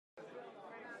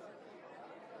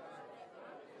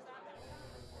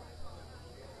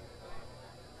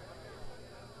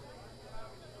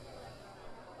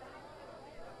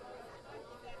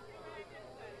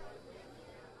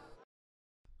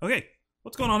Okay,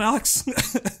 what's going on, Alex?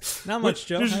 Not much,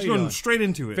 Joe. Just going straight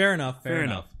into it. Fair enough. Fair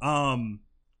enough.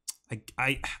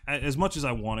 I as much as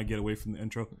I want to get away from the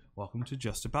intro, welcome to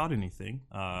Just About Anything,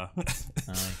 where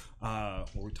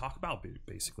we talk about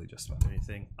basically just about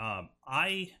anything.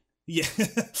 I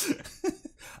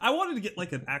wanted to get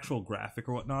like an actual graphic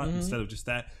or whatnot instead of just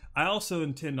that. I also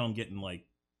intend on getting like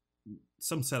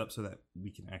some setup so that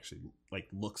we can actually like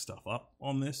look stuff up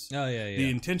on this. Oh yeah. The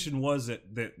intention was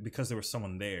that because there was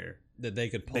someone there that they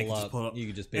could pull up. You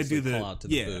could just basically pull out to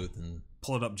the booth and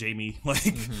pull it up, Jamie,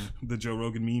 like the Joe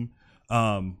Rogan meme.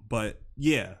 But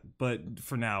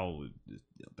for now,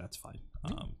 that's fine.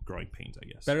 Growing pains, I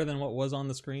guess. Better than what was on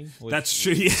the screen. That's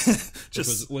true. Yeah.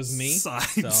 Just was me.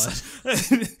 Sides. I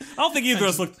don't think either of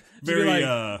us looked very.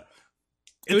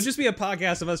 It would just be a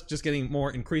podcast of us just getting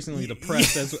more increasingly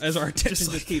depressed as our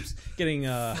attention just keeps getting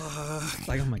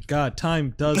like, oh my god,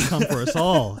 time does come for us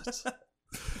all.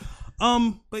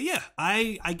 But yeah,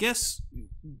 I guess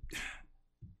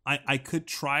I could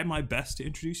try my best to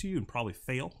introduce you and probably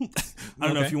fail. I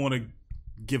don't know if you want to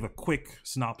give a quick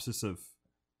synopsis of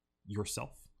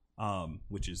yourself,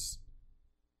 which is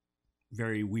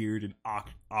very weird and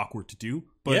awkward to do,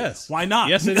 but yes. Why not?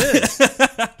 Yes, it is.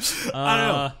 I don't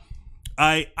know.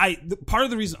 Part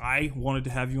of the reason I wanted to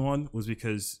have you on was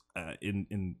because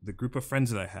in the group of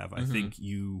friends that I have, I think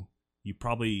you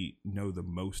probably know the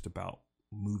most about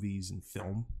movies and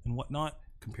film and whatnot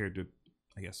compared to,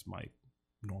 I guess, my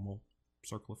normal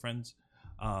circle of friends.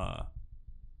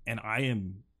 And I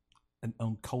am an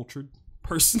uncultured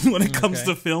person when it comes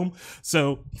to film.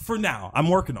 So for now, I'm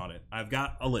working on it. I've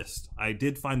got a list. I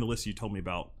did find the list you told me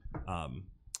about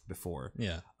before.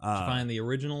 Yeah. Did you find the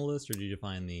original list or did you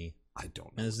find the... I don't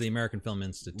know. And this is the American Film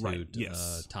Institute, right,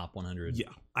 yes. Top 100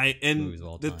 movies of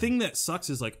all the time. Thing that sucks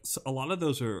is like a lot of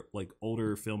those are like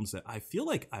older films that I feel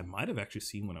like I might have actually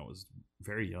seen when I was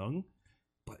very young.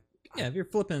 But if you're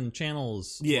flipping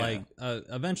channels, like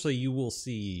eventually you will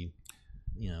see,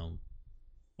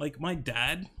 like my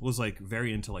dad was like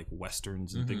very into like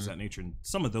westerns and things of that nature, and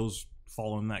some of those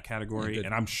fall in that category.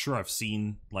 And I'm sure I've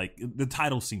seen like the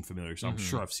titles seem familiar, so I'm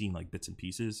sure I've seen like bits and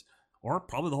pieces or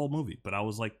probably the whole movie. But I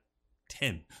was like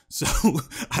 10, so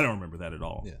I don't remember that at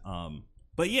all.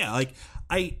 But yeah, like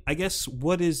I guess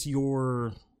what's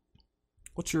your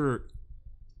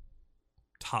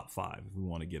top 5 if we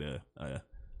want to get a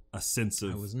sense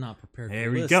of... I was not prepared.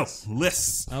 There we go,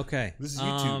 lists. Okay, this is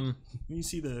YouTube. You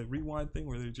see the rewind thing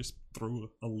where they just throw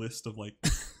a list of like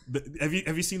have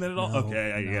you seen that at all? No,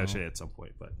 okay, I gotta show you at some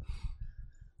point. But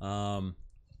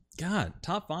God,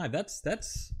 top 5, that's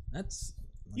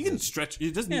you can stretch.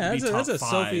 It doesn't need to be that's top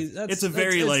 5. It's a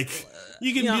very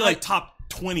you can be like top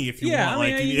 20 if you want. I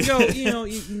mean, you can go,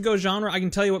 you can go genre. I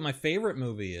can tell you what my favorite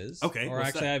movie is. Okay, or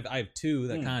actually, I have 2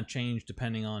 that kind of change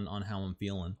depending on how I'm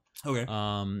feeling. Okay.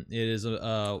 It is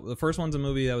the first one's a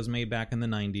movie that was made back in the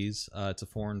 90s. It's a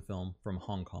foreign film from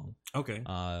Hong Kong. Okay.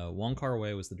 Wong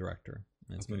Kar-wai was the director.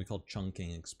 And it's a movie called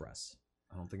Chungking Express.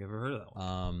 I don't think I've ever heard of that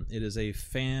one. It is a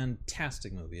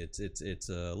fantastic movie. It's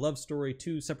a love story,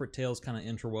 2 separate tales kind of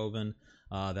interwoven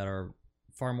that are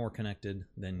far more connected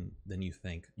than you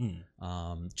think.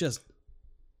 Just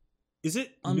is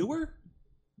it newer?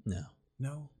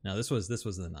 No. This was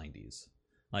in the 90s.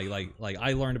 Like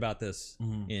I learned about this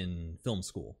in film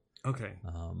school. Okay.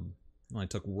 When I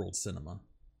took world cinema.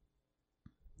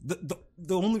 The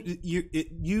only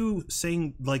you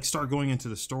saying like start going into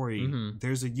the story.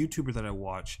 There's a YouTuber that I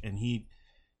watch, and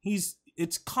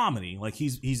it's comedy. Like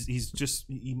he's just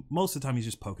most of the time he's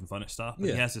just poking fun at stuff. But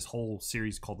he has this whole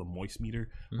series called the Moist Meter,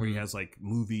 where he has like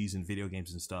movies and video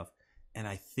games and stuff. And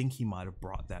I think he might have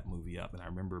brought that movie up, and I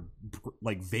remember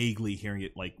like vaguely hearing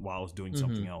it like while I was doing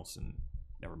something else, and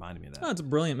that reminded me of that. Oh, it's a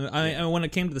brilliant movie. I mean, when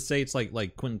it came to the States, like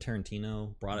Quentin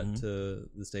Tarantino brought it to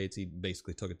the States, he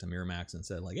basically took it to Miramax and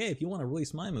said, like, hey, if you want to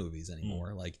release my movies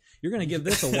anymore, like, you're going to give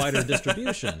this a wider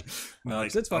distribution.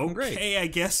 Like, it's fucking great. Okay, I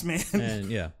guess, man.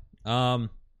 And yeah. And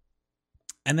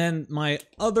then my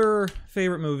other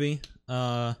favorite movie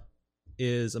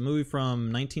is a movie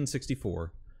from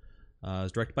 1964. It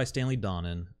was directed by Stanley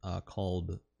Donen,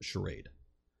 called Charade.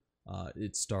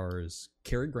 It stars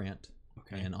Cary Grant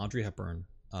and Audrey Hepburn,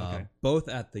 both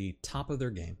at the top of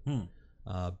their game.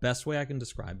 Best way I can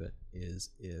describe it is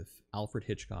if Alfred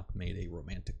Hitchcock made a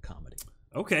romantic comedy.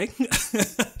 Okay.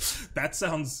 That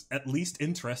sounds at least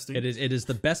interesting. It is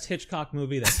the best Hitchcock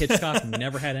movie that Hitchcock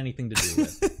never had anything to do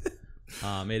with.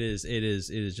 It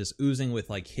is just oozing with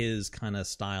like his kind of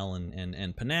style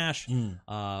and panache.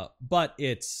 But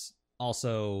it's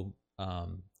also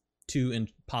two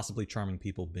possibly charming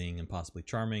people being impossibly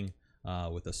charming,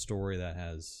 with a story that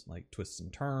has like twists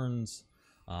and turns.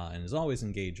 and is always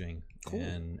engaging. Cool.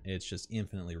 And it's just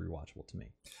infinitely rewatchable to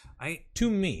me. Because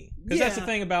Yeah. that's the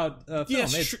thing about film.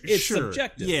 It's sure.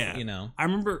 subjective. Yeah. You know. I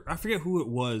remember. I forget who it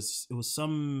was. It was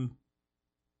some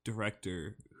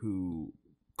director who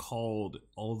called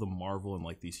all the Marvel and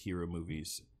like these hero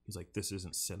movies. He's like, this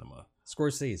isn't cinema.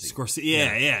 Scorsese.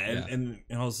 Yeah. And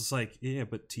I was just like, yeah,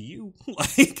 but to you,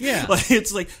 like, like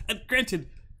it's like, and granted,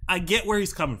 I get where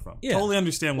he's coming from. Yeah. Totally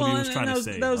understand what he was trying to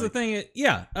say. That was the thing.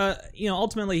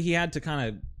 Ultimately he had to kind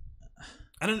of.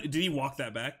 Did he walk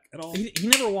that back at all? He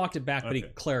never walked it back, but he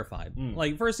clarified.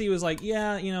 Like first he was like,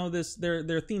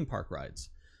 they're theme park rides.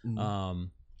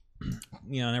 And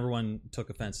everyone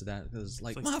took offense to that because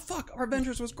like, fuck, our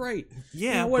Avengers was great.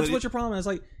 Yeah, what's your problem? And it's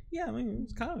like, yeah, I mean,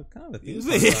 it's kind of a theme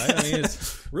park ride. I mean,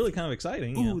 it's really kind of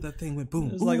exciting. Ooh, that thing went boom.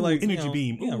 It's like energy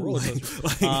beam. Yeah, roller coaster.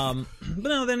 But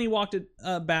no, then he walked it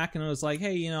back and it was like,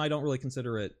 hey, I don't really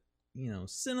consider it,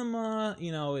 cinema.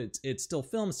 It's still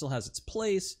film. It still has its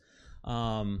place.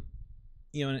 But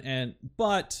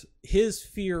his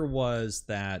fear was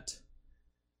that,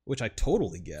 which I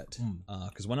totally get,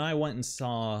 because when I went and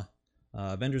saw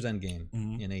Avengers Endgame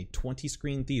in a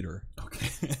 20-screen theater,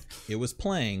 it was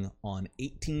playing on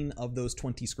 18 of those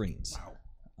 20 screens.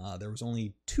 Wow. There was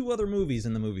only 2 other movies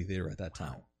in the movie theater at that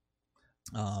time.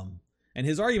 And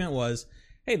his argument was,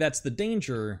 hey, that's the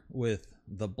danger with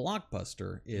the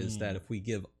blockbuster, is that if we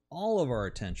give all of our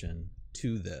attention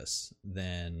to this,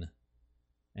 then...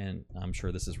 And I'm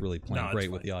sure this is really playing great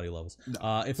with the audio levels.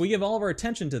 No. If we give all of our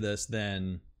attention to this,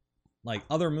 then like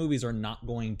other movies are not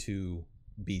going to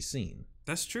be seen.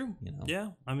 That's true.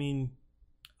 Yeah. I mean,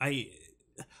 I've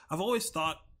always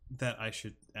thought that I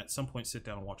should at some point sit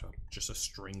down and watch just a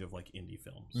string of like indie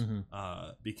films,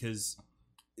 because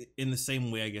in the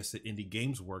same way I guess that indie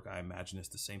games work, I imagine it's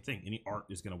the same thing. Any art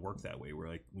is going to work that way, where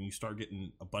like when you start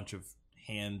getting a bunch of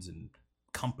hands and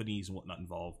companies and whatnot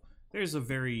involved, there's a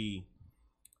very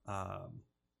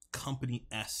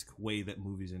company-esque way that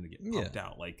movies end to get pumped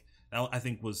out. Like that, I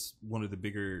think, was one of the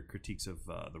bigger critiques of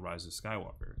The Rise of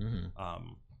Skywalker,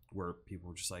 where people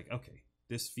were just like, okay,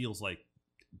 this feels like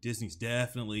Disney's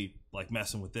definitely like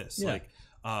messing with this. Like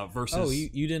versus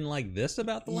you didn't like this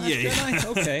about The Last Jedi?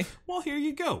 Okay. Well, here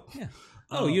you go.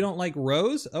 You don't like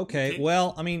Rose? Okay.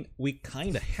 Well, I mean, we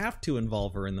kind of have to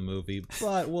involve her in the movie,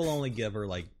 but we'll only give her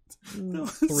like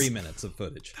 3 minutes of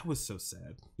footage. That was so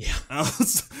sad. Yeah.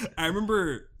 I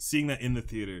remember seeing that in the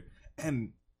theater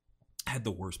and I had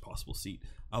the worst possible seat.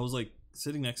 I was like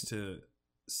sitting next to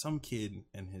some kid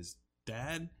and his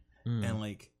dad, and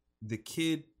like the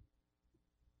kid,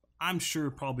 I'm sure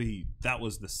probably that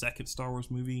was the second Star Wars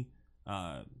movie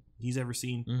he's ever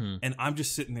seen, and I'm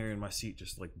just sitting there in my seat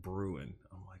just like brewing.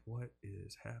 I'm like, what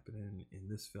is happening in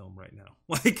this film right now?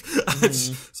 Like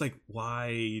it's like,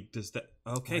 why does that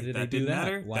that didn't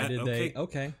matter? Why did they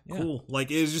cool. Like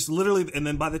it was just literally, and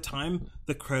then by the time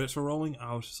the credits were rolling,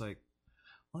 I was just like,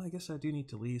 well, I guess I do need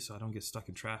to leave so I don't get stuck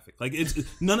in traffic. Like it's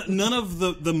none of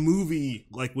the movie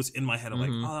like was in my head. I'm like,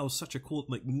 oh, that was such a cool,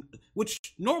 like,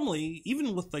 which normally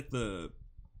even with like the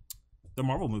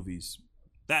Marvel movies,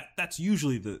 that's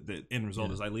usually the end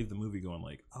result is I leave the movie going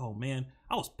like, oh man,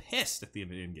 I was pissed at the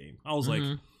end of Endgame. I was like,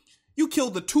 you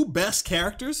killed the 2 best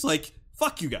characters. Like,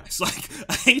 fuck you guys. Like,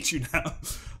 I hate you now.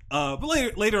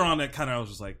 But later on, that kind of I was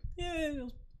just like, yeah,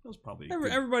 it was probably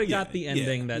everybody got the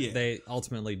ending that they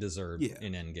ultimately deserved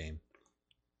in Endgame.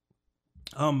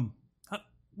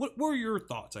 What were your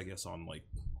thoughts, I guess, on like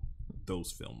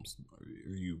those films?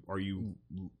 Are you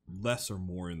less or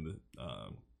more in the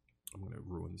I'm going to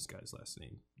ruin this guy's last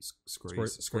name.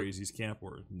 Scorsese's camp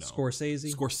or no?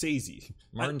 Scorsese.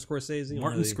 Martin Scorsese.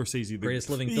 Martin Scorsese. The greatest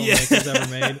living filmmakers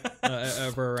ever made,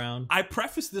 ever around. I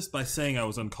prefaced this by saying I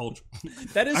was uncultured.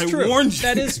 That is true. I warned you.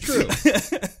 That is true.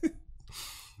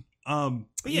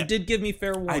 You did give me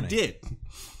fair warning. I did.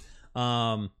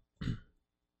 I'm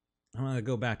going to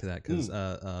go back to that because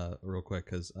real quick,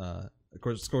 because of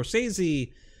course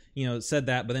Scorsese, said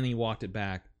that, but then he walked it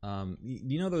back. Do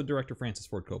you know the director Francis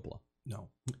Ford Coppola? No.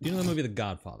 Do you know the movie The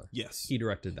Godfather? Yes. He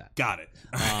directed that. Got it.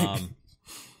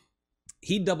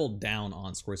 He doubled down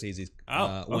on Scorsese's.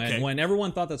 When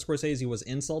everyone thought that Scorsese was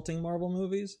insulting Marvel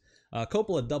movies,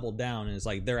 Coppola doubled down and is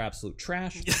like, they're absolute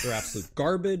trash. They're absolute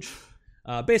garbage.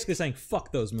 Basically saying,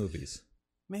 fuck those movies.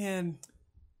 Man.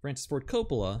 Francis Ford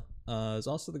Coppola is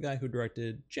also the guy who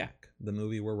directed Jack, the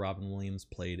movie where Robin Williams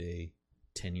played a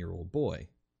 10-year-old boy.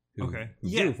 Who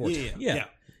Yeah.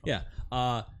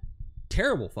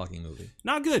 Terrible fucking movie.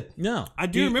 Not good. No. I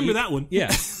do remember that one.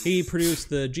 Yeah. He produced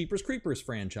the Jeepers Creepers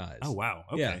franchise. Oh, wow.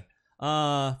 Okay.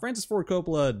 Yeah. Francis Ford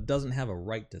Coppola doesn't have a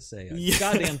right to say a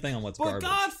goddamn thing on what's garbage.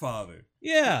 Godfather.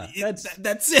 Yeah.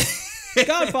 That's it.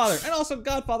 Godfather, and also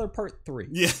Godfather Part 3.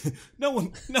 Yeah,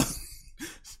 no.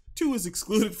 2 is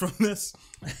excluded from this.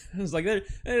 It's like they're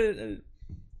gonna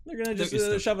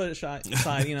just shove it aside,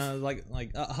 like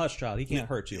a hush child. He can't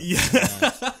hurt you.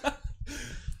 Yeah.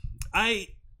 I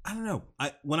don't know.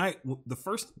 The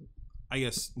first, I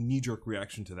guess, knee-jerk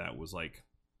reaction to that was like,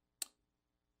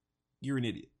 you're an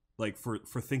idiot, like for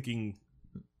thinking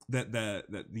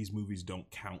that these movies don't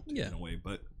count in a way.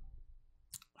 But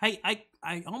I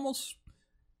almost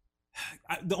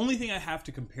the only thing I have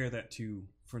to compare that to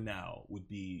for now would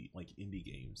be like indie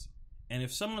games. And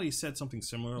if somebody said something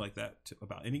similar like that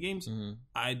about indie games,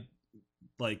 I'd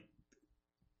like,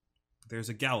 there's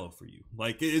a gallow for you.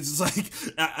 Like, it's like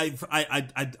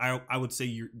I would say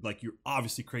you're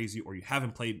obviously crazy, or you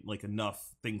haven't played like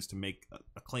enough things to make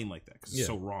a claim like that, because it's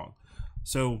so wrong.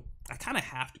 So I kind of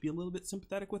have to be a little bit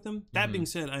sympathetic with them. That being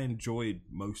said, I enjoyed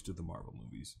most of the Marvel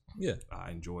movies. Yeah,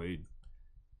 I enjoyed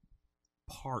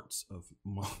parts of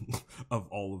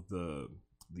all of the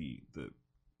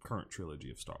current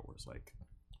trilogy of Star Wars. Like,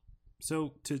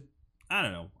 so I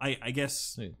don't know. I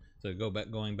guess. So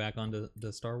going back onto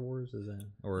the Star Wars, is that,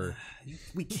 or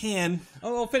we can?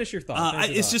 Oh, finish your thought.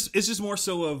 It's just more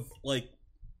so of like,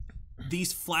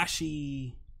 these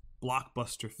flashy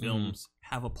blockbuster films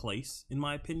have a place, in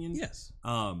my opinion. Yes.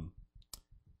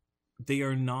 They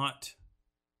are not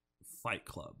Fight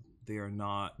Club. They are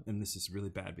not, and this is really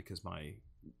bad because I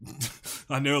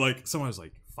know, like, someone was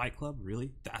like, Fight Club,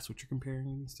 really? That's what you're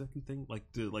comparing the second thing, like,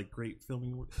 to like great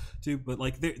filming to? But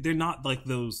like, they're not like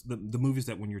those the movies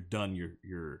that when you're done,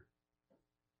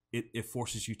 it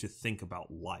forces you to think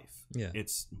about life. Yeah, it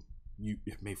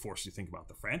may force you to think about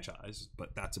the franchise,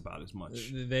 but that's about as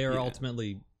much. They are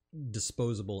ultimately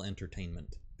disposable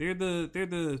entertainment. They're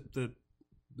the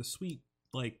sweet,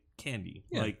 like, candy.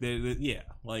 Yeah. Like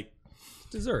like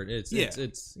dessert. It's like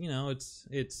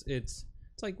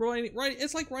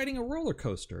it's like riding a roller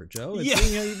coaster, Joe.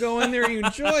 You go in there, you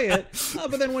enjoy it,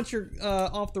 but then once you're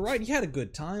off the ride, you had a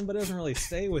good time, but it doesn't really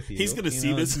stay with you. He's gonna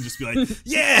see this and just be like,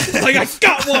 yeah, like, I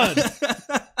got one.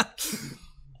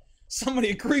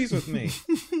 Somebody agrees with me.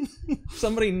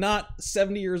 Somebody not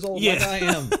 70 years old like I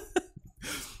am.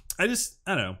 I don't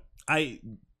know.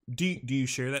 Do you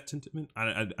share that sentiment?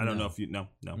 I don't know if you no.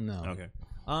 Okay.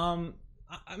 I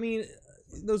mean,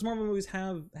 those Marvel movies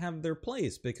have their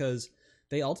place because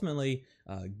they ultimately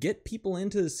get people in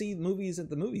to see movies at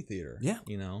the movie theater. Yeah.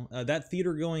 That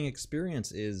theater going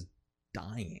experience is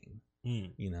dying.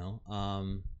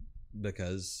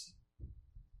 Because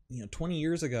 20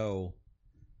 years ago.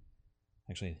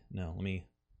 Actually, no.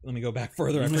 Let me go back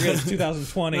further. I forget it's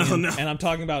 2020, and I'm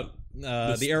talking about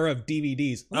the era of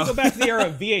DVDs. Let me go back to the era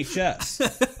of VHS.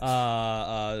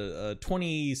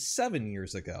 27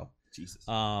 years ago. Jesus.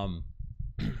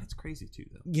 That's crazy too,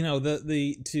 though.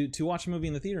 To watch a movie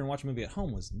in the theater and watch a movie at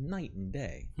home was night and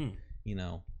day. And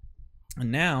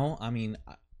now, I mean,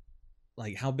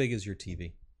 like, how big is your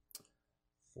TV?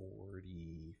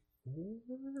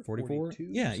 44?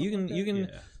 Yeah, you can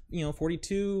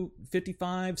 42,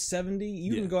 55, 70.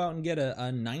 You can go out and get a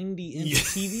 90-inch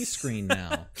TV screen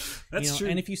now. That's true.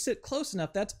 And if you sit close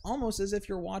enough, that's almost as if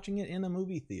you're watching it in a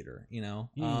movie theater,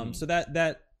 So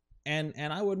that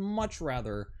and I would much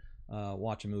rather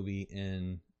watch a movie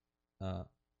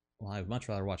I'd much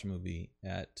rather watch a movie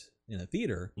in a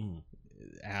theater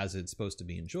as it's supposed to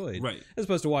be enjoyed, right, as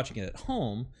opposed to watching it at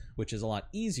home, which is a lot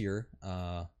easier.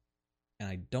 And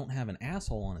I don't have an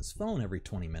asshole on his phone every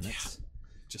 20 minutes. Yeah.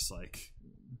 Just like,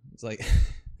 it's like,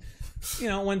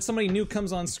 when somebody new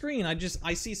comes on screen,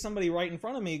 I see somebody right in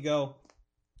front of me go,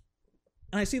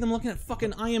 and I see them looking at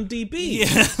fucking IMDb.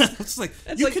 Yeah, it's like,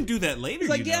 you can do that later. It's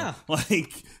like,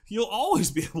 like, you'll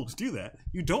always be able to do that.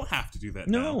 You don't have to do that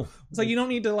now. No, it's like, you don't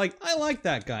need to, like, I like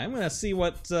that guy. I'm gonna see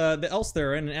what else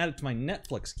they're in and add it to my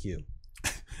Netflix queue.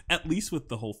 At least with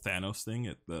the whole Thanos thing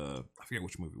I forget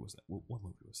which movie was that. What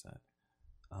movie was that?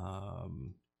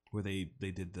 Where they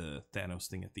did the Thanos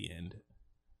thing at the end.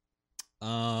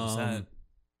 Was that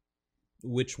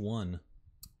which one?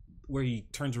 Where he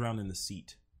turns around in the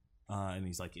seat, and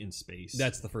he's like in space.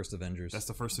 That's the first Avengers. That's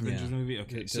the first Avengers movie.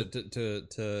 Okay,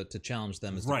 to challenge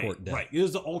them as right, the court death. Right. It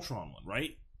was the Ultron one,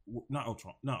 right? Not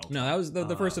Ultron. No, that was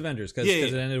the first Avengers because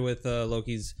it ended with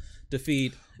Loki's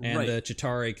defeat and the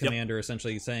Chitauri commander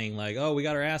essentially saying like, "Oh, we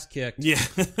got our ass kicked." Yeah.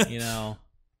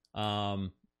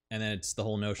 And then it's the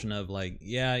whole notion of like,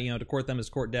 to court them is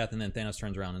court death, and then Thanos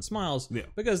turns around and smiles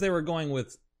because they were going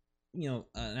with, an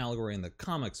allegory in the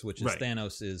comics, which is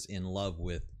Thanos is in love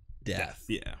with death.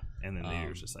 Yeah, and then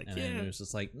Vader's just like, and then it was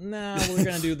just like, nah, we're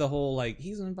gonna do the whole like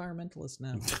he's an environmentalist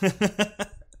now.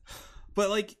 But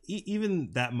like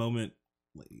even that moment,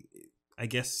 like, I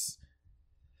guess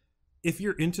if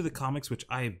you're into the comics, which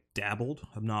I've dabbled,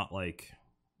 I'm not like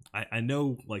I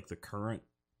know like the current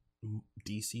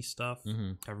DC stuff.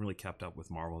 I haven't really kept up with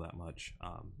Marvel that much.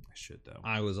 I should though.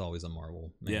 I was always a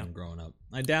Marvel man growing up.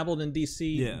 I dabbled in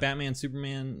DC, Batman,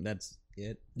 Superman. That's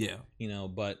it. Yeah, you know,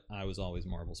 but I was always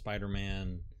Marvel.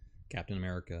 Spider-Man, Captain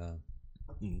America,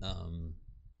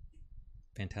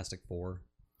 Fantastic Four.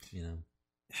 You know,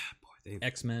 they've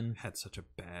X-Men had such a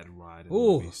bad ride in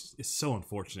movies. It's so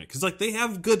unfortunate because like they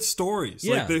have good stories.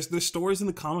 Like their stories in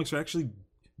the comics are actually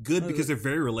good because they're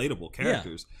very relatable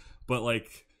characters. But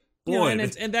like, boy,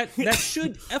 and that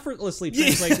should effortlessly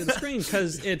translate to the screen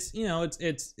because it's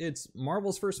it's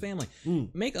Marvel's first family.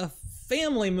 Make a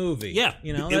family movie. Yeah,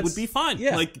 you know, it would be fine.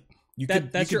 Yeah, like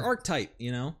that's your archetype.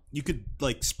 You know, you could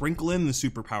like sprinkle in the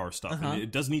superpower stuff, and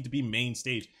it doesn't need to be main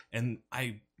stage. And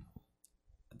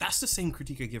that's the same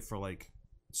critique I give for like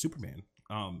Superman.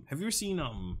 Have you ever seen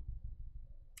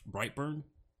Brightburn?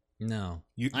 No,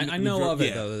 I know of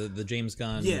it though. The James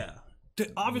Gunn. Yeah,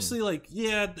 obviously, like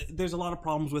there's a lot of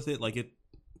problems with it. Like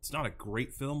it's not a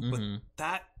great film, but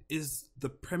that is the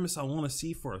premise I want to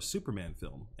see for a Superman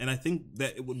film, and I think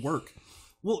that it would work.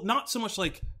 Well, not so much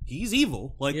like he's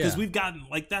evil, like because we've gotten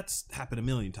like that's happened a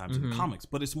million times in the comics,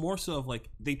 but it's more so of like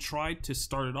they tried to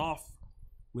start it off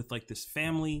with like this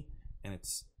family, and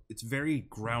it's very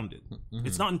grounded.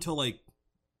 It's not until like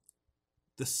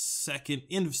the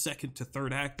end of second to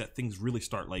third act that things really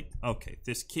start like, okay,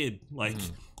 this kid like,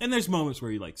 and there's moments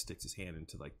where he like sticks his hand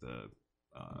into like the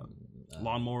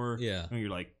lawnmower, and you're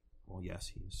like, well,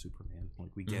 yes, he is Superman,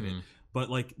 like we get it, but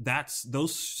like that's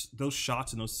those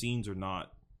shots and those scenes are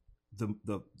not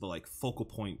the like focal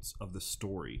points of the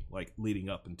story, like leading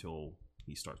up until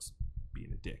he starts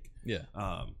being a dick.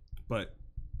 But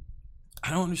I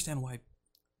don't understand why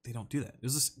they don't do that.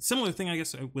 There's a similar thing, I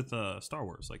guess, with Star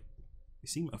Wars. Like, they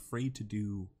seem afraid to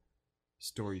do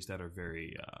stories that are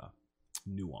very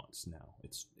nuanced now.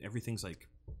 Everything's like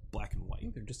black and white. I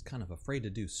think they're just kind of afraid to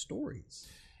do stories.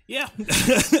 Yeah,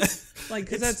 like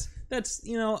because that's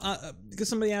you know because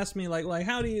somebody asked me like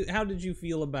how did you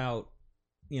feel about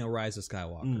Rise of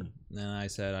Skywalker? And I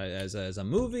said as a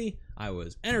movie I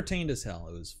was entertained as hell.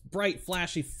 It was bright,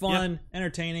 flashy, fun,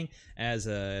 entertaining. As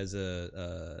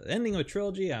a ending of a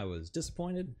trilogy, I was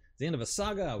disappointed. At the end of a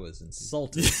saga, I was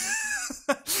insulted.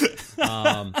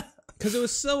 Because it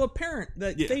was so apparent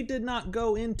that they did not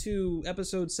go into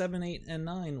episodes 7, 8, and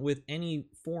 9 with any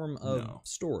form of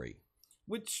story.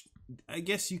 Which I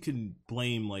guess you can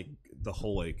blame like the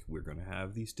whole like we're gonna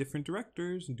have these different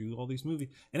directors and do all these movies.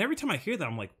 And every time I hear that,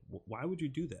 I'm like, why would you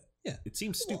do that? Yeah, it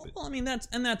seems stupid. Well, I mean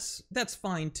that's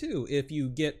fine too. If you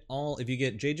get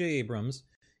J.J. Abrams,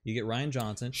 you get Rian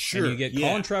Johnson, and you get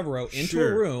Colin Trevorrow into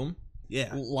a room. Yeah,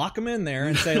 lock them in there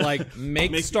and say like,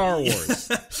 make Star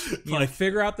Wars. You know,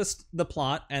 figure out the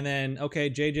plot, and then okay,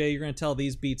 JJ, you're going to tell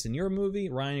these beats in your movie.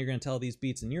 Ryan, you're going to tell these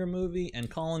beats in your movie, and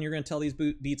Colin, you're going to tell these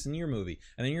beats in your movie.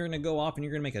 And then you're going to go off and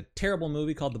you're going to make a terrible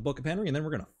movie called The Book of Henry, and then we're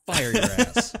going to fire your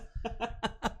ass.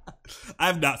 I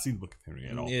have not seen The Book of Henry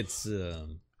at all. It's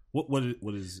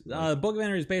what is The Book of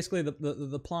Henry is basically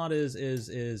the plot is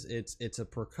it's a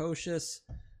precocious,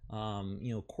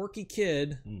 quirky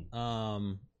kid.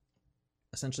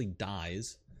 Essentially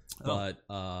dies, but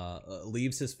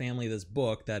leaves his family this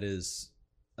book that is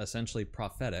essentially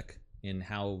prophetic in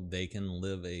how they can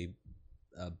live a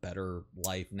better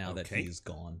life now that he's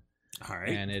gone. All right,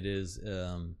 and it is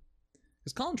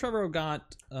because Colin Trevorrow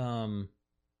got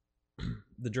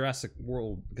the Jurassic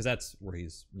World, because that's where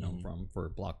he's known from for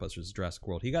blockbusters. Jurassic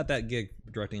World. He got that gig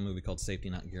directing a movie called Safety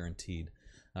Not Guaranteed,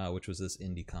 which was this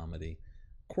indie comedy,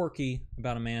 quirky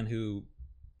about a man who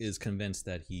is convinced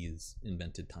that he's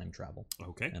invented time travel.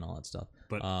 Okay. And all that stuff.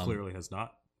 But clearly has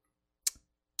not.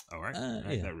 All right.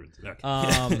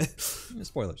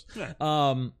 Spoilers. Yeah.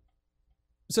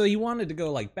 So he wanted to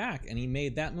go like back, and he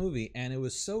made that movie, and it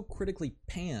was so critically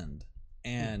panned,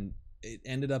 and it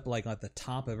ended up like at the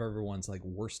top of everyone's like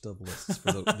worst of lists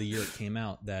for the year it came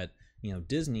out, that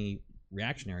Disney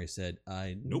reactionary said,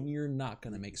 nope, you're not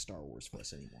going to make Star Wars for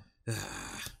us anymore.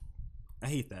 I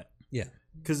hate that. Yeah.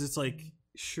 Because it's like,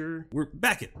 sure, we're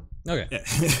back it. Okay.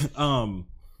 Yeah.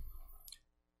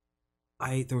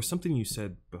 There was something you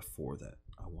said before that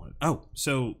I wanted. Oh,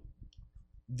 so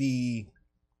the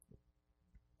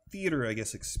theater, I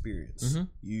guess, experience.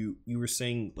 You were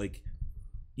saying like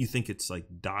you think it's like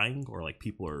dying, or like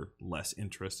people are less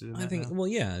interested in that. I think now? Well,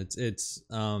 yeah, it's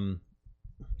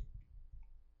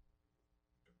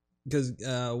because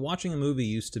watching a movie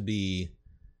used to be,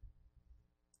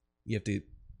 you have to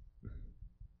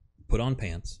put on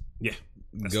pants. Yeah.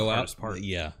 That's go out. Part.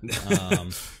 Yeah.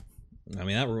 I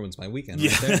mean, that ruins my weekend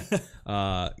right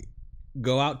there.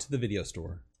 go out to the video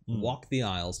store, walk the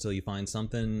aisles till you find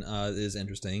something is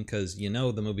interesting, because you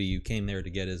know the movie you came there to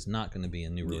get is not going to be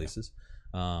in new releases.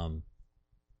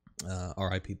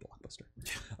 R.I.P. Blockbuster.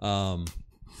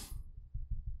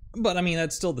 But I mean,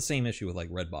 that's still the same issue with like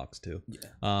Redbox too.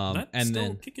 Yeah. And still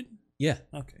then kicking? Yeah.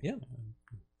 Okay. Yeah.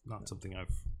 Not something I've.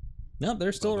 No,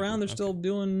 they're still around. They're still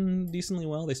doing decently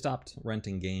well. They stopped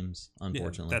renting games,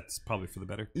 unfortunately. Yeah, that's probably for the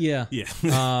better. Yeah. Yeah.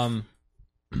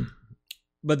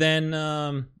 But then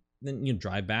you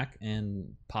drive back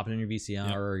and pop it in your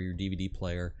VCR or your DVD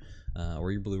player,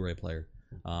 or your Blu-ray player,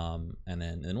 and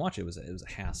then watch it. It was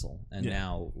a hassle. And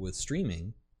now with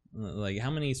streaming, like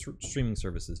how many streaming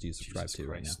services do you subscribe to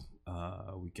right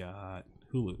now? We got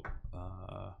Hulu.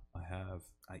 I have.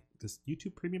 Does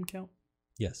YouTube Premium count?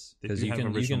 Yes, because you can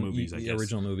original movies. I guess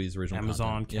original movies, original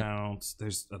Amazon content. counts.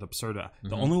 There's an absurd.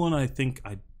 The only one I think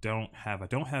I don't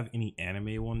have any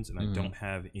anime ones, and I don't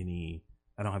have any.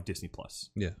 I don't have Disney Plus.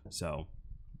 Yeah. So,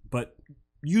 but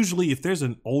usually, if there's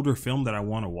an older film that I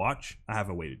want to watch, I have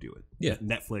a way to do it. Yeah.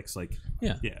 Netflix,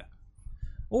 yeah.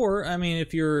 Or I mean,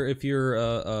 if you're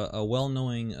a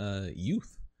well-knowing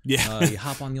youth. Yeah, you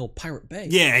hop on the old Pirate Bay.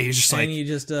 Yeah, you just you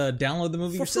just download the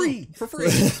movie for free.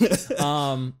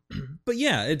 But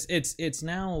yeah, it's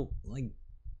now like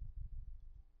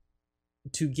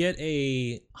to get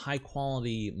a high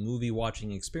quality movie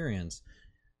watching experience.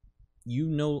 You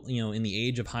know, in the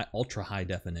age of ultra high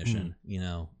definition, you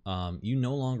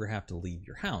no longer have to leave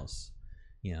your house.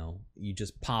 You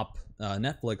just pop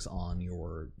Netflix on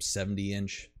your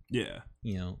 70-inch,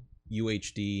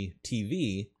 UHD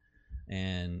TV.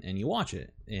 And you watch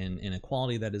it in a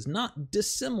quality that is not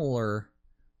dissimilar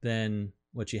than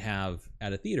what you have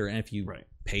at a theater. And if you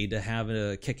pay to have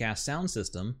a kick-ass sound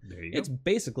system, it's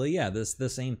basically the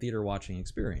same theater watching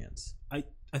experience. I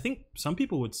think some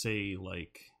people would say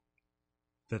like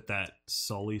that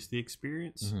sullies the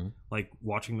experience, like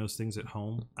watching those things at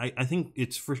home. I think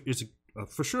it's for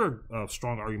sure a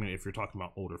strong argument if you're talking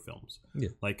about older films. Yeah,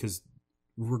 like because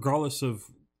regardless of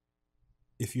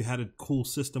if you had a cool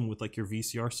system with like your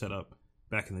VCR setup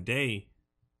back in the day,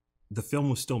 the film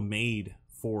was still made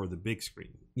for the big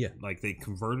screen. Yeah. Like they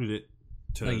converted it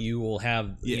to... Like you will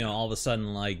have, all of a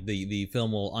sudden like the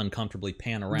film will uncomfortably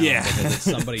pan around because it's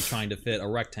somebody trying to fit a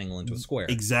rectangle into a square.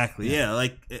 Exactly. Yeah.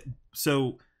 Like,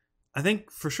 so I think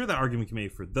for sure that argument can be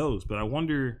made for those, but I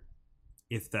wonder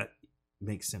if that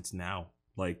makes sense now.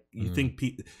 Like do you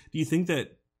think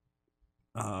that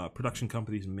production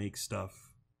companies make stuff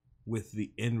with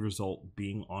the end result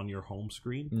being on your home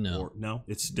screen? No,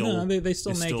 it's still they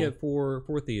still make it for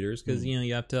theaters because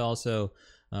you have to also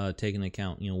take into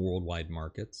account worldwide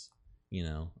markets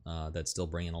that still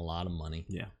bring in a lot of money.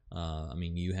 I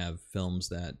mean you have films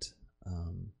that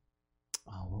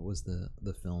what was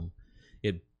the film?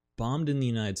 It bombed in the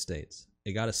United States.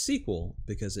 It got a sequel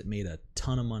because it made a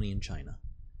ton of money in China.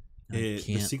 The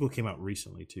sequel came out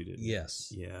recently too, didn't it?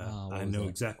 Yes. Yeah, I know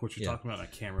exactly what you're talking about. I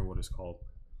can't remember what it's called.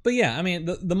 But yeah, I mean,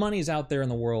 the money's out there in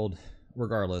the world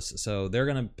regardless. So they're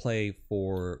going to play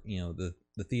for, the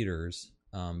theaters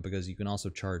because you can also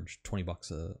charge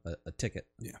 $20 a ticket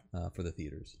for the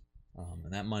theaters.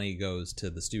 And that money goes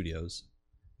to the studios.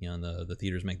 And the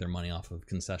theaters make their money off of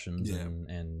concessions.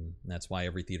 And that's why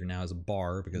every theater now has a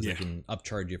bar because they can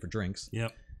upcharge you for drinks.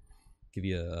 Yep. Give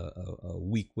you a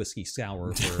weak whiskey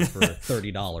sour for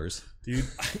 $30. Dude,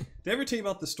 did I ever tell you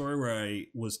about the story where I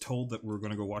was told that we were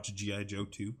going to go watch G.I. Joe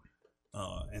 2?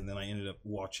 And then I ended up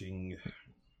watching...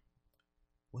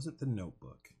 Was it The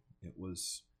Notebook? It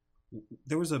was...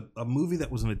 There was a movie that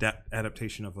was an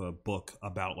adaptation of a book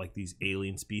about like these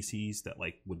alien species that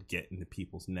like would get into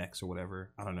people's necks or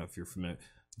whatever. I don't know if you're familiar.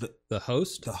 The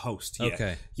Host? The Host, yeah.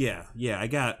 Okay. Yeah. I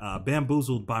got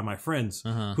bamboozled by my friends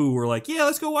who were like, yeah,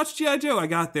 let's go watch G.I. Joe. I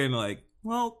got there and like,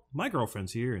 well, my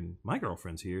girlfriend's here and my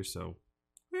girlfriend's here, so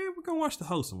we're going to watch The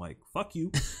Host. I'm like, fuck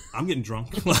you. I'm getting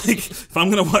drunk. Like, if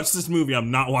I'm going to watch this movie, I'm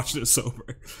not watching it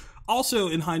sober. Also,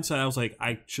 in hindsight, I was like,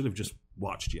 I should have just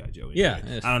watched G.I. Joe. Anyway.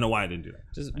 Yeah. I don't know why I didn't do that.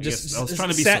 Just I was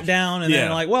trying to be sat down and then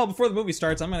like, well, before the movie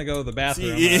starts, I'm going to go to the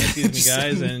bathroom. Excuse me,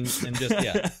 guys. And just,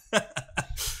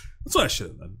 That's what I should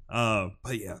have done.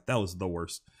 But yeah, that was the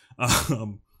worst.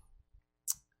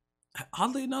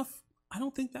 Oddly enough, I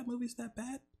don't think that movie's that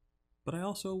bad. But I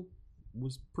also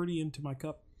was pretty into my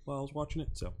cup while I was watching it,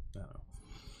 so I don't know.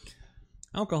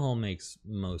 Alcohol makes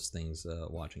most things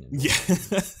watching it. Yeah.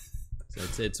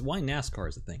 So it's why NASCAR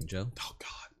is a thing, Joe. Oh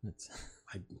God.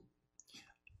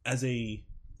 I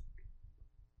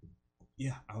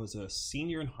was a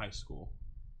senior in high school,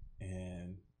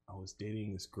 and I was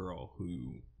dating this girl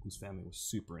whose family was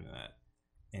super into that,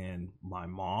 and my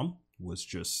mom was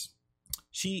just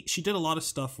she did a lot of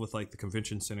stuff with like the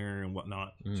convention center and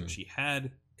whatnot. So she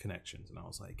had connections, and I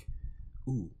was like,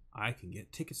 ooh, I can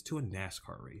get tickets to a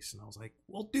NASCAR race. And I was like,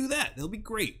 well, do that. It'll be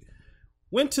great.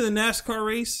 Went to the NASCAR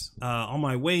race. On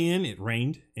my way in, it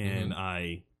rained, and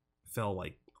I fell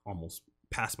like almost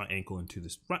past my ankle into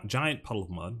this giant puddle of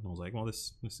mud. I was like, well,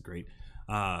 this is great.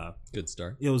 Good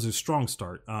start. It was a strong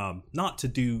start. Not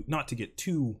to get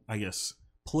too, I guess,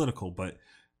 political, but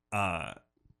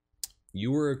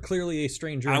you were clearly a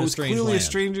stranger. I in was a strange clearly land. a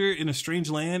stranger in a strange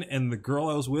land, and the girl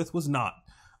I was with was not.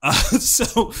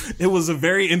 So it was a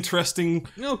very interesting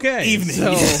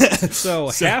evening.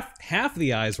 So half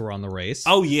the eyes were on the race.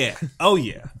 Oh yeah.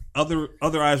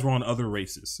 Other eyes were on other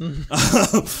races.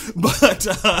 But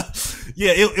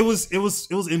yeah, it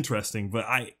was interesting. But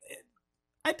I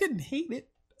didn't hate it.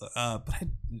 But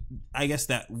I guess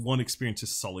that one experience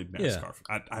is solid NASCAR.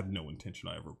 Yeah. I have no intention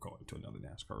of ever going to another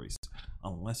NASCAR race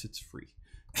unless it's free,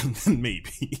 and then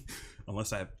maybe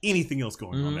unless I have anything else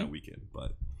going on that weekend.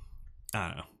 But I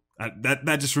don't know.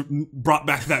 That just brought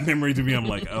back that memory to me. I'm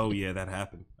like, oh yeah, that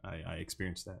happened. I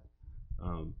experienced that.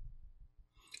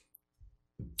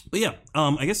 But yeah,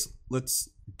 I guess let's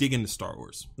dig into Star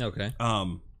Wars. Okay.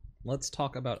 Let's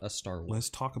talk about a Star Wars.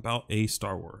 Let's talk about a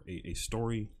Star Wars, a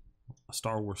story, a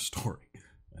Star Wars story,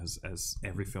 as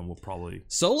every film will probably.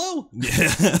 Solo?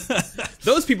 Yeah.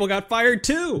 Those people got fired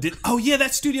too. Oh yeah,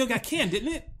 that studio got canned,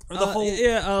 didn't it? Or the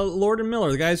whole. Lord and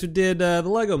Miller, the guys who did the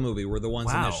Lego Movie, were the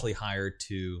ones initially hired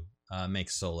to make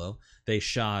Solo. They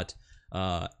shot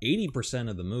 80%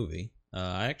 of the movie.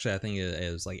 I think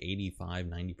it was like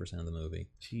 85-90% of the movie.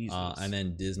 Jesus. And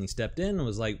then Disney stepped in and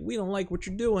was like, we don't like what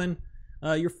you're doing.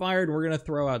 You're fired. We're going to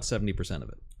throw out 70% of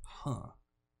it. Huh.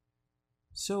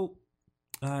 So,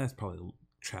 it's probably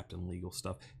trapped in legal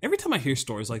stuff. Every time I hear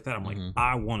stories like that, I'm like,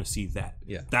 I want to see that.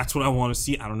 Yeah. That's what I want to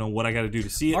see. I don't know what I got to do to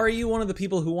see it. Are you one of the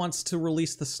people who wants to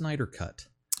release the Snyder Cut?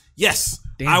 Yes.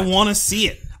 I want to see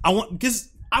it. Because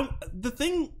the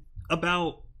thing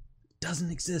about...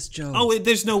 doesn't exist, Joe. Oh,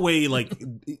 there's no way, like,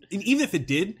 even if it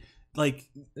did, like...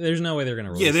 there's no way they're going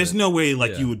to release it. Yeah, there's no way,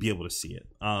 like, you would be able to see it.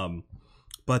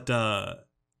 But,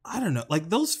 I don't know. Like,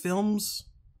 those films...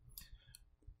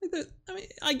 I mean,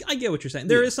 I get what you're saying.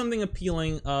 There is something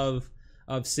appealing of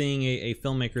seeing a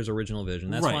filmmaker's original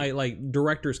vision. That's why, like,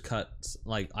 director's cuts,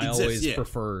 like, I always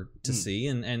prefer to see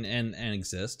and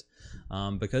exist.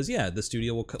 Because the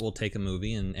studio will take a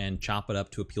movie and chop it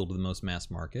up to appeal to the most mass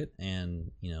market,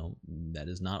 and that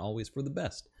is not always for the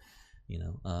best.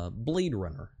 Blade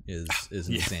Runner is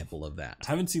an example of that.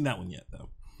 I haven't seen that one yet though.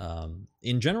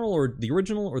 In general, or the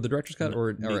original, or the director's cut,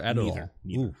 or at all.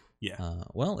 Neither. Yeah.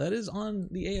 Well, that is on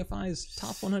the AFI's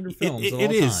top 100 films of all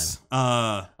time. It is.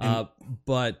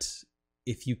 But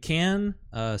if you can,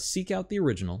 seek out the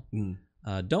original.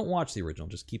 Don't watch the original.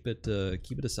 Just keep it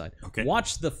aside. Okay.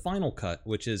 Watch the final cut,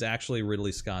 which is actually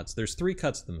Ridley Scott's. There's 3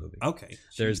 cuts of the movie. Okay.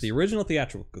 There's the original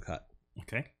theatrical cut.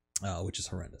 Okay. Which is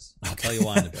horrendous. I'll tell you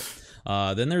why in a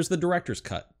bit. Then there's the director's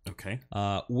cut. Okay.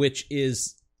 Which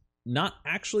is not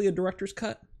actually a director's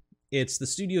cut. It's the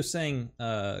studio saying,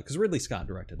 because Ridley Scott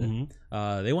directed it.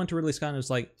 They went to Ridley Scott and was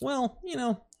like, well,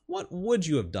 what would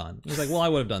you have done? He's like, well, I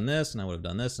would have done this, and I would have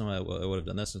done this, and I would have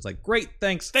done this. And it's like, great,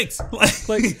 thanks.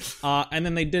 Click. And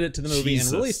then they did it to the movie and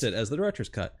released it as the director's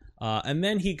cut. And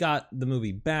then he got the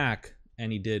movie back,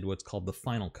 and he did what's called the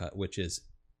final cut, which is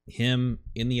him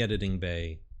in the editing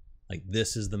bay. Like,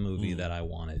 this is the movie that I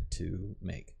wanted to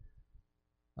make.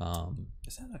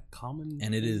 Is that a common?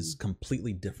 And it is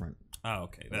completely different. Oh,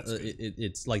 okay. That's good.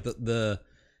 It's like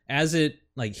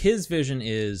like his vision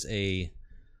is a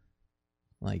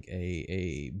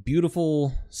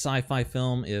beautiful sci-fi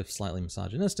film, if slightly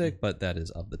misogynistic, but that is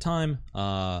of the time.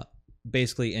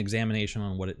 Basically, an examination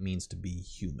on what it means to be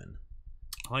human.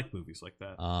 I like movies like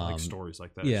that. I like stories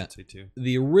like that. Yeah. I should say too.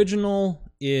 The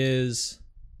original is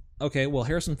okay. Well,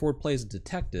 Harrison Ford plays a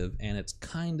detective, and it's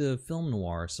kind of film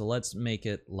noir. So let's make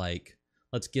it like.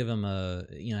 Let's give him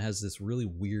has this really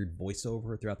weird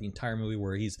voiceover throughout the entire movie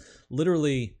where he's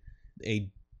literally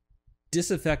a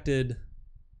disaffected,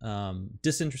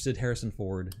 disinterested Harrison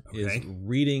Ford is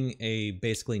reading a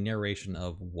basically narration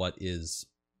of what is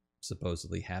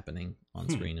supposedly happening on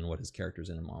screen and what his characters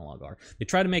in a monologue are. They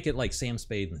try to make it like Sam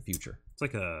Spade in the future. It's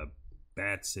like a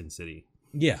bad Sin City.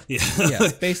 Yeah,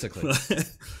 basically.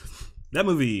 That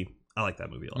movie, I like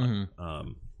that movie a lot.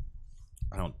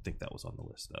 I don't think that was on the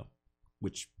list though.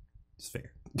 Which is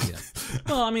fair. Yeah.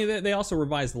 Well, I mean, they also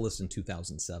revised the list in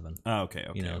 2007. Oh, okay.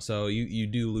 So you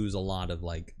do lose a lot of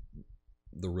like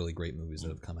the really great movies that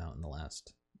have come out in the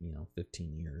last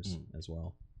 15 years as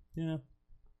well. Yeah,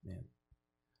 man.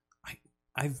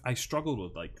 I struggled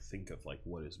with like think of like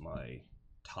what is my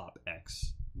top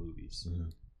X movies,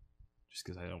 just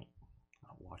because I don't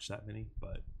watch that many.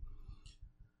 But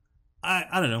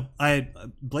I don't know.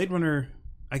 Blade Runner,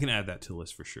 I can add that to the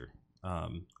list for sure.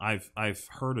 I've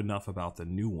heard enough about the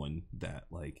new one that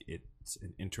like it's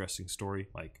an interesting story.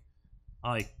 Like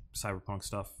I like cyberpunk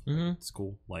stuff. It's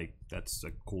cool. Like that's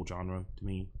a cool genre to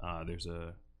me. There's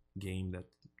a game that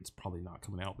it's probably not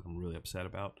coming out, but I'm really upset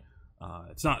about.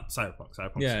 It's not cyberpunk.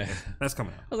 That's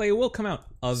coming out. I was like, it will come out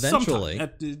eventually.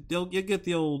 You'll get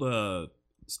the old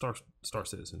Star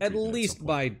Citizen at least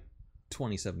by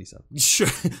 2077. Sure.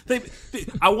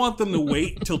 I want them to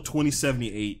wait till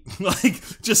 2078.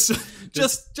 Like just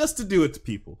to do it to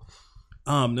people.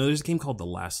 No, there's a game called The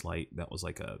Last Light that was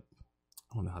like I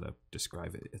don't know how to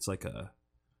describe it. It's like a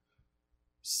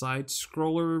side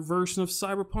scroller version of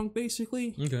Cyberpunk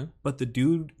basically. Okay. But the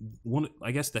dude,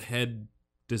 I guess the head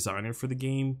designer for the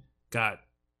game got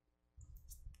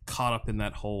caught up in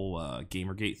that whole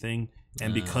Gamergate thing.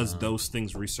 And because those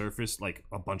things resurfaced, like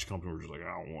a bunch of companies were just like,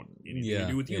 I don't want anything to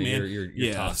do with you, man.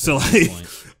 You're so like,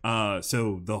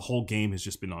 so the whole game has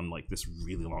just been on like this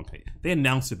really long time. They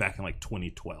announced it back in like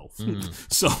 2012,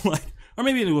 so like, or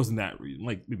maybe it wasn't that reason,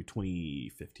 like maybe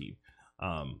 2015.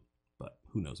 But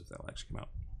who knows if that'll actually come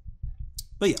out.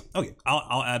 But yeah, okay,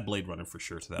 I'll add Blade Runner for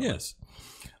sure to that list.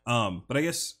 But I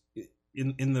guess.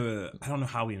 In the I don't know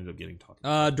how we ended up getting talking.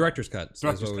 Director's cut,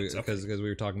 because we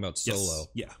were talking about Solo.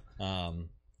 Yes. Yeah.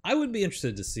 I would be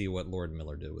interested to see what Lord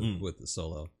Miller did with the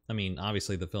Solo. I mean,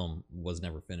 obviously the film was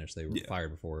never finished; they were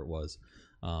fired before it was.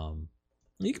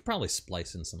 You could probably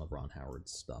splice in some of Ron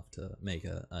Howard's stuff to make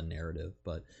a narrative,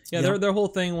 but their whole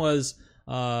thing was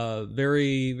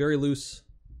very very loose.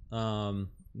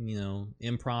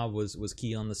 Improv was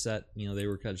key on the set. They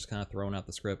were just kind of throwing out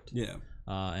the script. Yeah.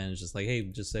 And it's just like, hey,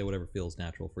 just say whatever feels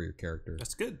natural for your character.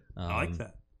 That's good. I like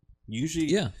that.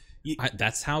 Usually,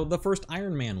 that's how the first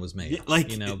Iron Man was made. Yeah, like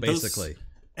basically.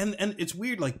 And it's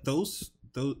weird, like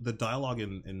the dialogue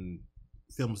in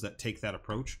films that take that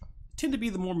approach tend to be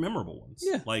the more memorable ones.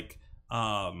 Yeah. Like,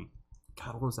 God,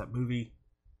 what was that movie?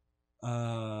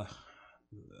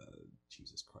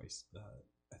 Jesus Christ.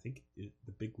 I think The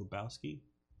Big Lebowski.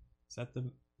 Is that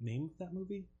the name of that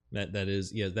movie? That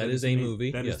is a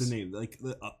movie. That is the name. Like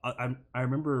I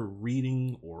remember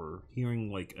reading or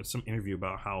hearing like some interview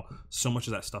about how so much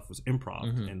of that stuff was improv,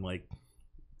 and like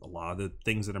a lot of the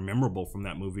things that are memorable from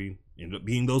that movie ended up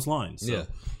being those lines. So,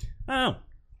 I don't know.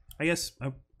 I guess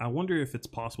I wonder if it's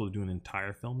possible to do an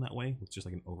entire film that way with just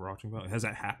like an overarching film. Has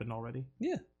that happened already?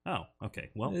 Yeah. Oh, okay.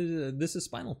 Well, this is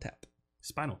Spinal Tap.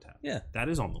 Spinal Tap. Yeah, that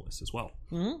is on the list as well.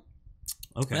 Mm-hmm.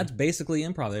 Okay, that's basically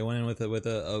improv. They went in with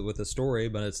a story,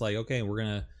 but it's like, okay, we're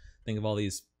gonna think of all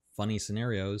these funny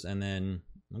scenarios, and then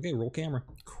roll camera.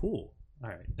 Cool. All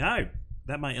right, now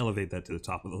that might elevate that to the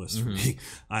top of the list for me.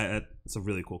 It's a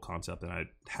really cool concept, and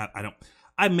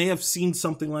I may have seen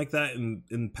something like that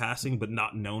in passing, but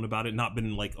not known about it, not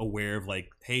been like aware of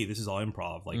like, hey, this is all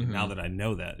improv. Like now that I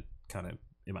know that,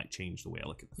 it might change the way I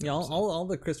look at the film. Yeah, all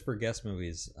the Christopher Guest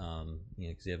movies,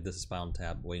 because you have This is Spinal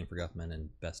Tap, Waiting for Guffman, and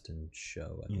Best in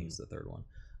Show, I think is the third one.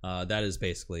 That is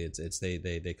basically, it's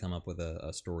they come up with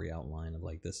a story outline of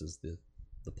like, this is the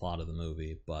plot of the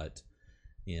movie, but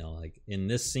like in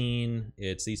this scene,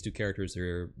 it's these two characters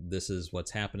here, this is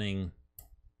what's happening,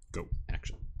 go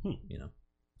action.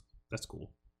 That's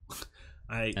cool.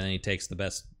 And then he takes the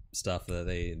best stuff that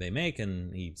they make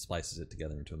and he splices it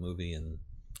together into a movie. And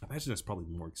I imagine it's probably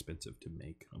more expensive to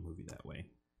make a movie that way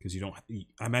because you don't.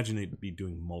 I imagine they'd be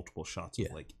doing multiple shots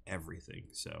of like everything.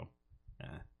 So,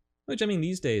 which I mean,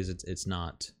 these days it's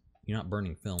not. You're not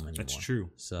burning film anymore. That's true.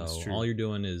 So all you're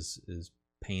doing is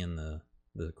paying the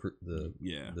crew,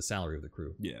 the salary of the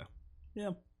crew. Yeah,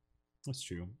 that's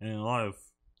true. And a lot of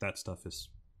that stuff is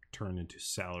turned into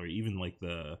salary. Even like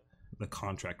the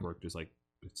contract work is like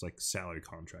it's like salary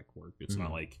contract work. It's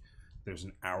not like there's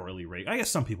an hourly rate. I guess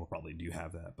some people probably do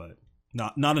have that, but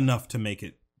not enough to make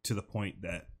it to the point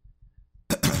that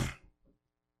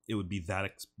it would be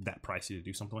that pricey to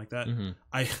do something like that.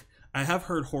 I have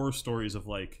heard horror stories of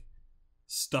like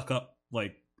stuck up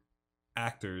like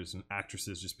actors and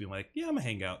actresses just being like, yeah, I'm gonna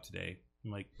hang out today.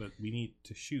 I'm like, but we need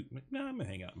to shoot. I'm like, no, I'm gonna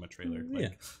hang out in my trailer.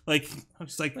 Like I'm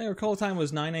just like, our call time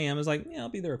was 9 a.m. It's like, yeah, I'll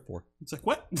be there at 4. It's like,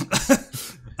 what?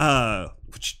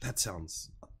 Which that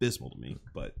sounds abysmal to me,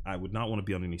 but I would not want to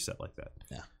be on any set like that.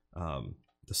 Yeah.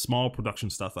 The small production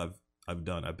stuff I've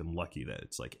done, I've been lucky that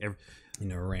it's like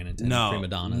never ran into any prima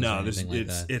donnas or anything like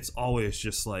that. It's always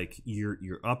just like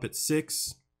you're up at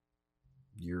 6,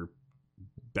 you're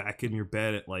back in your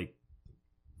bed at like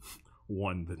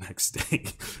 1 the next day,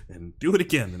 and do it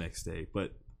again the next day.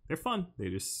 But they're fun. They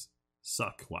just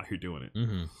suck while you're doing it.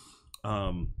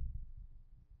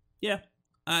 Yeah,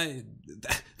 I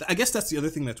guess that's the other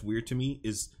thing that's weird to me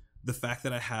is the fact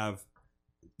that I have.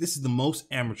 This is the most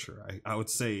amateur, I would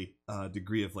say,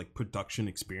 degree of like production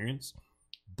experience,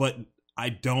 but I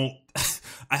don't.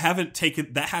 I haven't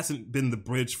taken that. Hasn't been the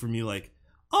bridge for me. Like,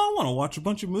 oh, I want to watch a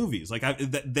bunch of movies. Like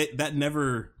that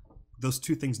never. Those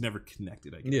two things never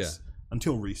connected. I guess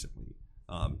until recently.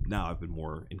 Now I've been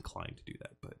more inclined to do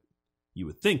that, but you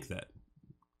would think that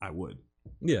I would.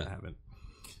 Yeah, I haven't.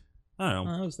 I don't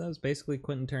know. That was basically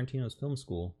Quentin Tarantino's film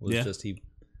school. It was just he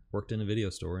worked in a video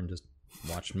store and just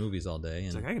watched movies all day. And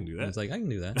it's like, I can do that. It's like, I can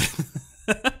do that.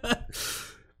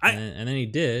 and then he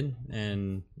did,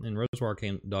 and Reservoir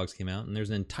Dogs came out, and there's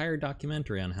an entire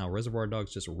documentary on how Reservoir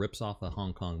Dogs just rips off a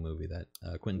Hong Kong movie that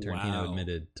Quentin Tarantino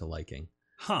admitted to liking.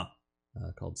 Huh.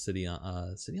 Called City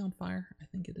on Fire, I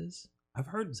think it is. I've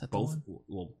heard both.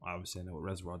 Well, obviously I know what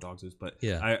Reservoir Dogs is, but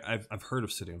I've heard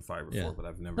of City on Fire before, but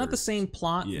I've never. Not the same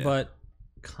plot, but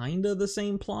kind of the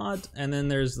same plot. And then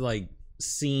there's like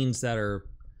scenes that are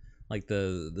like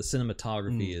the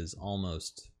cinematography is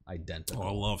almost identical. Oh,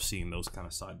 I love seeing those kind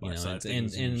of side by side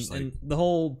things. And the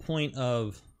whole point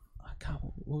of God,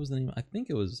 what was the name? I think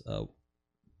it was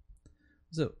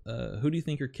Who Do You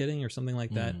Think You're Kidding or something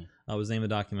like that. Was the name of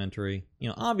the documentary.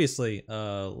 Obviously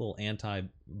a little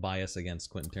anti-bias against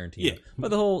Quentin Tarantino.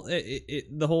 But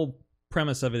the whole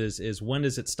premise of it is when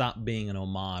does it stop being an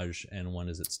homage and when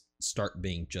does it start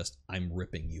being just I'm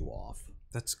ripping you off.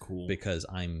 That's cool. Because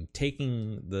I'm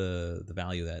taking the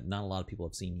value that not a lot of people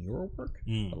have seen your work,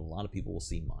 but a lot of people will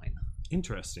see mine.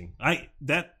 Interesting.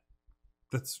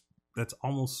 That's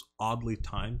almost oddly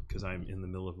timed because I'm in the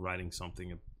middle of writing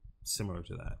something similar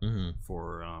to that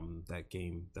for that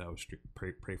game that I was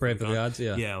pray for the gods.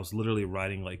 I was literally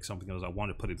writing like something else. I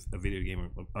wanted to put a video game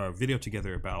or a video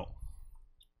together about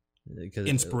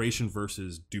inspiration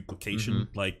versus duplication,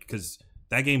 like because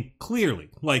that game clearly,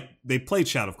 like they played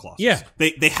Shadow of Colossus. Yeah,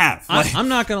 they have. I'm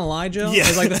not gonna lie, Joe. Yeah,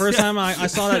 like the first time I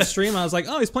saw that stream, I was like,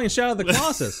 oh, he's playing Shadow of the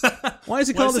Colossus. Why is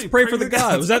he called this Pray for the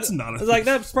Gods? That's like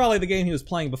that's probably the game he was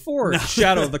playing before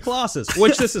Shadow of the Colossus,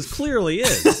 which this clearly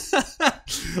is.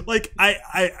 Like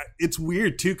it's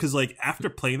weird too because like after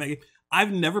playing that game,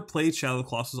 I've never played Shadow of the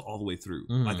Colossus all the way through.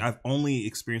 Like I've only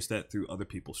experienced that through other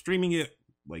people streaming it,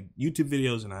 like YouTube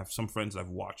videos, and I have some friends I've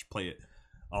watched play it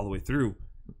all the way through.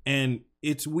 And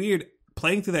it's weird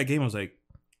playing through that game. I was like,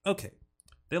 okay,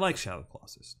 they like Shadow of the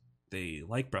Colossus, they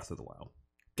like Breath of the Wild,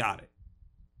 got it.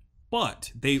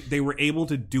 But they were able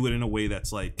to do it in a way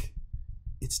that's like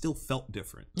it still felt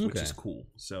different, which is cool.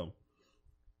 So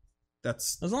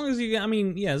that's as long as you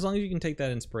as long as you can take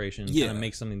that inspiration and kind of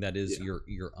make something that is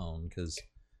your own, because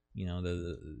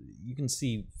you can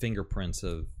see fingerprints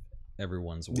of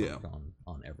everyone's work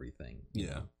on everything.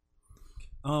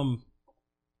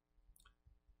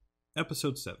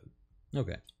 Episode 7.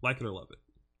 Okay. Like it or love it.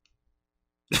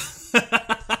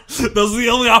 Those are the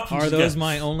only options. Are those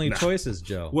my only choices,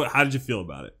 Joe? How did you feel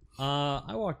about it?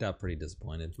 I walked out pretty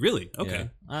disappointed. Really? Okay.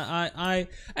 Yeah.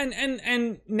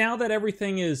 And now that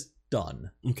everything is done,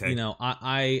 okay.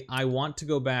 I want to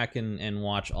go back and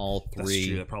watch all three. That's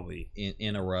true. Probably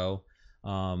in a row.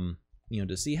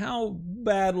 To see how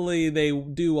badly they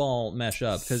do all mesh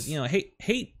up. Because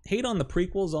hate on the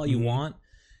prequels all you want.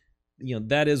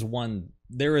 That is one.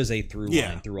 There is a through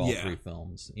line through all three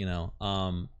films.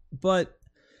 But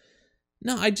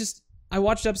no, I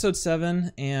watched episode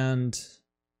 7 and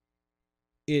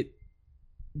it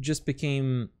just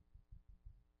became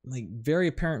like very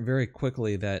apparent very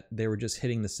quickly that they were just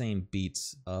hitting the same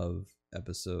beats of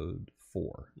episode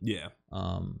 4. Yeah.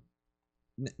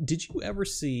 Did you ever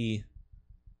see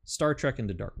Star Trek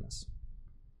Into Darkness?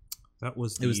 That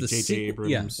was the J.J. Abrams.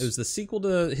 Yeah, it was the sequel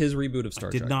to his reboot of Star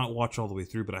Trek. I did not watch all the way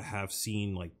through, but I have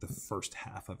seen like the first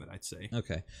half of it, I'd say.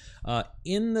 Okay.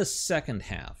 In the second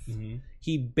half,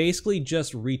 he basically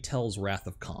just retells Wrath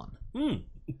of Khan.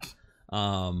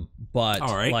 But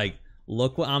like,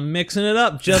 look, I'm mixing it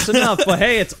up just enough. But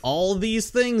hey, it's all these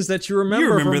things that you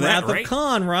remember from Wrath of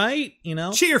Khan, right?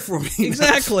 Cheer for me.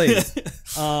 Exactly.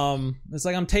 It's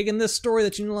like I'm taking this story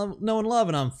that you know and love,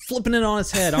 and I'm flipping it on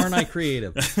its head. Aren't I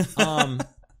creative?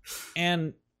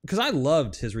 And because I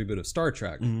loved his reboot of Star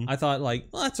Trek, I thought like,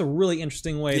 well, that's a really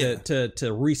interesting way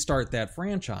to restart that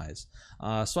franchise.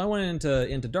 So I went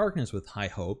into Darkness with high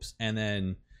hopes, and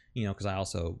then because I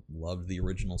also loved the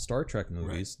original Star Trek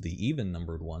movies, the even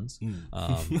numbered ones,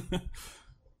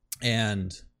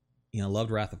 and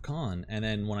loved Wrath of Khan. And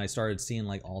then when I started seeing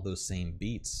like all those same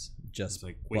beats, just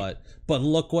like, but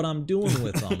look what I'm doing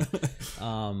with them.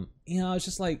 I was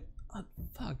just like, oh,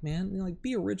 fuck, man, like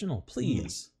be original,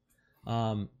 please.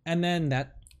 And then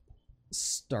that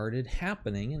started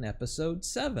happening in episode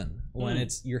 7 when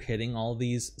you're hitting all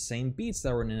these same beats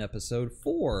that were in episode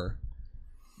 4,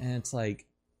 and it's like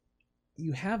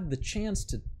you have the chance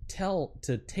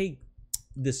to take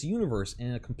this universe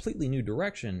in a completely new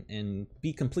direction and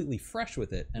be completely fresh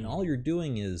with it, and all you're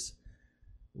doing is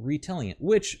retelling it,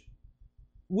 which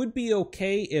would be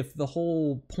okay if the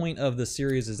whole point of the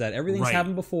series is that everything's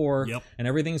happened before and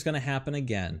everything's going to happen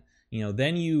again.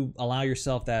 Then you allow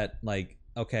yourself that, like,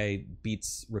 okay,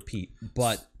 beats repeat.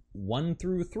 But 1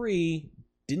 through 3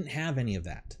 didn't have any of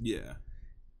that. Yeah.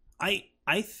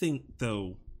 I think,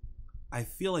 though, I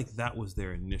feel like that was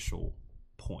their initial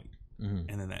point.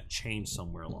 And then that changed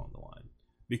somewhere along the line.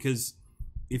 Because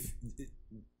if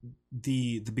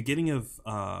the beginning of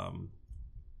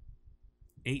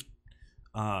 8,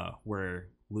 where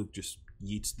Luke just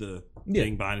yeets the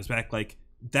thing behind his back, like,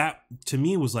 that to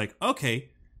me was like, okay,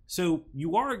 so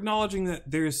you are acknowledging that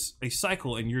there's a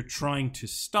cycle and you're trying to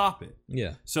stop it.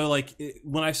 Yeah. So, like,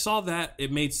 when I saw that,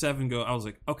 it made 7 go, I was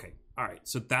like, okay, all right,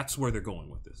 so that's where they're going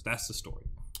with this. That's the story.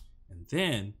 And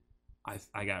then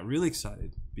I got really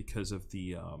excited because of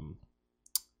the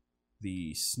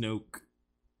Snoke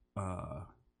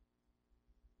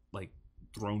like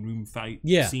throne room fight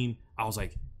scene. I was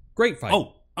like, great fight.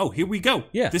 Oh, here we go.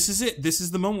 Yeah. This is it. This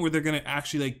is the moment where they're going to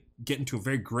actually, like, get into a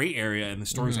very gray area and the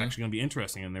story's actually going to be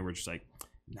interesting. And they were just like,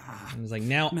 nah. It was like,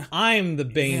 now I'm the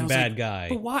Bane bad guy.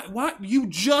 But why? You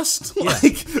just,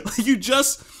 like, you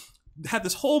just had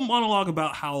this whole monologue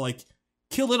about how, like,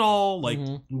 kill it all. Like,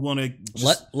 we want to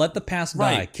let the past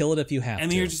die. Kill it if you have to.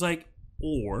 And then you're just like,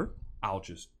 or I'll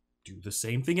just do the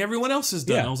same thing everyone else has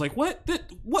done. I was like,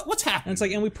 what's happening? And it's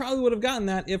like, and we probably would have gotten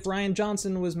that if Rian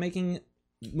Johnson was making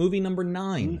movie number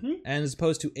 9 and as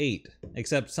opposed to 8.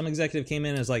 Except some executive came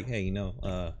in and was like, hey,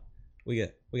 we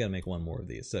got to make one more of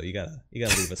these. So you gotta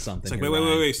leave us something. It's like,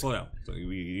 wait, slow down. So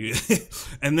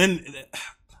and then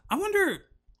I wonder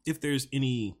if there's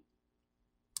any.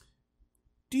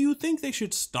 Do you think they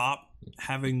should stop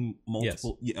having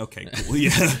multiple? Yes. Yeah, okay, cool.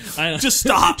 Yeah, I know. Just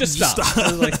stop. Just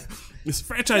stop. Like, this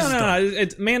franchise. No.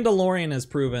 It's Mandalorian has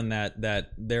proven that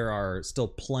there are still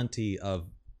plenty of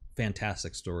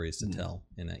fantastic stories to tell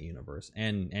in that universe,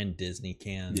 and Disney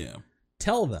can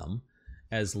tell them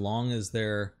as long as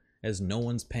no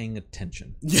one's paying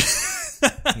attention.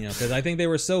 Because I think they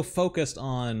were so focused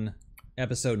on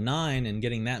episode 9 and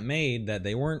getting that made that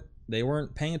they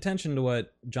weren't paying attention to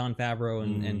what Jon Favreau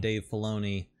and Dave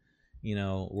Filoni,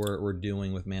 were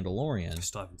doing with Mandalorian. I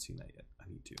still haven't seen that yet. I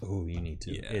need to. Oh, you need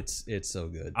to. Yeah. It's so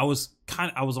good. I was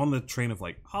on the train of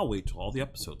like, I'll wait till all the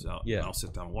episodes out. Yeah. And I'll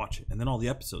sit down and watch it. And then all the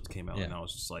episodes came out, and I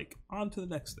was just like, on to the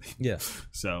next thing. Yeah.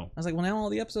 So I was like, well, now all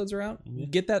the episodes are out.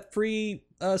 Get that free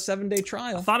 7-day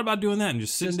trial. I thought about doing that and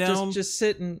just sitting down, just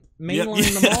sit and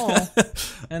mainline them all,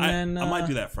 and then I might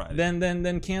do that Friday.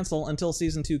 Then cancel until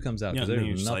season 2 comes out because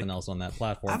there's nothing else on that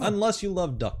platform unless you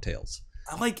love DuckTales.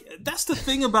 That's the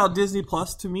thing about Disney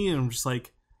Plus to me, and I'm just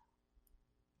like,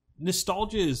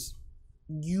 nostalgia is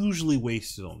usually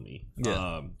wasted on me.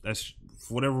 That's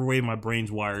for whatever way my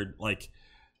brain's wired. Like,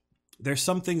 there's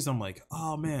some things I'm like,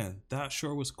 oh man, that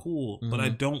sure was cool, but I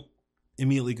don't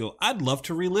immediately go, I'd love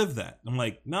to relive that. I'm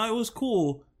like, no, it was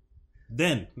cool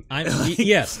then.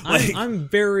 I'm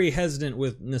very hesitant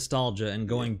with nostalgia and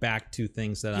going back to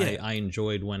things that I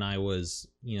enjoyed when I was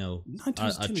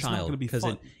a child, because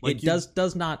it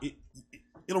does not.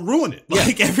 It'll ruin it.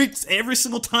 Like every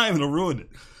single time, it'll ruin it.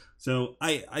 So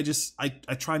I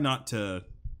try not to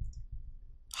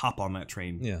hop on that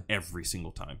train every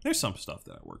single time. There's some stuff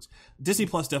that works. Disney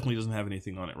Plus definitely doesn't have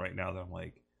anything on it right now that I'm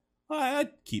like, I'd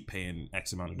keep paying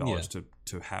X amount of dollars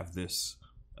to have this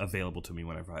available to me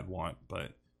whenever I'd want.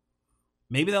 But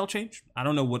maybe that'll change. I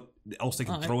don't know what else they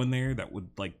can throw in there that would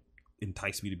like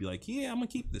entice me to be like, yeah, I'm gonna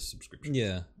keep this subscription.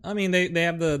 Yeah, I mean they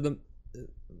have the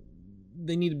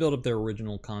they need to build up their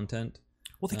original content.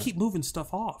 Well, they keep moving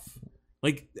stuff off.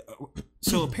 Like,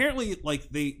 so apparently, like,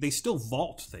 they still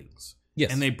vault things.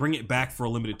 Yes. And they bring it back for a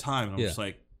limited time. And I'm just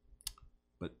like,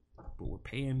 but we're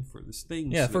paying for this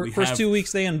thing. Yeah, for first 2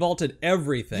 weeks, they unvaulted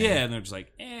everything. Yeah, and they're just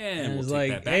like, and we'll it's take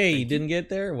like, that back. hey, you didn't get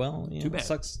there? Well, too bad.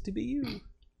 Sucks to be you.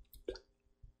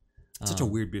 It's such a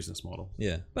weird business model.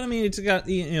 Yeah. But, I mean, it's got,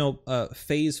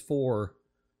 phase 4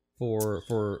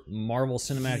 for Marvel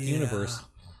Cinematic Universe.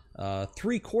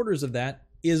 3/4 of that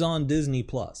is on Disney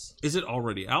Plus. Is it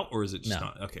already out, or is it just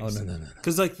not? Okay. Oh, no.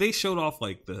 Because like they showed off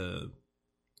like the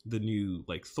new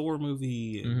like Thor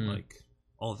movie and like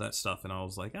all of that stuff, and I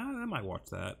was like, I might watch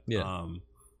that. Yeah.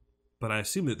 But I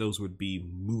assume that those would be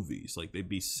movies, like they'd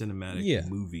be cinematic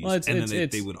movies, well, and then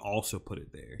they would also put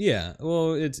it there. Yeah.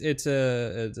 Well, it's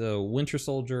a Winter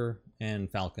Soldier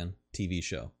and Falcon TV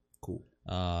show. Cool.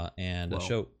 and well, a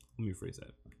show. Let me rephrase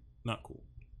that. Not cool.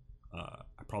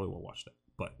 I probably won't watch that,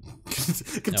 but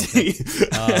continue.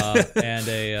 Okay. And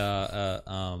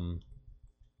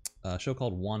a show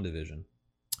called WandaVision.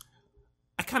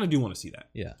 I kind of do want to see that.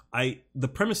 Yeah. The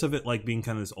premise of it like being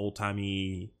kind of this old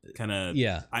timey kind of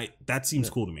that seems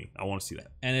cool to me. I want to see that.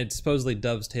 And it supposedly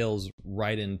dovetails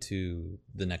right into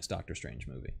the next Doctor Strange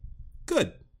movie.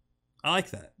 Good. I like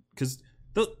that because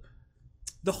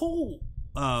the whole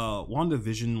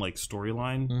WandaVision like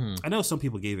storyline. I know some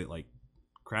people gave it like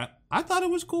crap. I thought it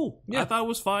was cool. I thought it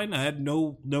was fine. I had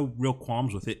no real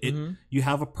qualms with it. You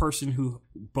have a person who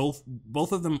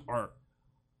both of them are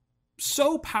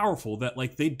so powerful that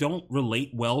like they don't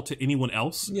relate well to anyone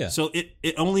else. Yeah. So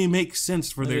it only makes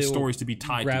sense for their stories to be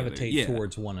tied gravitate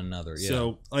towards one another. Yeah.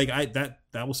 So like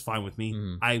that was fine with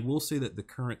me. I will say that the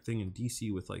current thing in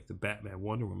DC with like the Batman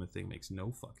Wonder Woman thing makes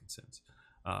no fucking sense.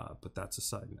 But that's a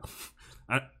side note.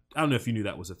 I don't know if you knew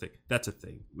that was a thing. That's a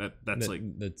thing. That's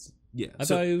I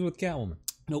thought he was with Catwoman.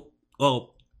 Nope.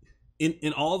 Well,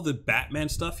 in all the Batman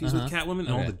stuff, he's with Catwoman, and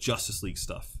all the Justice League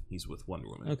stuff, he's with Wonder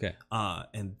Woman. Okay.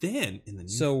 And then in the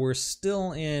so we're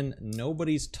still in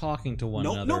nobody's talking to one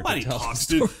another. Nobody talks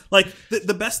to like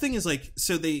the best thing is like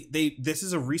so they this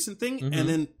is a recent thing, and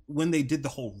then when they did the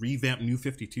whole revamp New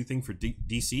 52 thing for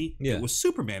DC, it was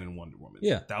Superman and Wonder Woman.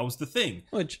 Yeah, that was the thing.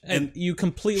 And you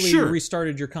completely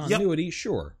restarted your continuity. Yep.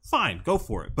 Sure, fine, go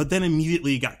for it. But then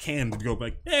immediately got canned to go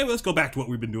like, hey, let's go back to what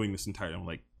we've been doing this entire. I'm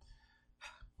like.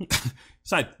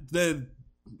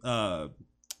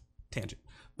 Tangent,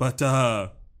 but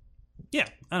yeah,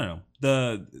 I don't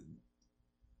know.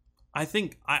 I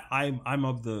think I'm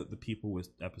of the people with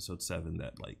episode 7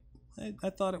 that like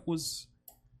I thought it was.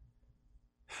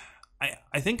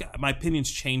 I think my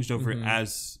opinions changed over it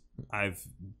as I've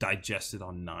digested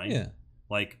on 9. Yeah,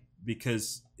 like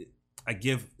because I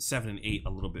give 7 and 8 a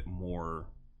little bit more.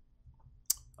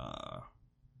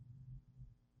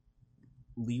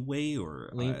 Leeway or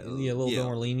a little bit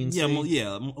more leniency. A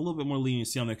little bit more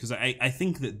leniency on there because I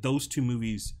think that those two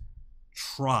movies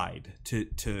tried to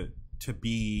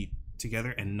be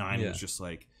together, and 9 was just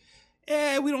like,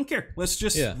 we don't care. Let's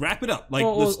just wrap it up. Like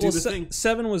let's do the thing.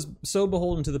 7 was so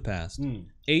beholden to the past.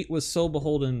 8 was so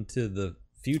beholden to the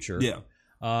future. Yeah.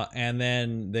 And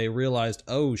then they realized,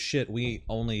 oh shit, we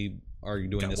only are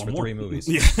doing this for 3 movies.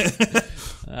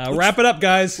 Wrap it up,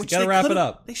 guys. Gotta wrap it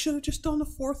up. They should have just done the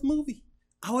 4th movie.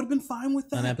 I would have been fine with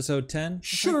that. On episode 10?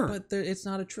 Sure. But it's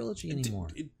not a trilogy anymore.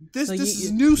 This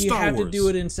is new Star Wars. You have to do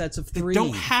it in sets of 3. They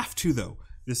don't have to, though.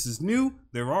 This is new.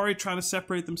 They're already trying to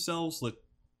separate themselves.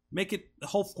 Make it the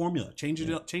whole formula. Change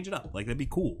it up. Like, that'd be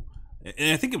cool.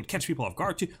 And I think it would catch people off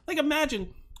guard, too. Like,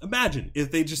 imagine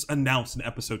if they just announced an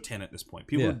episode 10 at this point.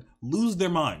 People would lose their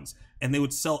minds, and they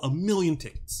would sell 1 million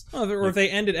tickets. Or if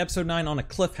they ended episode 9 on a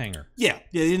cliffhanger. Yeah,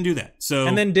 they didn't do that. So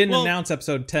and then didn't announce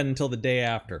episode 10 until the day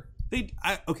after.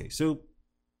 Okay, so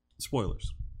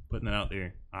spoilers. Putting that out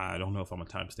there. I don't know if I'm going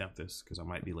to timestamp this because I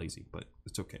might be lazy, but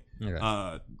it's okay.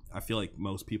 I feel like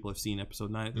most people have seen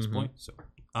episode 9 at this point. So,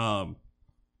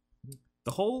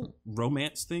 the whole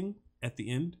romance thing at the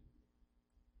end.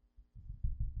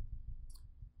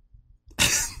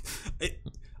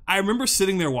 I remember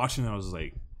sitting there watching, and I was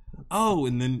like, "Oh!"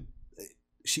 And then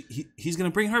he's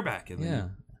going to bring her back, and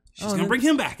then she's going to bring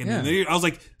him back, and then I was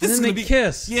like, "This is going to be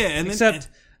kiss." Yeah, and except.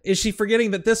 Is she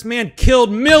forgetting that this man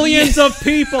killed millions of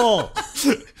people?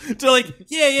 They're like,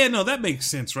 no, that makes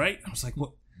sense, right? I was like,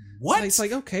 what? It's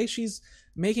like, okay, she's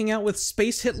making out with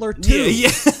Space Hitler too.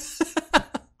 Yeah.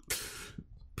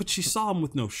 But she saw him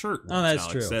with no shirt. Oh, that's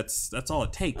true. That's all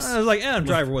it takes. I was like, Adam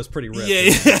Driver was pretty ripped.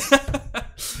 Yeah.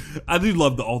 I do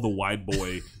love all the wide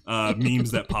boy memes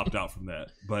that popped out from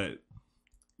that. But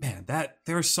man,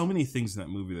 there are so many things in that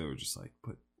movie that were just like,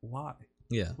 but why?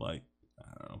 Yeah. Like.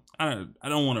 I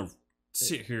don't want to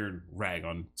sit here and rag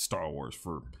on Star Wars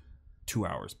for 2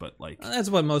 hours, but like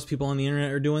that's what most people on the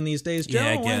internet are doing these days, Joe.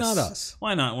 Yeah, I guess. Why not us?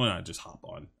 Why not just hop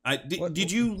on?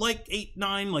 Did you like 8,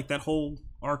 9, like that whole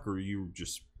arc, or you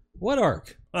just what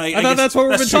arc? I thought that's what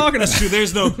we've been talking about. That's true.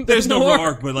 There's no real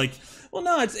arc, but like, well,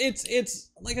 no,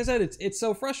 it's like I said, it's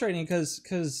so frustrating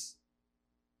because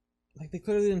like they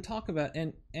clearly didn't talk about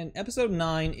and episode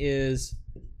 9 is.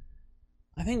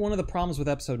 I think one of the problems with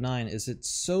episode 9 is it's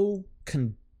so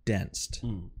condensed.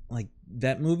 Like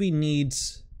that movie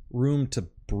needs room to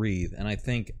breathe, and I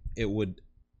think it would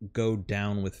go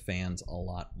down with fans a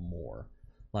lot more.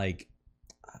 Like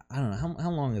I don't know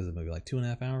how long is the movie? Like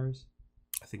 2.5 hours?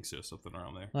 I think so, something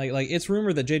around there. Like it's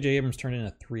rumored that J.J. Abrams turned in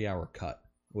a 3-hour cut,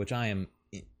 which I am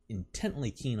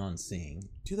intently keen on seeing.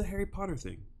 Do the Harry Potter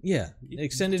thing. Yeah,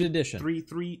 extended edition. Three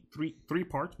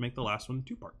parts. Make the last one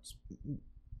 2 parts.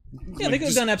 Yeah, they could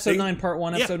have done episode 9 part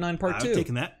 1, episode 9 part 2. I'm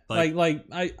taking that. I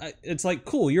it's like,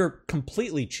 cool, you're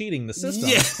completely cheating the system,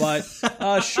 but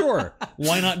sure,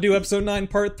 why not do episode 9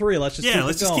 part 3? Let's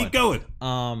just keep going.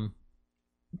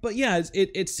 But yeah,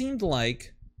 it seemed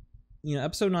like,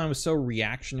 episode 9 was so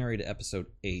reactionary to episode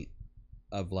 8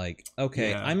 of like,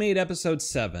 okay, I made episode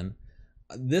 7.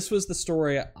 This was the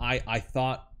story I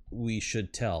thought we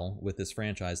should tell with this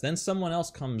franchise. Then someone else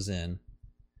comes in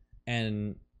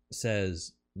and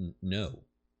says no,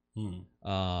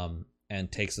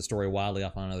 and takes the story wildly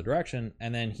off on another direction.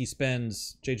 And then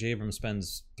J.J. Abrams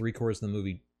spends 3/4 of the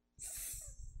movie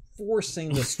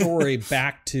forcing the story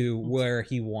back to where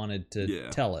he wanted to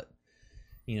tell it.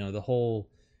 The whole,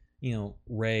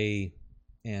 Rey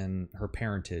and her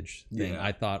parentage thing,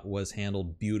 I thought was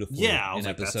handled beautifully in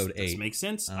episode 8. That makes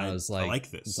sense. And I was like, I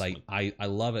like this. It's like, I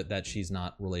love it that she's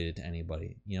not related to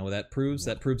anybody. That proves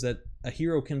that a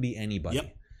hero can be anybody.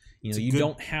 Yep. You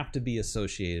don't have to be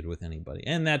associated with anybody.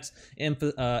 And that's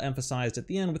emphasized at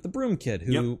the end with the broom kid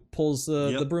who pulls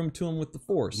the broom to him with the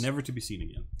Force. Never to be seen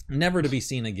again. Never to be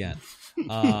seen again.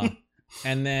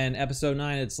 And then episode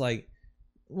 9, it's like,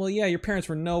 well, yeah, your parents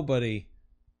were nobody.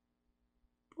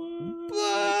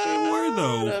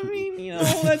 Though. I mean,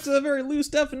 that's a very loose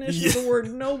definition of the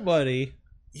word nobody.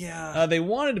 Yeah. They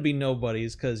wanted to be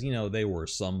nobodies because, they were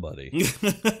somebody.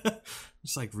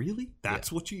 It's like, really?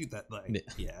 That's what you...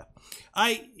 Yeah.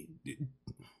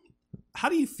 How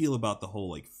do you feel about the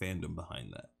whole, fandom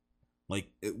behind that?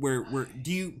 Where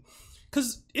do you...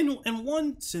 Because in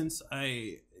one sense,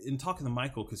 in talking to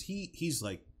Michael, because he's,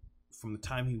 from the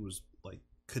time he was,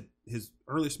 his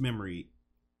earliest memory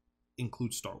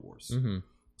includes Star Wars. Mm-hmm.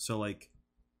 So, I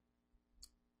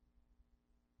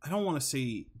don't want to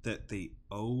say that they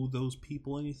owe those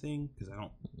people anything, because I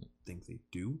don't think they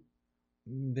do.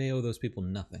 They owe those people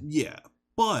nothing. Yeah,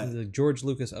 but... George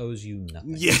Lucas owes you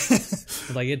nothing. Yeah.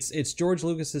 It's George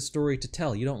Lucas's story to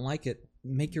tell. You don't like it,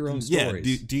 make your own stories.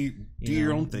 Yeah, do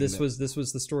your own thing. This was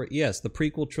the story. Yes, the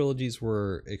prequel trilogies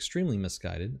were extremely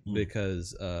misguided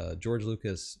because George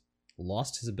Lucas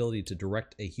lost his ability to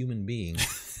direct a human being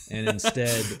and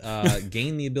instead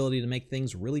gained the ability to make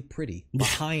things really pretty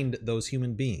behind those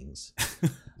human beings.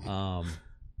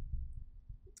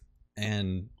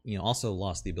 And also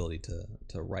lost the ability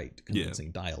to write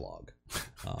convincing dialogue.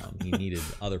 He needed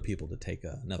other people to take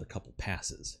another couple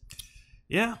passes.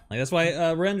 Yeah, that's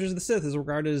why Revenge of the Sith is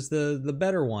regarded as the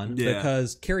better one,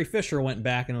 because Carrie Fisher went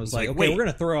back and was like, okay, we're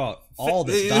gonna throw out all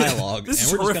this dialogue and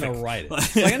we're just gonna write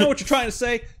it. I know what you're trying to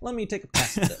say. Let me take a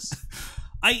pass at this.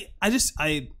 I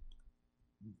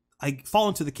fall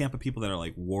into the camp of people that are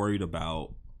worried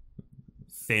about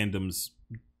fandoms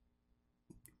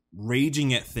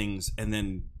raging at things, and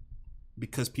then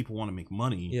because people want to make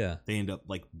money, they end up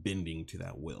bending to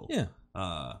that will. Yeah.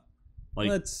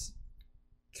 That's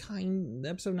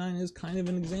episode 9 is kind of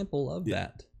an example of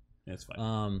that. That's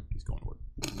fine. He's going to work.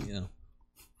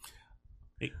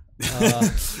 Hey.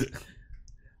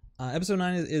 Episode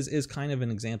 9 is kind of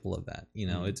an example of that.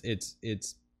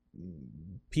 It's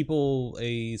people,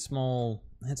 it's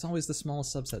always the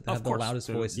smallest subset that have the loudest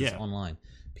voices online.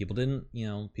 People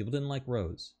didn't like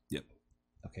Rose. Yep.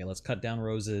 Okay, let's cut down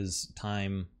Rose's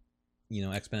time,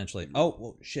 exponentially. Oh,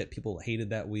 well, shit, people hated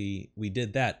that we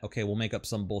did that. Okay, we'll make up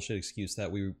some bullshit excuse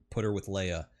that we put her with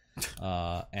Leia,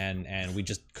 and we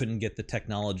just couldn't get the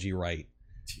technology right.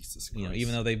 Jesus Christ.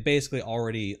 Even though they basically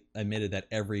already admitted that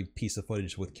every piece of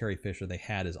footage with Carrie Fisher they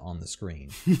had is on the screen.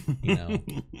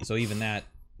 So even that,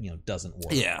 doesn't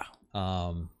work. Yeah.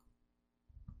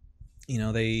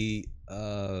 They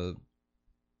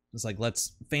it's like,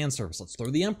 let's fan service. Let's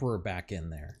throw the Emperor back in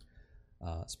there.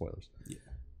 Spoilers. Yeah.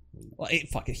 Well,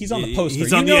 fuck it. He's on the poster. He's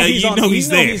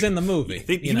there. He's in the movie.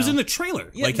 He was in the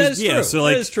trailer. Yeah, that is true. So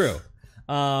that is true.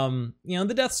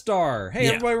 The Death Star. Hey,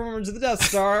 everybody remembers the Death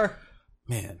Star.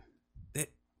 Man,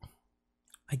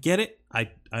 I get it. I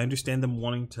understand them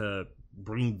wanting to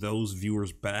bring those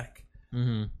viewers back.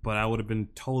 Mm-hmm. But I would have been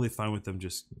totally fine with them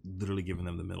just literally giving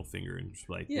them the middle finger and just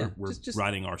we're just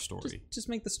writing our story. Just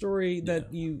make the story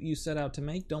that you set out to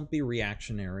make. Don't be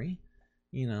reactionary.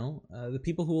 The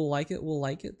people who will like it will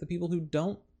like it. The people who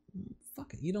don't,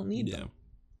 fuck it. You don't need them.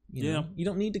 You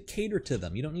don't need to cater to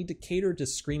them. You don't need to cater to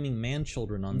screaming man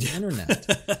children on the internet.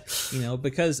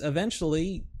 Because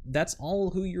eventually that's all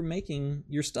who you're making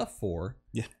your stuff for.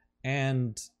 Yeah.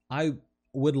 And I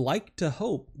would like to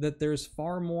hope that there's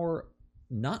far more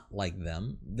not like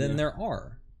them than there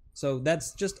are. So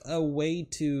that's just a way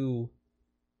to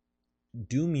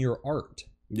doom your art.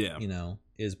 Yeah.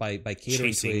 Is by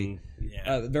catering to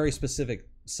a very specific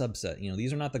subset.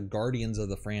 These are not the guardians of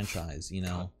the franchise,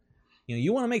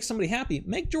 you want to make somebody happy,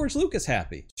 make George Lucas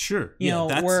happy. Sure. You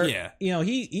know,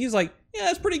 he's like, yeah,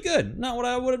 that's pretty good. Not what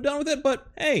I would have done with it, but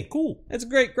hey, cool. It's a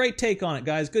great take on it,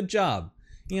 guys. Good job.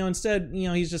 Instead,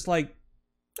 he's just like,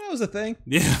 that was a thing.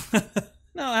 Yeah.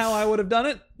 Not how I would have done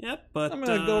it. Yep, but I'm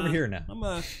gonna go over here now. I'm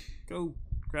gonna go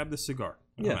grab this cigar.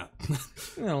 I'm out.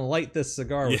 I'm gonna light this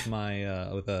cigar with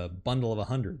my with a bundle of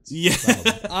hundreds. Yeah.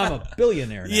 I'm a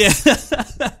billionaire now. Yeah.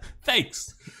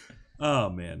 Thanks. Oh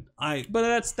man,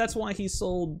 But that's why he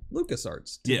sold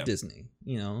LucasArts to Disney.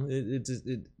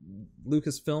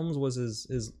 Lucasfilms was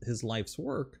his life's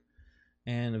work,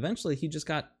 and eventually he just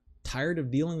got tired of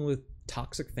dealing with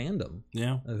toxic fandom.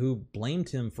 Yeah. Who blamed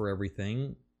him for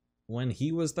everything when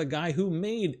he was the guy who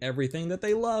made everything that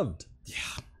they loved. Yeah.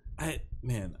 I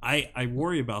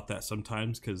worry about that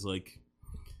sometimes because like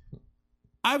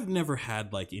I've never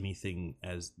had like anything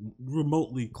as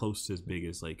remotely close to as big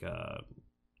as like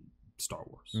Star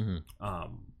Wars.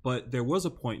 Mm-hmm. But there was a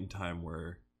point in time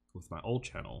where with my old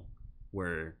channel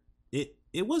where it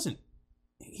wasn't,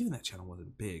 even that channel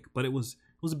wasn't big, but it was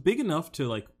big enough to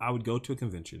like I would go to a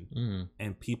convention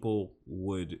and people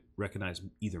would recognize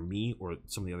either me or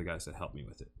some of the other guys that helped me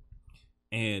with it.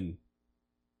 And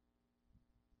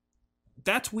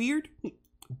that's weird,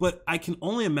 but I can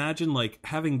only imagine like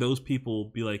having those people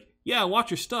be like, yeah,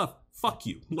 watch your stuff, fuck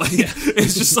you. Like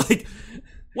it's just like,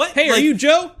 what? Hey, like, are you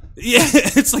Joe? Yeah,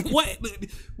 it's like, what?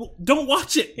 Well, don't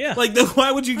watch it. Yeah. Like,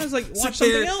 why would you? I was like, watch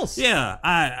something else. Yeah,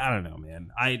 I don't know, man.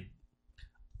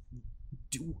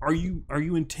 Are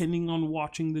you intending on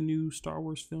watching the new Star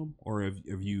Wars film, or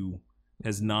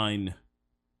has 9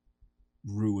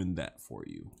 ruined that for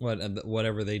you?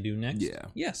 Whatever they do next? Yeah.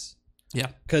 Yes. Yeah.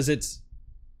 Because it's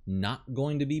not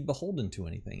going to be beholden to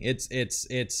anything. It's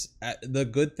the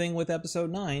good thing with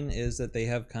Episode 9 is that they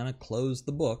have kind of closed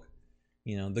the book.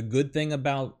 The good thing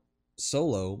about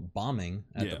Solo bombing,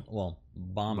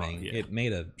 it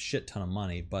made a shit ton of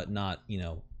money, but not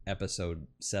Episode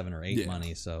 7 or 8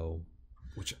 money. So.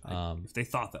 Which, if they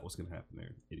thought that was going to happen,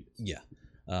 they're idiots. Yeah.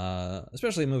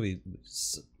 Especially a movie.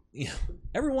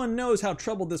 Everyone knows how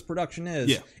troubled this production is.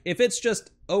 Yeah. If it's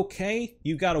just okay,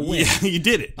 you got to win. Yeah, you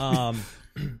did it. But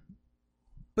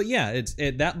yeah,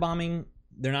 that bombing.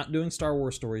 They're not doing Star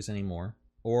Wars stories anymore.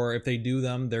 Or if they do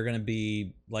them, they're going to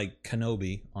be like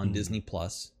Kenobi on Disney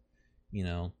Plus.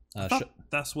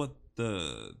 That's what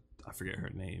I forget her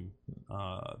name.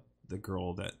 The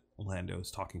girl that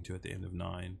Lando's talking to at the end of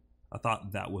 9. I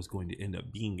thought that was going to end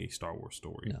up being a Star Wars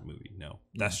story movie. No,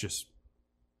 that's just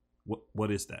what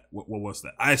is that? What was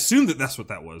that? I assumed that's what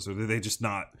that was, or did they just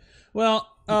not? Well,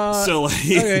 so like,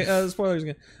 okay, spoilers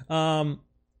again.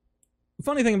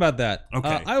 Funny thing about that,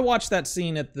 okay, I watched that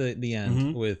scene at the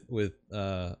end with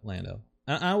Lando,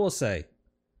 and I will say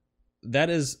that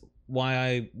is why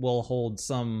I will hold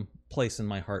some place in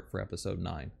my heart for Episode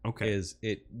 9. Okay, is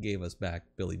it gave us back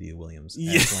Billy D. Williams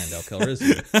as Lando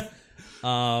Calrissian.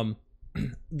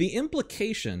 The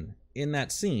implication in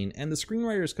that scene, and the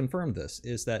screenwriters confirmed this,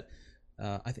 is that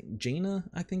I think Jaina,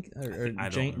 or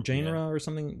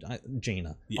something.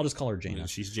 Jaina. Yeah. I'll just call her Jaina. Yeah,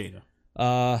 she's Jaina.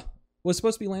 Was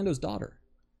supposed to be Lando's daughter.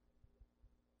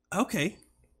 Okay.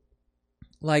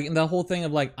 Like the whole thing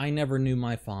of like, I never knew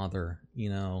my father,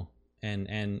 and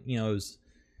it was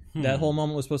that whole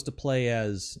moment was supposed to play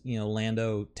as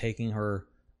Lando taking her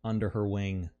under her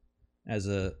wing as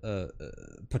a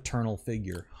paternal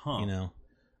figure,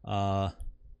 but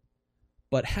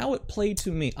how it played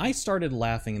to me, I started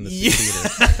laughing in the theater.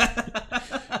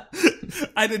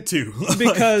 I did too.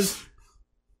 Because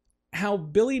how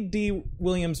Billy D.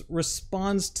 Williams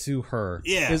responds to her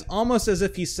is almost as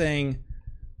if he's saying,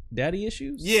 "Daddy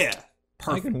issues? Yeah,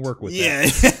 perfect. I can work with that." Yeah,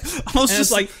 I was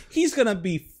just like, he's gonna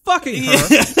be fucking her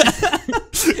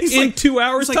in 2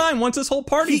 hours' time once this whole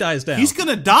party dies down. He's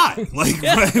gonna die, like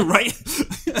right.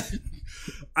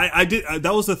 I did.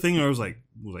 That was the thing. I was like,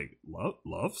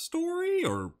 love story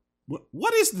or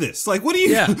what is this? Like, what are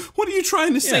you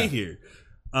trying to say here?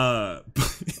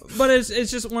 But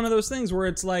it's just one of those things where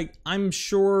it's like, I'm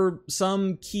sure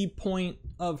some key point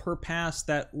of her past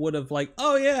that would have like,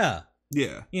 oh yeah,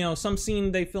 some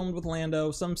scene they filmed with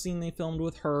Lando, some scene they filmed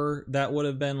with her that would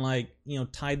have been like,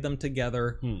 tied them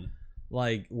together,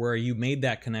 like where you made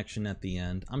that connection at the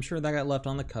end. I'm sure that got left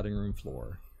on the cutting room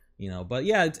floor, but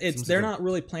yeah, it's they're not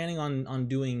really planning on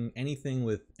doing anything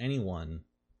with anyone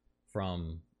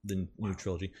from the new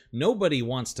trilogy. Nobody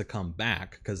wants to come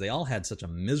back because they all had such a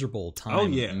miserable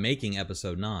time making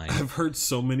Episode 9. I've heard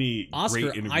so many Oscar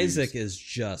great interviews. Isaac is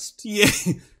just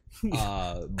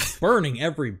burning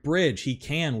every bridge he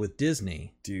can with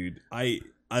Disney. Dude, I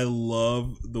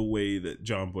love the way that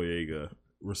John Boyega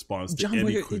responds to John any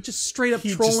Wick, question. just straight up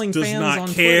He trolling just does fans not on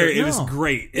care. Twitter. It is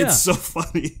great. Yeah. It's so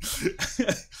funny.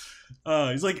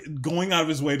 He's like going out of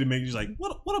his way to make. He's like,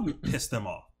 what'll piss them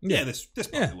off? Yeah, this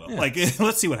probably will. Like,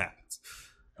 let's see what happens.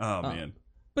 Oh man.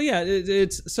 But yeah,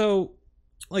 it's so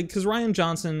like because Ryan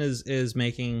Johnson is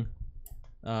making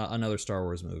another Star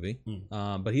Wars movie,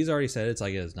 but he's already said it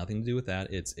has nothing to do with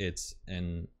that. It's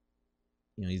and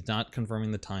he's not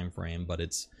confirming the time frame, but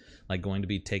it's like going to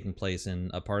be taking place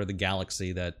in a part of the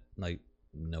galaxy that like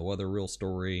no other real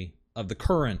story of the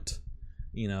current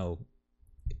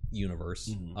universe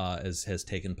has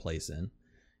taken place in.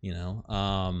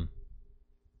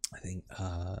 I think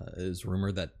it's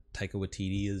rumored that Taika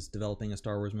Waititi is developing a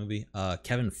Star Wars movie.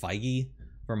 Kevin Feige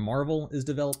from Marvel is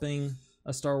developing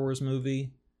a Star Wars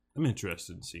movie. I'm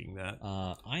interested in seeing that.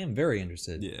 I am very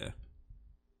interested. Yeah.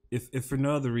 If for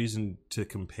no other reason to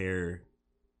compare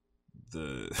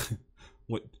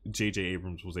what J.J.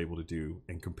 Abrams was able to do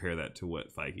and compare that to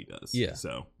what Feige does. Yeah.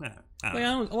 So, I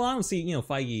don't see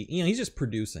Feige. He's just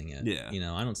producing it.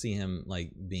 Yeah. I don't see him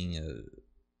like being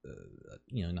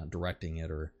not directing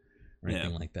it or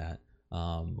anything like that.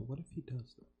 But what if he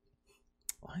does that?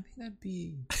 Well, I think that'd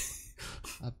be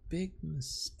a big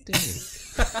mistake.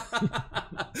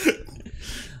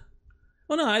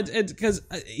 Well, no, because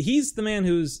he's the man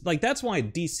who's like. That's why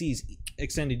DC's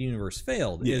extended universe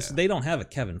failed. Is they don't have a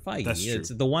Kevin Feige. That's true. It's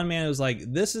the one man who's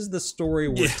like, this is the story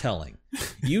we're telling.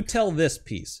 You tell this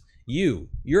piece.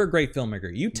 You're a great filmmaker.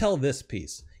 You tell this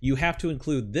piece. You have to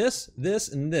include this,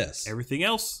 and this. Everything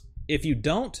else. If you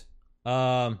don't,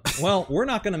 well, we're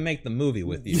not going to make the movie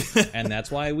with you, and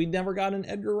that's why we never got an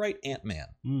Edgar Wright Ant-Man.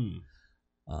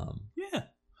 Yeah,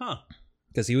 huh?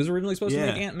 Because he was originally supposed to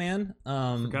make Ant-Man,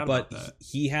 but that.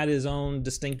 he had his own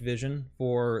distinct vision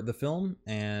for the film,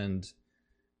 and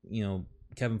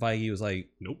Kevin Feige was like,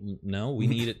 "Nope, no, we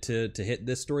need it to hit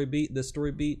this story beat,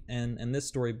 and this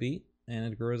story beat." And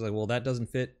Edgar was like, "Well, that doesn't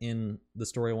fit in the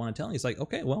story I want to tell." And he's like,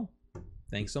 "Okay, well,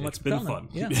 thanks so much for coming. Fun.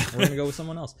 Yeah, we're gonna go with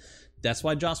someone else." That's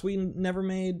why Joss Whedon never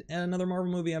made another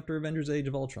Marvel movie after Avengers: Age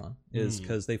of Ultron, is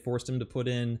because they forced him to put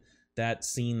in that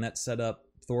scene that set up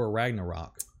Thor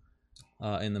Ragnarok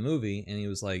in the movie, and he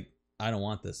was like, "I don't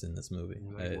want this in this movie.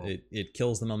 It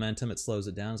kills the momentum. It slows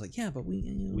it down." It's like, yeah, but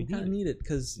we kind of need it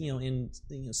because in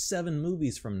 7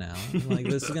 movies from now, like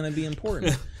this is gonna be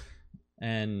important.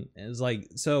 And it's like,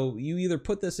 so you either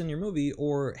put this in your movie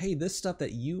or, hey, this stuff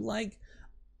that you like,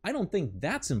 I don't think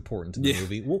that's important to the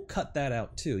movie. We'll cut that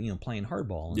out too. Playing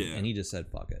hardball, and he just said,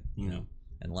 "Fuck it,"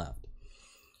 and left.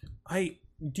 I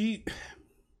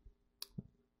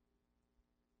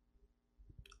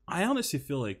honestly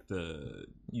feel like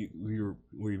you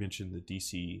mentioned the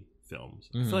DC films.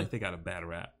 I feel like they got a bad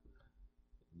rap.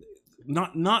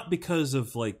 Not because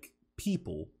of like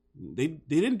people. They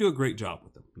didn't do a great job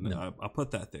with them. No. I'll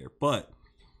put that there. But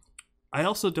I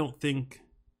also don't think.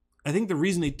 I think the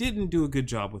reason they didn't do a good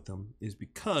job with them is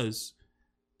because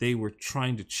they were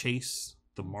trying to chase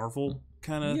the Marvel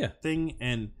kind of thing,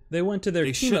 and they went to their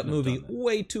team-up movie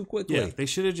way too quickly. Yeah, they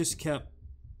should have just kept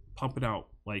pumping out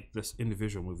like this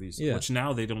individual movies, which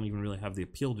now they don't even really have the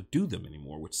appeal to do them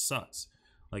anymore, which sucks.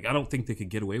 Like, I don't think they could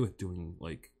get away with doing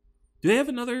like. Do they have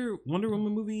another Wonder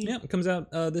Woman movie? Yeah, it comes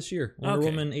out this year, Wonder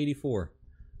Woman 84,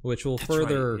 which will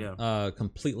further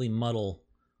completely muddle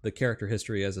the character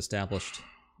history as established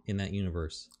in that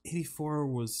universe. 84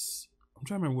 was. I'm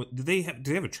trying to remember. Did they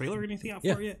have a trailer or anything out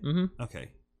for it yet? Mm-hmm. Okay.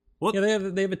 Well, yeah,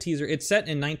 they have a teaser. It's set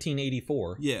in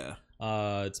 1984. Yeah.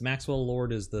 It's Maxwell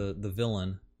Lord is the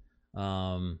villain.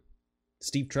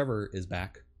 Steve Trevor is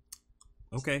back.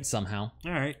 Okay. Somehow.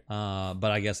 All right.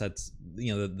 But I guess that's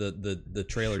the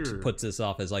trailer puts this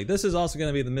off as like, this is also going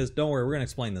to be the Miz. Don't worry, we're going to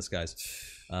explain this, guys.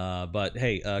 But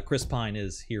hey, Chris Pine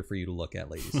is here for you to look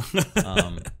at, ladies.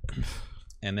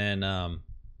 And then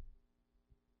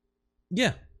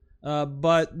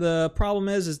but the problem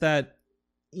is that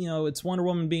it's Wonder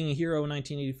Woman being a hero in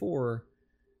 1984,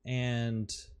 and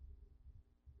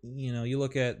you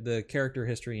look at the character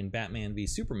history in Batman v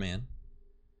Superman,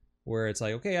 where it's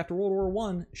like, okay, after World War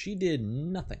One, she did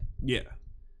nothing. Yeah.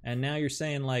 And now you're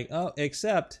saying like, oh,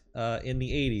 except in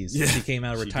the 80s, she came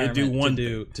out of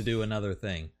retirement to do another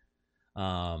thing.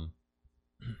 I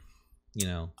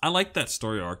like that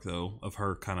story arc though of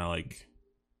her kind of like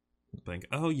think,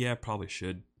 oh yeah, probably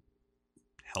should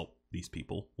help these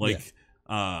people. Like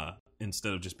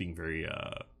instead of just being very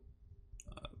not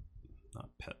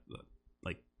pet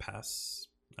like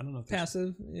I don't know if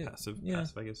passive. Passive,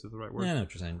 I guess is the right word. Yeah, I know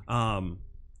what you're saying. I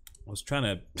was trying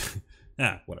to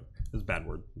whatever. It was a bad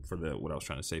word for what I was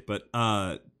trying to say. But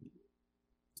they're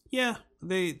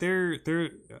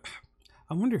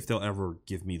I wonder if they'll ever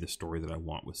give me the story that I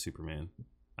want with Superman.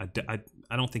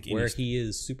 I don't think where he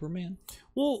is Superman.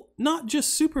 Well, not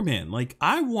just Superman. Like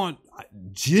I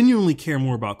genuinely care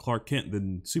more about Clark Kent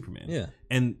than Superman. Yeah,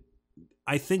 and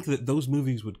I think that those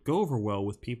movies would go over well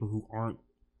with people who aren't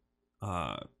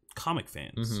comic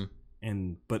fans.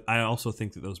 But I also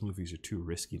think that those movies are too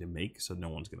risky to make, so no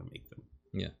one's going to make them.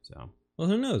 Yeah. So. Well,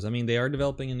 who knows? I mean, they are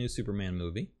developing a new Superman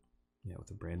movie. Yeah,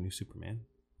 with a brand new Superman.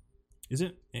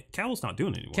 Isn't Cavill's not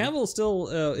doing it anymore? Cavill still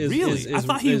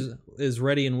is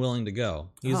ready and willing to go.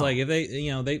 He's like, if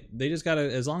they just gotta,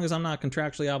 as long as I'm not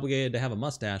contractually obligated to have a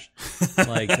mustache,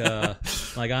 like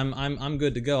I'm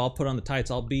good to go. I'll put on the tights.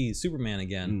 I'll be Superman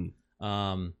again.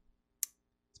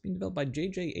 It's being developed by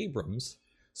J.J. Abrams,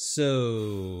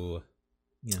 so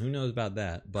who knows about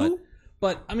that?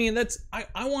 But I mean,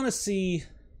 I want to see.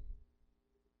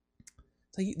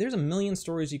 Like, there's a million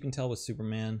stories you can tell with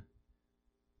Superman.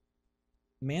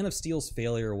 Man of Steel's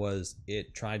failure was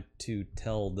it tried to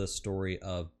tell the story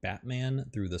of Batman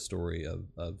through the story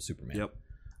of Superman. Yep.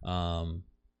 And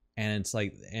it's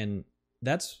like, and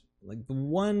that's like the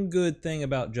one good thing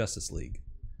about Justice League.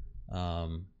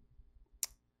 And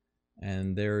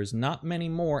there's not many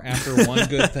more after one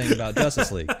good thing about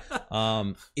Justice League.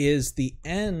 Is the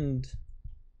end.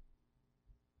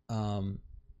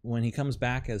 When he comes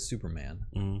back as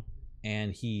Superman,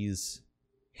 and he's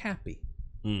happy,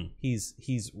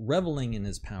 he's reveling in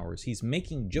his powers. He's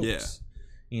making jokes.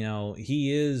 Yeah.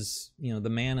 He is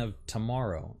the man of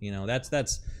tomorrow.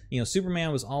 That's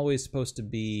Superman was always supposed to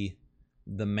be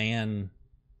the man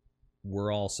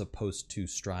we're all supposed to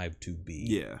strive to be.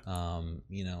 Yeah.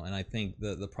 And I think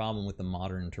the problem with the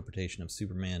modern interpretation of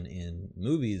Superman in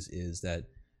movies is that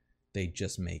they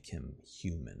just make him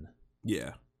human.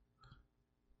 Yeah.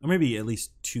 Or maybe at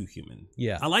least too human.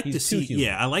 Yeah, I like to see. Human.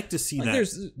 Yeah, I like to see that.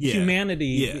 There's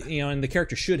humanity. Yeah. And the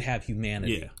character should have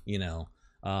humanity. Yeah.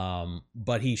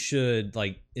 But he should,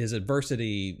 like, his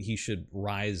adversity. He should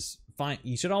rise.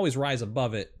 He should always rise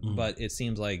above it. But it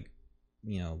seems like,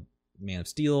 Man of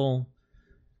Steel.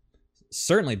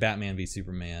 Certainly, Batman v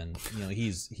Superman.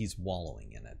 He's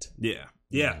wallowing in it. Yeah.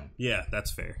 Yeah. That's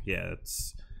fair. Yeah,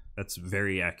 that's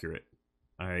very accurate.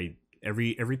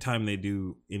 Every time they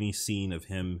do any scene of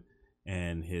him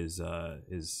and his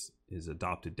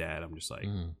adopted dad, I'm just like,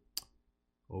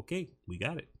 okay, we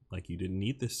got it. Like, you didn't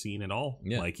need this scene at all.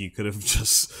 Yeah. Like, you could have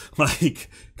just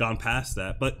gone past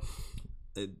that. But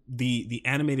the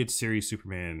animated series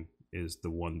Superman is the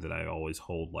one that I always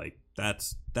hold like that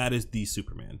is the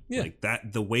Superman. Yeah. Like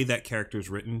that, the way that character is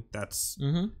written, that's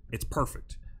it's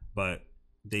perfect. But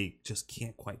they just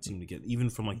can't quite seem to get,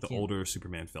 even from like the older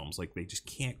Superman films, like they just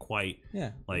can't quite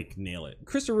like nail it.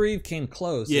 Christopher Reeve came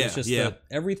close. Yeah, it's just that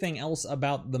everything else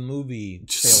about the movie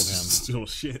failed him. Still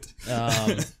shit.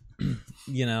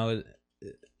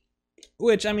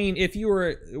 Which, I mean, if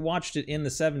you watched it in the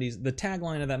 70s, the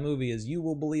tagline of that movie is "You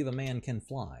will believe a man can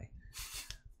fly."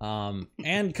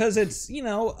 And because it's,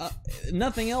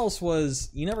 nothing else was,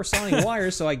 you never saw any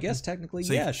wires, so I guess technically,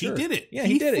 sure. He did it. Yeah,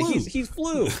 he did it. He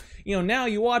flew. Now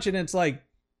you watch it and it's like,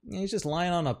 he's just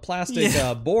lying on a plastic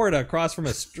board across from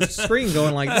a screen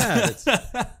going like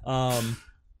that.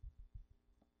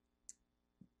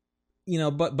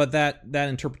 But that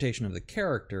interpretation of the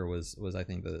character was I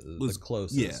think the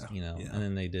closest, and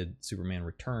then they did Superman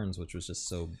Returns, which was just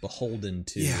so beholden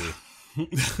to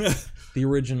the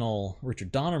original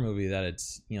Richard Donner movie that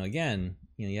it's, again,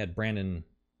 you had Brandon,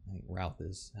 I think Routh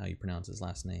is how you pronounce his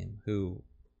last name, who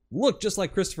looked just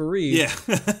like Christopher Reeve.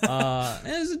 And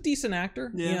is a decent actor.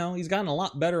 He's gotten a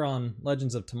lot better on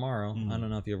Legends of Tomorrow. I don't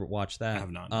know if you ever watched that. I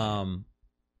have not.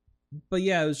 But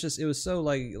yeah, it was so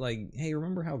like, hey,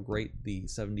 remember how great the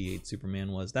 78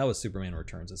 Superman was? That was Superman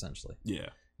Returns, essentially. Yeah.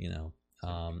 And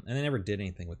they never did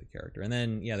anything with the character. And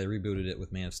then, they rebooted it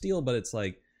with Man of Steel, but it's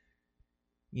like,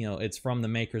 it's from the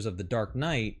makers of The Dark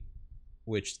Knight,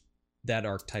 which that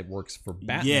archetype works for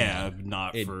Batman. Yeah,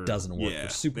 it doesn't work for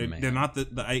Superman. They're not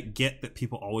I get that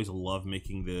people always love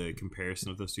making the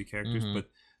comparison of those two characters, but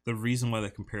the reason why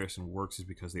that comparison works is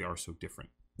because they are so different.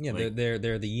 Yeah, like, they're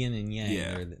the yin and yang.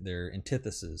 Yeah. They're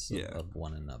antithesis of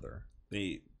one another.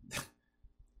 It's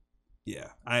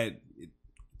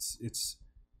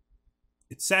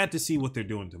sad to see what they're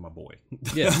doing to my boy.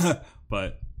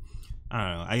 But I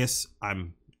don't know. I guess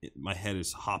my head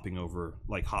is hopping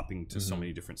to so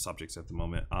many different subjects at the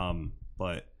moment.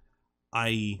 But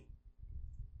I'm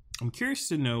curious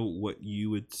to know what you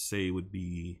would say would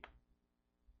be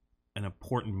an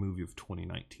important movie of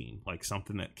 2019, like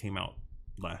something that came out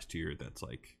last year that's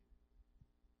like,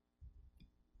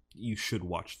 you should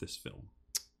watch this film.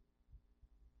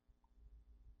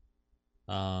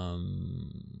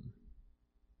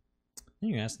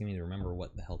 You're asking me to remember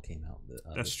what the hell came out.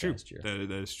 That's this true. past year.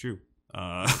 That is true.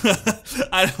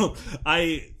 I don't.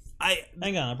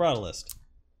 Hang on, I brought a list.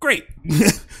 Great.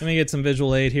 Let me get some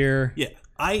visual aid here. Yeah,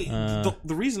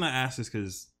 the reason I asked is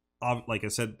because, like I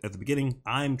said at the beginning,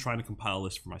 I'm trying to compile a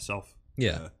list for myself.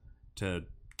 Yeah. To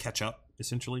catch up,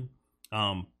 essentially.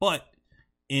 But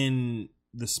in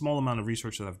the small amount of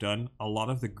research that I've done, a lot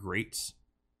of the greats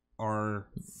are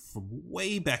from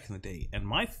way back in the day, and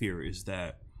my fear is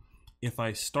that if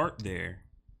I start there,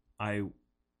 I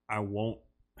won't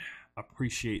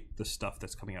appreciate the stuff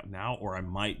that's coming out now, or I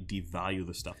might devalue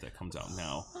the stuff that comes out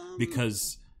now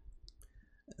because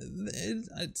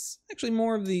it's actually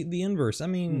more of the inverse. I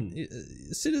mean,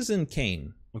 Citizen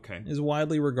Kane is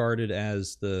widely regarded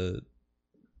as the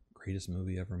greatest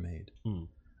movie ever made.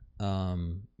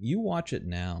 You watch it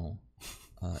now,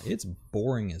 it's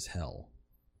boring as hell.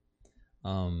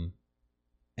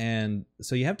 And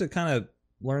so you have to kind of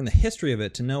learn the history of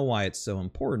it to know why it's so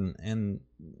important. And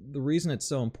the reason it's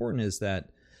so important is that,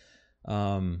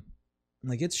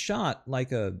 like, it's shot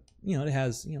like it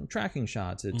has, tracking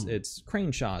shots, it's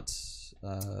crane shots,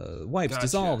 wipes,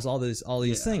 dissolves, all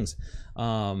these things.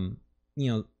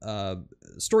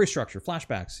 Story structure,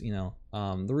 flashbacks,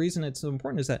 the reason it's so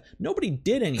important is that nobody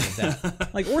did any of that.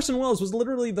 Like, Orson Welles was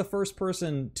literally the first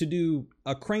person to do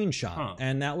a crane shot.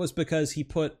 And that was because he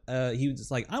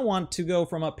was like, I want to go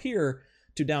from up here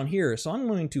to down here. So I'm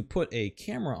going to put a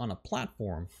camera on a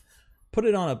platform, put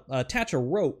it on attach a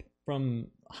rope from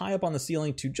high up on the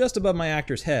ceiling to just above my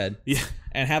actor's head,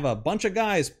 and have a bunch of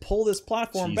guys pull this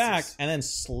platform back and then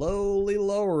slowly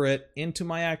lower it into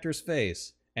my actor's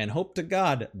face. And hope to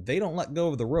God they don't let go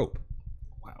of the rope.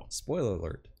 Wow. Spoiler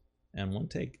alert. And one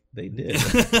take, they did.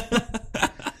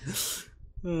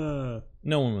 No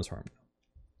one was harmed.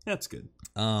 That's good.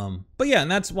 But yeah, and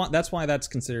that's why that's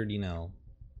considered, a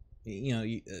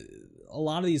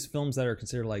lot of these films that are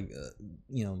considered like,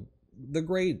 the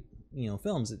great,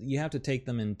 films, you have to take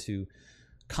them into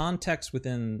context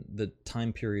within the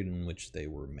time period in which they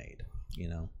were made,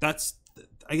 That's,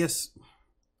 I guess...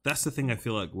 That's the thing I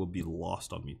feel like will be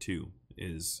lost on me too,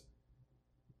 is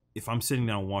if I'm sitting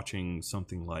down watching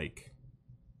something like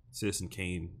Citizen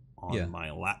Kane on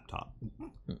my laptop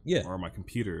or my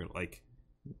computer, like,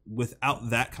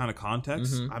 without that kind of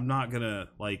context, I'm not gonna,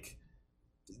 like,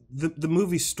 the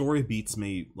movie story beats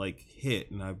may, like,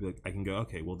 hit, and I'd be like, I can go,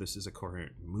 okay, well, this is a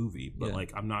coherent movie, but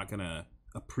like, I'm not gonna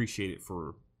appreciate it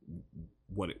for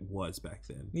what it was back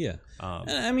then.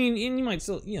 I mean, and you might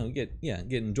still get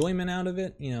enjoyment out of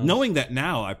it, knowing that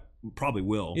now I probably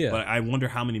will, but I wonder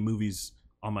how many movies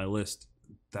on my list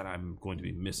that I'm going to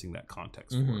be missing that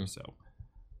context for. So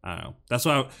I don't know, that's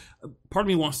why part of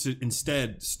me wants to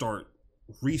instead start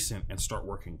recent and start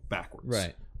working backwards,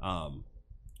 right?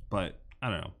 But I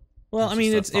don't know. Well, I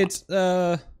mean, it's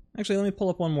actually, let me pull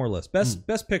up one more list.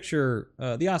 Best Picture.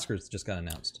 The Oscars just got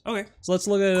announced. Okay, so let's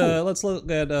look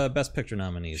at Best Picture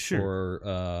nominees for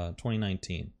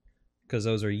 2019, because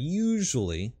those are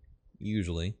usually,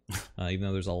 even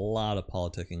though there's a lot of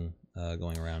politicking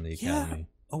going around the Academy.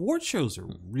 Award shows are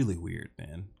really weird,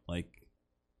 man. Like,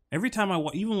 every time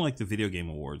even like the video game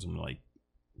awards, I'm like,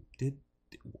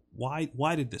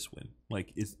 why did this win?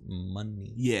 Like, is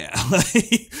money? Yeah.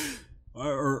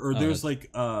 Or there's there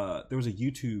was a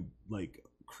YouTube like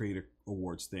creator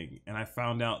awards thing, and I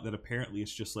found out that apparently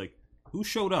it's just like who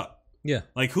showed up,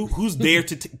 like who's there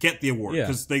to get the award,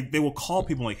 because they will call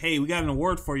people like, hey, we got an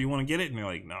award for you, want to get it? And they're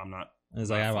like, no, I'm not. It's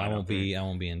like, I won't be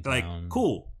in town. Like,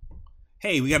 cool,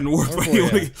 hey, we got an award for you.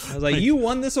 I was like, you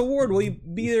won this award, will you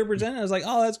be there to present it? I was like,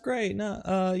 oh, that's great. No,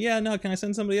 no, can I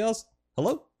send somebody else?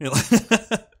 Hello.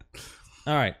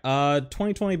 All right,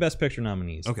 2020 Best Picture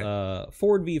nominees. Okay.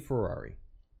 Ford v Ferrari.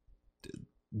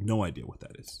 No idea what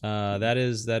that is. That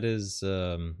is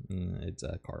it's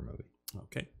a car movie.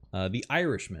 Okay. The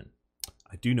Irishman.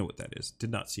 I do know what that is.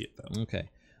 Did not see it though. Okay.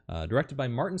 Directed by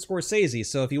Martin Scorsese.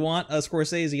 So if you want a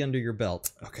Scorsese under your belt,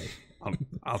 okay,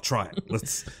 I'll try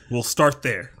it. We'll start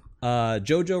there.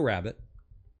 Jojo Rabbit.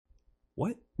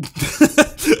 What?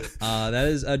 That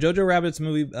is Jojo Rabbit's a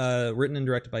movie written and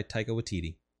directed by Taika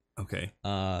Waititi. Okay.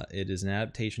 It is an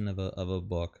adaptation of a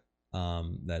book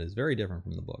that is very different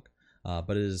from the book.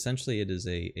 But it is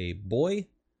a boy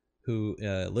who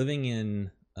living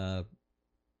in World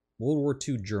War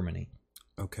II Germany.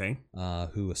 Okay.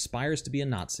 Who aspires to be a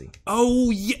Nazi.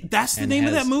 Oh yeah, that's the name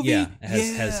of that movie. Yeah,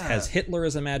 has Hitler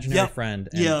as imaginary friend,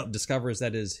 and discovers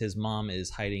that his mom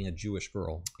is hiding a Jewish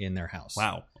girl in their house.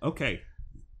 Wow. Okay.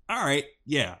 All right.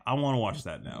 Yeah, I want to watch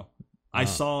that now. I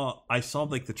saw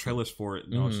like the trailers for it,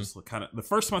 and I was just kind of, the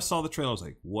first time I saw the trailer, I was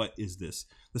like, "What is this?"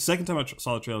 The second time I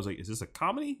saw the trailer, I was like, "Is this a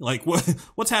comedy? Like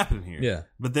what's happening here?" Yeah.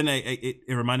 But then it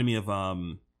reminded me of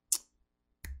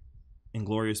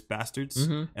Inglourious Bastards,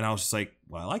 and I was just like,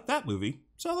 "Well, I like that movie,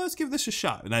 so let's give this a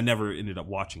shot." And I never ended up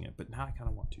watching it, but now I kind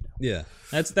of want to now. Yeah,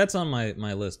 that's on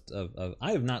my list of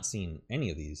I have not seen any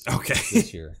of these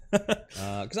this year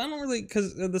because I don't really,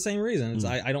 because of the same reason. It's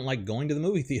I don't like going to the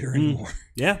movie theater anymore.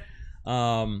 Yeah.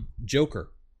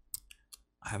 Joker.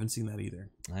 I haven't seen that either.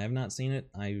 I have not seen it.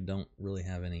 I don't really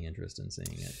have any interest in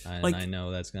seeing it. I know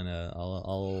that's gonna a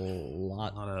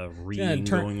lot of reading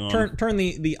going on. Turn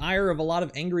the ire of a lot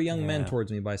of angry young men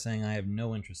towards me by saying I have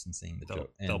no interest in seeing the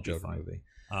Joker movie.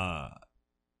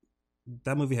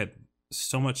 That movie had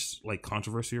so much like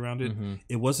controversy around it.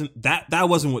 It wasn't that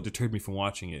wasn't what deterred me from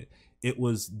watching it. It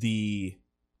was the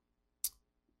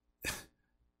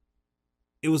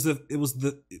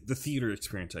theater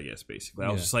experience, I guess. Basically, I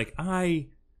was just like,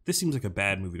 this seems like a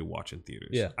bad movie to watch in theaters.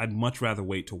 Yeah, I'd much rather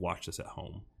wait to watch this at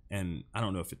home. And I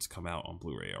don't know if it's come out on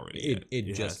Blu-ray already.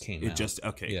 It just came out.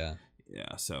 Yeah.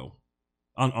 So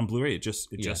on Blu-ray, it just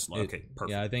perfect.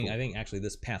 Yeah, I think actually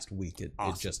this past week it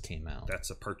just came out. That's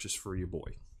a purchase for your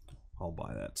boy. I'll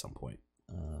buy that at some point.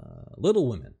 Little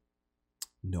Women.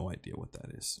 No idea what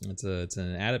that is. It's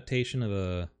an adaptation of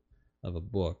a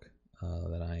book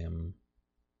that I am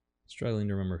struggling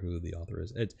to remember who the author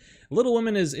is. Little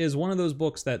Women is one of those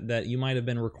books that you might have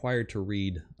been required to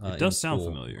read. It does sound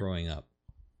familiar. Growing up.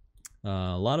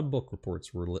 A lot of book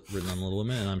reports were written on Little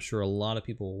Women, and I'm sure a lot of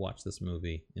people will watch this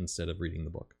movie instead of reading the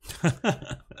book.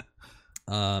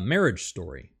 Marriage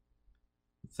Story.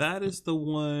 That is the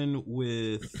one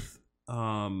with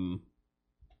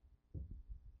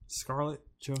Scarlett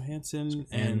Johansson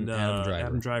and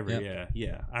Adam Driver. Yep.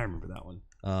 Yeah, I remember that one.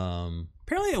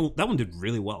 Apparently that one did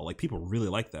really well. Like, people really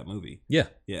liked that movie. Yeah.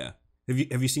 Have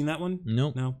you seen that one?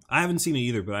 Nope. No, I haven't seen it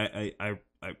either. But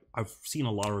I've seen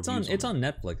a lot of reviews. It's on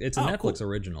Netflix. It's a Netflix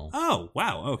original. Oh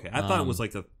wow. Okay, I thought it was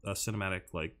like a cinematic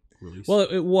like release. Well,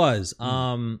 it was.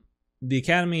 The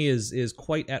Academy is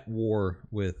quite at war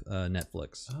with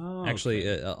Netflix. Oh,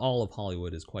 actually, all of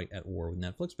Hollywood is quite at war with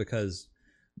Netflix because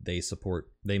they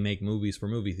make movies for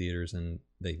movie theaters, and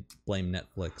they blame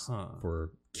Netflix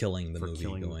for killing the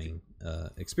movie-going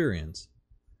experience,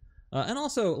 and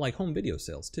also like home video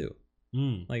sales too.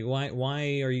 Like,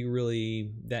 why are you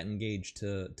really that engaged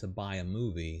to buy a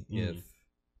movie if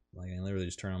like I literally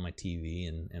just turn on my TV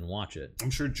and watch it?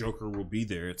 I'm sure Joker will be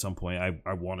there at some point.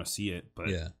 I want to see it, but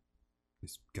yeah,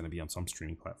 it's gonna be on some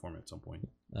streaming platform at some point.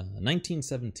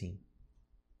 1917.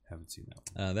 Haven't seen that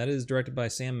one. That is directed by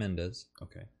Sam Mendes.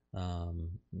 Okay.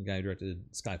 The guy who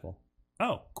directed Skyfall.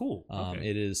 Oh, cool. Okay.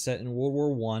 It is set in World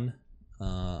War One.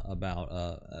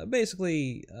 About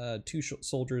basically two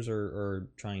soldiers are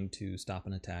trying to stop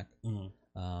an attack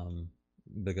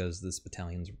because this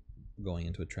battalion's going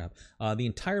into a trap. The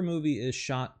entire movie is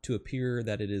shot to appear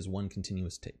that it is one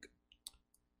continuous take.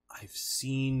 I've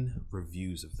seen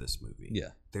reviews of this movie.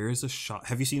 Yeah. There is a shot.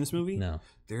 Have you seen this movie? No.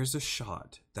 There's a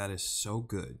shot that is so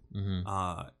good.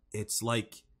 It's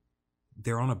like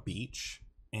they're on a beach,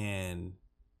 and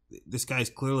this guy's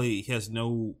clearly, he has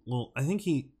no, well, I think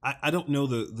I don't know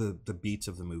the beats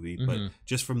of the movie, but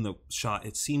just from the shot,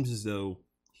 it seems as though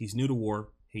he's new to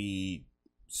war. He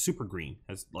super green,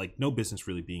 has like no business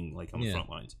really being like on the front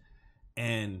lines.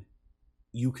 And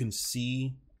you can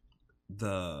see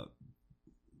the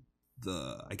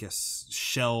I guess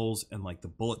shells and like the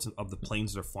bullets of the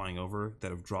planes that are flying over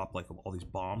that have dropped like all these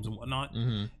bombs and whatnot.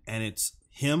 And it's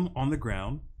him on the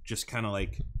ground, just kind of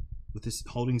like with this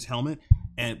holding his helmet,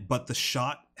 but the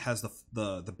shot has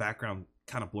the background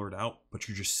kind of blurred out, but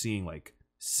you're just seeing like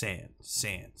sand,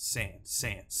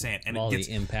 and all it gets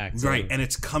the impact, right, and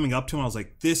it's coming up to him. I was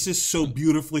like, this is so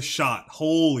beautifully shot.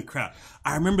 Holy crap!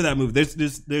 I remember that movie.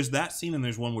 There's that scene, and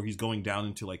there's one where he's going down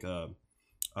into like a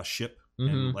ship,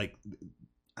 and like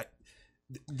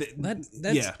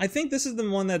that's I think this is the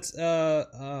one that's who's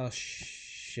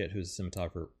the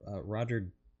cinematographer?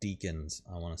 Roger Deakins,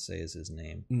 I want to say is his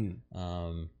name.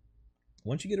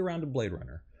 Once you get around to Blade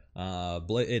Runner,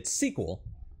 its sequel,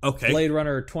 Blade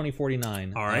Runner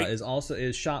 2049, all right,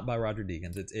 is shot by Roger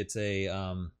Deakins. It's a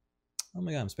oh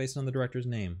my god, I'm spacing on the director's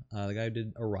name. The guy who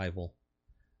did Arrival.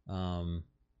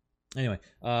 Anyway,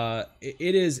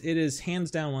 it is hands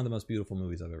down one of the most beautiful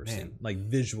movies I've ever seen. Like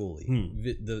visually,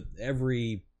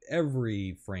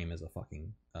 every frame is a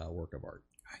fucking work of art.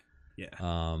 Yeah,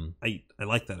 I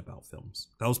like that about films.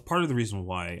 That was part of the reason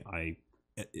why I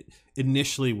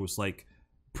initially was like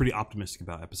pretty optimistic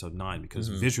about Episode 9, because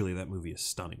visually that movie is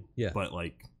stunning. Yeah, but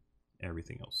like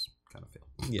everything else kind of failed.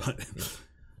 Yeah.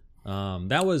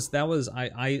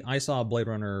 I saw Blade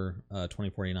Runner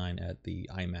 2049 at the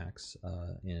IMAX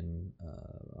in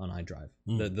on iDrive,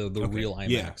 the real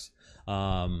IMAX.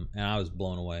 And I was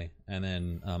blown away. And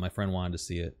then my friend wanted to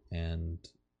see it, and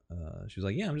she was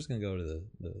like, "Yeah, I'm just gonna go to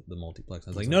the multiplex."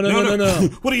 I was like, "No.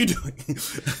 What are you doing?"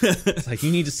 It's like,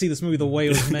 you need to see this movie the way it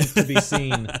was meant to be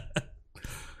seen,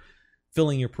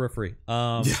 filling your periphery.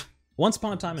 Once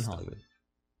Upon a Time in Hollywood.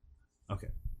 Okay.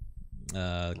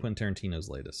 Quentin Tarantino's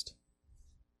latest.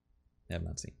 I have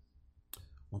not seen.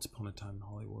 Once Upon a Time in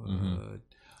Hollywood.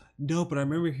 No, but I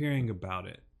remember hearing about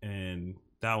it, and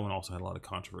that one also had a lot of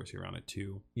controversy around it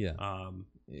too. Yeah.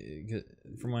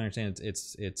 From what I understand,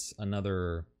 it's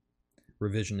another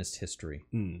revisionist history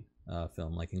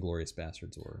film, like Inglourious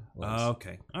Bastards was.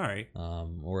 Okay. All right.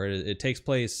 Or it takes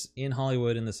place in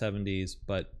Hollywood in the 70s,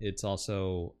 but it's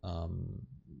also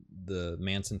the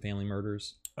Manson family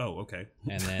murders. Oh, okay.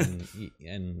 And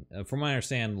then, from what I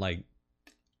understand, like,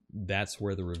 that's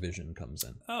where the revision comes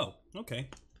in. Oh, okay.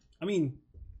 I mean,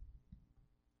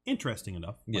 interesting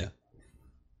enough. Yeah.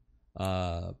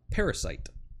 Parasite.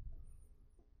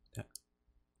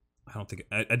 I don't think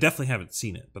I definitely haven't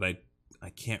seen it, but I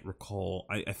can't recall.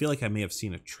 I feel like I may have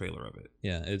seen a trailer of it.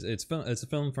 Yeah, it's a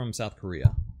film from South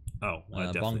Korea. Oh,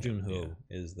 Bong Joon-ho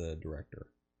is the director.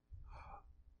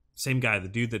 Same guy, the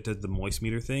dude that did the moist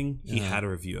meter thing. He had a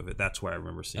review of it. That's where I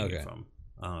remember seeing it from.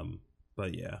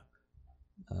 But yeah,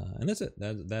 and that's it.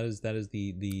 That is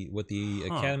the what the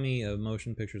Academy of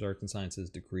Motion Pictures Arts and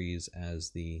Sciences decrees as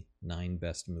the 9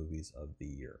 best movies of the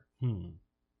year.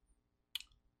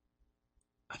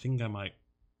 I think I might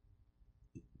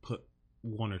put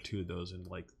 1 or 2 of those in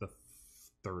like the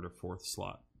 3rd or 4th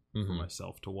slot for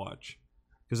myself to watch,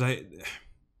 because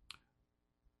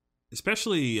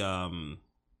especially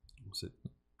was it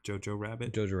Jojo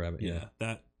Rabbit? Jojo Rabbit, yeah.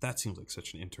 That seems like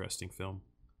such an interesting film.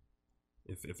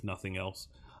 If nothing else,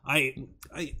 I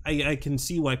can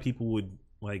see why people would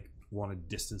like want to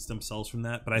distance themselves from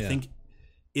that, but I think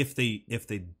if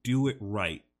they do it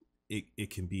right, it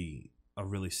can be a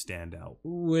really standout.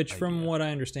 Which, from what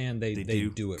I understand, they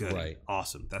do it good. right.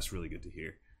 Awesome, that's really good to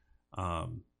hear.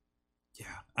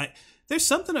 There's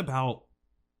something about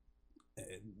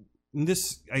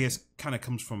this. I guess kind of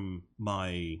comes from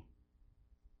my.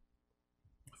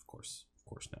 Of course,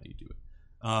 now you do it.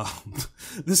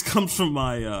 This comes from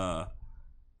my.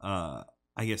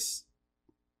 I guess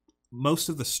most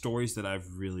of the stories that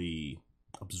I've really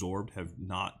absorbed have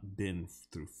not been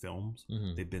through films.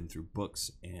 They've been through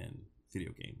books and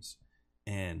video games.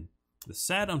 And the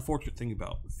sad, unfortunate thing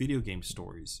about video game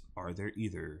stories are they're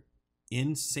either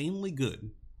insanely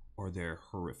good or they're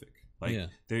horrific. Like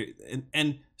they're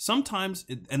and sometimes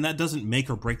and that doesn't make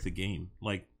or break the game.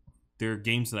 Like there are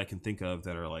games that I can think of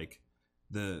that are like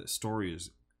the story is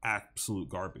absolute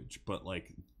garbage, but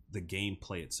like the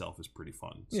gameplay itself is pretty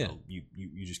fun. So you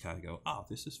just kind of go, oh,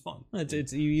 this is fun.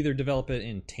 It's you either develop it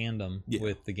in tandem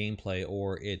with the gameplay,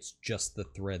 or it's just the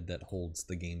thread that holds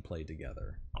the gameplay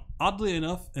together. Oddly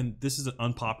enough, and this is an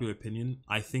unpopular opinion,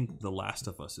 I think The Last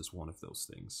of Us is one of those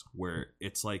things where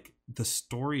it's like the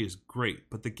story is great,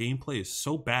 but the gameplay is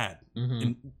so bad.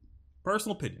 In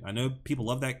personal opinion, I know people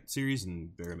love that series and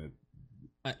they're gonna.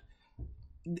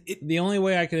 The only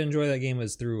way I could enjoy that game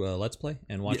is through Let's Play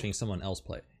and watching someone else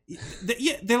play.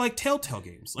 They're like Telltale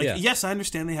games. Like, yes, I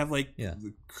understand they have like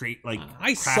create like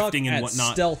I crafting suck and at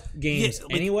whatnot. Stealth games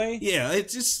anyway. Yeah,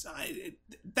 it's just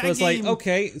that so it's game, like,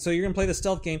 okay, so you're gonna play the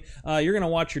stealth game. You're gonna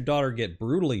watch your daughter get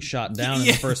brutally shot down in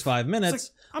the first 5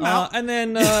 minutes. Like, I'm out. And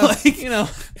then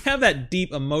have that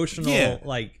deep emotional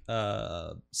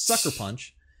sucker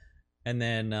punch, and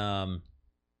then now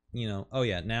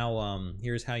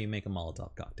here's how you make a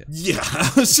Molotov cocktail. Yeah,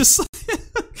 I was just like,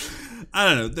 I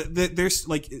don't know. There's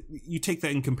like, you take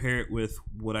that and compare it with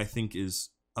what I think is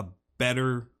a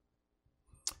better,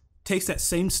 takes that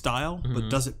same style but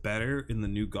does it better in the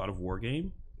new God of War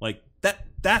game. Like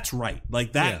that's right.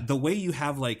 Like that, the way you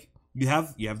have like you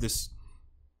have this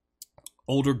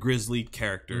older grizzly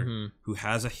character who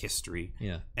has a history.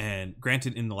 Yeah, and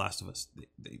granted, in The Last of Us,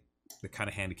 they're kind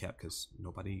of handicapped because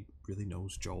nobody really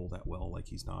knows Joel that well. Like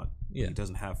he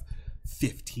doesn't have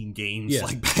 15 games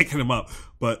like backing him up,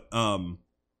 but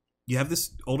you have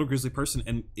this older grizzly person,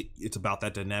 and it's about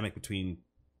that dynamic between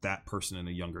that person and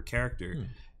a younger character,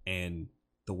 and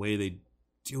the way they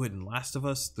do it in Last of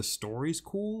Us, the story's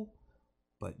cool,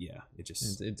 but it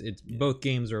just it's both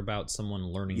games are about someone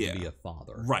learning to be a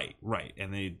father, right,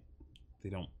 and they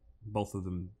don't, both of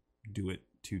them do it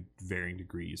to varying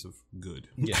degrees of good,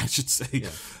 I should say.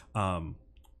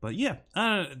 But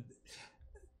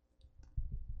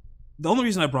the only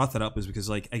reason I brought that up is because,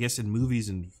 like, I guess in movies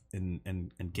and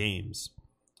games,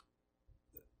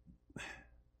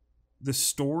 the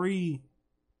story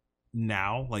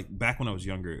now, like back when I was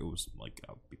younger, it was like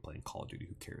I would be playing Call of Duty.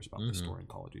 Who cares about the story in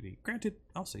Call of Duty? Granted,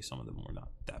 I'll say some of them were not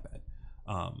that bad,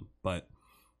 but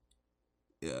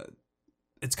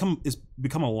it's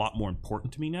become a lot more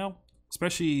important to me now,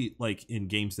 especially like in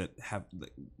games that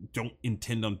don't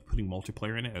intend on putting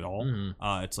multiplayer in it at all.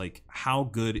 It's like, how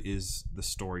good is the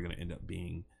story going to end up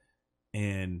being?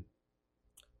 And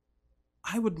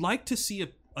I would like to see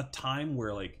a time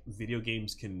where like video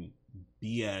games can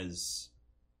be as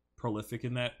prolific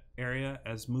in that area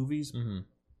as movies,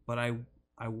 but I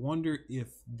wonder if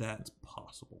that's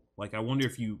possible. Like, I wonder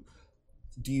if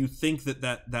do you think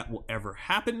that will ever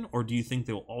happen, or do you think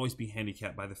they will always be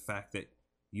handicapped by the fact that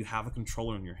you have a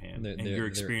controller in your hand and you're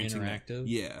experiencing interactive?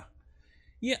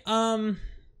 That?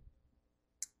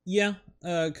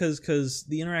 Because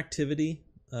the interactivity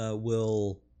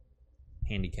will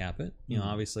handicap it. You know,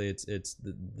 obviously it's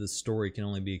the story can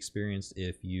only be experienced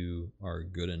if you are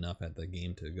good enough at the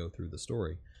game to go through the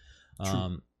story.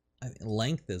 I think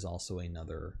length is also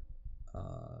another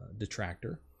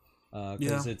detractor,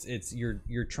 because it's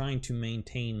you're trying to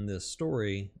maintain this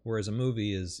story, whereas a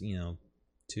movie is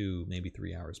 2 maybe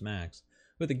 3 hours max.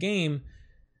 With a game,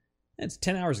 it's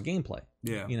 10 hours of gameplay.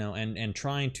 And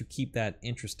trying to keep that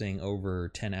interesting over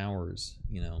 10 hours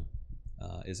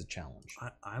is a challenge.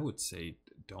 I would say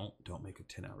don't make a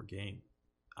 10-hour game.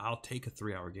 I'll take a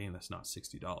 3-hour game that's not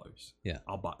 $60.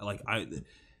 I'll buy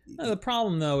The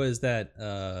problem though is that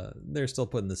they're still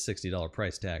putting the $60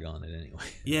 price tag on it anyway.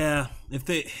 Yeah,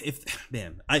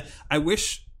 I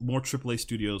wish more AAA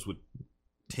studios would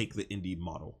take the indie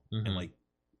model and like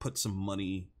put some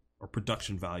money or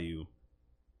production value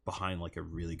behind like a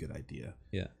really good idea.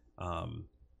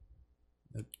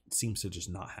 That seems to just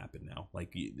not happen now.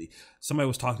 Like somebody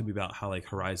was talking to me about how like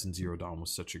Horizon Zero Dawn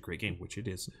was such a great game, which it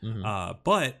is.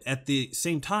 But at the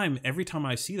same time, every time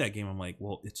I see that game, I'm like,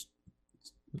 well, it's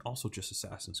also just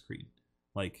Assassin's Creed.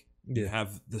 Like you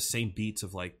have the same beats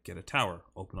of like get a tower,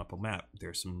 open up a map.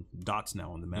 There's some dots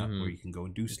now on the map where you can go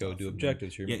and do stuff. Go do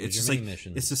objectives. It's just like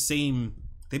missions. It's the same.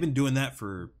 They've been doing that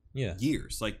for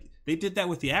years. Like they did that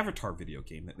with the Avatar video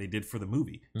game that they did for the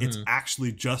movie. It's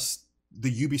actually just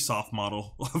the Ubisoft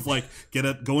model of like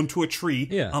go into a tree,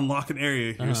 unlock an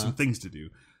area, here's some things to do.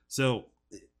 So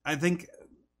I think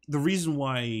the reason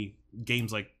why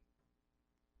games like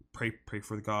Pray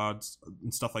for the Gods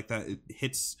and stuff like that, it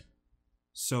hits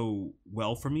so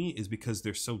well for me, is because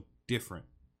they're so different,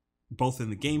 both in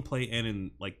the gameplay and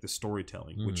in like the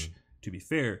storytelling. Which, to be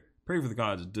fair, Pray for the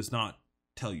Gods does not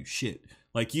tell you shit.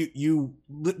 Like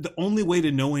the only way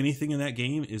to know anything in that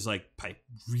game is like by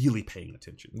really paying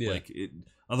attention. Like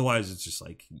otherwise it's just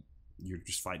like you're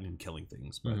just fighting and killing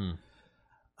things. But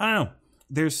I don't know.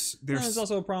 There's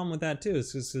also a problem with that too.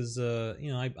 It's just because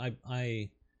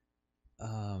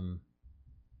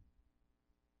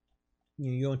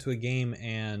you go into a game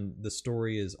and the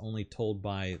story is only told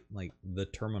by like the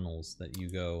terminals that you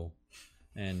go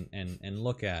and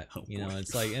look at.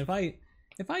 It's like if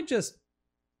I just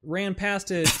ran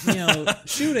past it,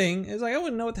 shooting, it's like I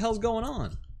wouldn't know what the hell's going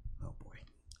on. Oh boy,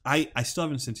 I still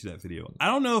haven't sent you that video. I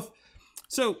don't know if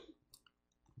so.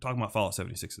 Talking about Fallout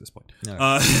 76 at this point.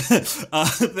 Right.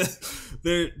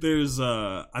 There's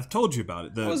I've told you about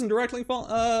it. I wasn't directly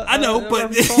I know,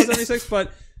 but Fallout 76.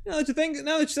 But now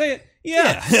that you say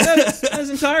it, that's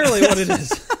entirely what it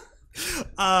is.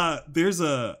 There's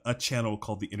a channel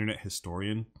called the Internet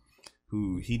Historian,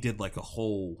 who he did like a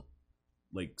whole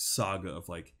like saga of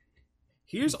like,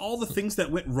 here's all the things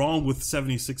that went wrong with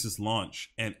 76's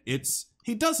launch, and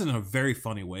he does it in a very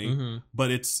funny way, but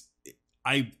it's.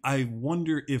 I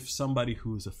wonder if somebody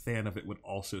who is a fan of it would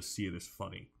also see it as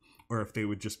funny, or if they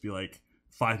would just be like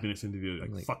 5 minutes into the video,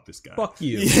 like fuck this guy, fuck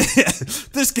you. Yeah,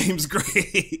 this game's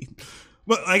great.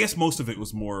 But I guess most of it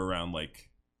was more around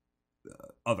like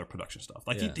other production stuff.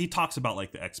 Like he talks about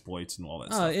like the exploits and all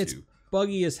that stuff it's too.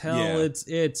 Buggy as hell. Yeah.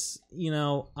 It's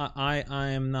I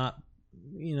am not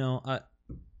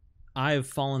I've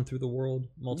fallen through the world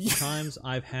multiple times.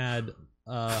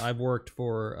 I've worked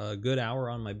for a good hour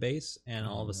on my base, and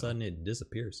all of a sudden it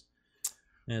disappears.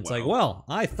 And it's like, well,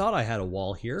 I thought I had a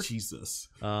wall here. Jesus.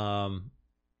 And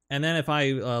then if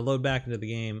I load back into the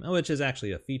game, which is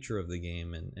actually a feature of the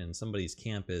game, and somebody's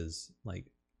camp is like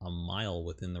a mile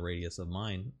within the radius of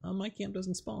mine, my camp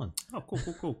doesn't spawn. Oh,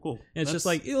 cool. And it's just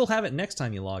like, it'll have it next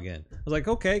time you log in. I was like,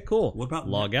 okay, cool. What about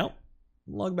log out,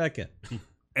 log back in?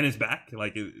 And it's back,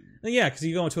 like yeah, because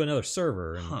you go into another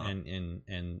server,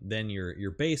 and then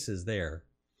your base is there.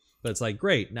 But it's like,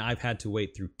 great, now I've had to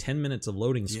wait through 10 minutes of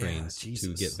loading screens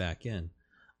to get back in.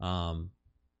 And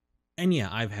yeah,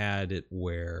 I've had it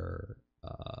where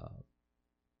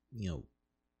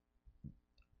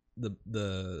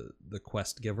the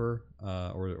quest giver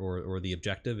or the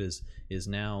objective is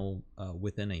now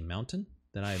within a mountain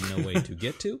that I have no way to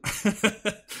get to.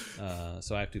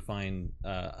 So I have to find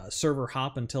a server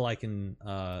hop until I can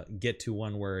get to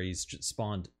one where he's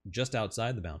spawned just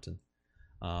outside the mountain.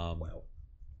 Wow.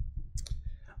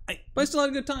 But I still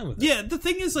had a good time with it. Yeah, the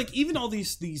thing is, like, even all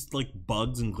these like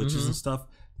bugs and glitches and stuff,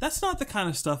 that's not the kind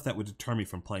of stuff that would deter me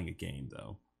from playing a game,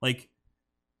 though. Like,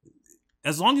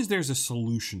 as long as there's a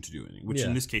solution to doing it, which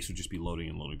in this case would just be loading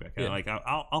and loading back. Like,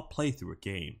 I'll play through a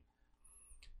game.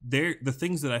 The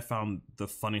things that I found the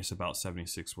funniest about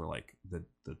 76 were like the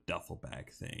duffel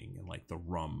bag thing and like the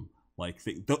rum. Like,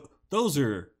 those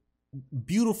are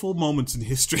beautiful moments in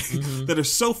history that are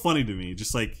so funny to me.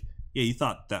 Just like, yeah, you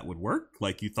thought that would work?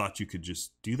 Like, you thought you could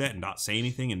just do that and not say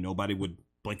anything and nobody would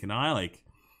blink an eye? Like,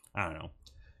 I don't know.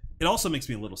 It also makes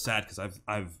me a little sad because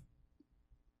I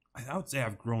would say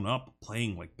I've grown up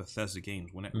playing like Bethesda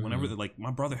games. Whenever like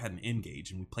my brother had an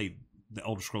N-Gage and we played the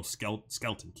Elder Scrolls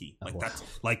Skeleton Key. Like that's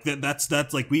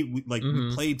like we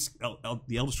played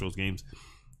the Elder Scrolls games,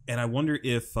 and I wonder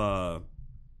if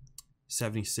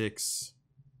 76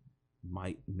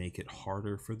 might make it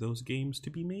harder for those games to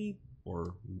be made.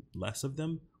 Or less of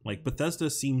them. Like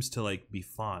Bethesda seems to like be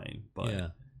fine,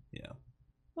 but yeah.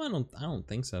 Well, I don't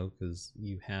think so because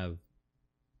you have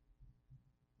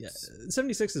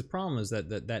 76's problem is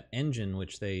that engine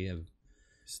which they have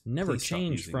never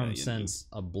changed from since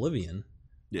Oblivion.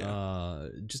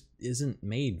 Just isn't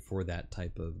made for that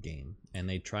type of game, and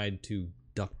they tried to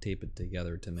duct tape it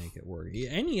together to make it work.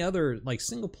 Any other like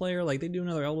single player, like they do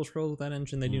another Elder Scrolls with that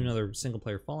engine, they do another single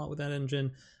player Fallout with that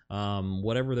engine.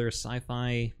 Whatever their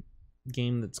sci-fi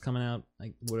game that's coming out,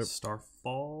 like whatever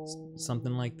Starfall,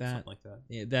 something like that.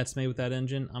 Yeah, that's made with that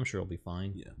engine. I'm sure it'll be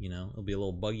fine. Yeah, you know, it'll be a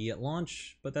little buggy at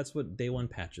launch, but that's what day one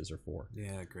patches are for.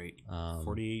 Yeah, great.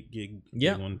 48 gig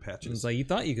day one patches. It's like you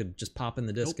thought you could just pop in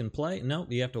the disc and play. No,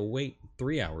 you have to wait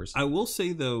 3 hours. I will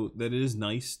say though that it is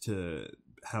nice to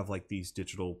have like these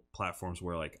digital platforms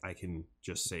where like I can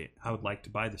just say I would like to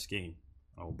buy this game.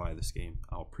 I will buy this game.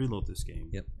 I'll preload this game.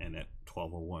 Yep. And at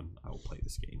 12:01, I will play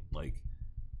this game. Like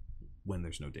when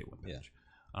there's no day one patch.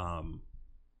 Yeah.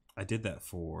 I did that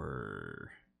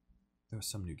for. There was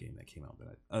some new game that came out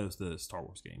that it was the Star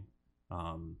Wars game,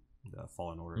 the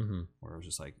Fallen Order, where I was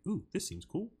just like, "Ooh, this seems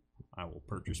cool. I will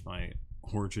purchase my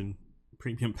Origin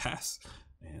Premium Pass,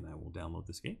 and I will download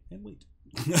this game and wait."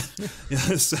 Yeah.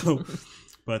 So,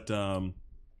 but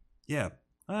yeah.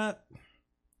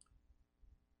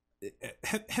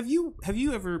 Have you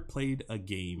ever played a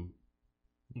game,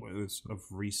 whether it's of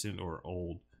recent or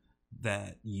old,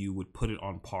 that you would put it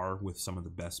on par with some of the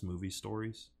best movie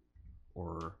stories,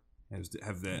 or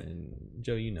have that? And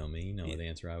Joe, you know me. You know the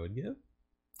answer I would give.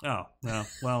 Oh no!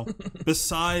 Well,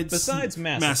 besides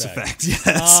Mass Effect,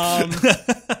 yes.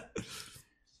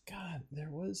 God,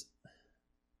 there was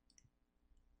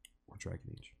or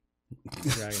Dragon Age.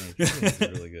 Dragon Age is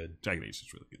really good. Dragon Age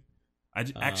is really good. I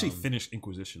actually finished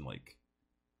Inquisition like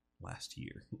last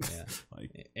year. Yeah,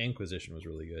 like Inquisition was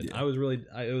really good. Yeah. It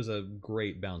was a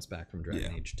great bounce back from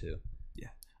Dragon Age 2. Yeah,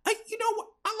 you know what?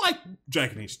 I like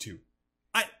Dragon Age 2.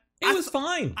 It was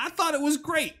fine. I thought it was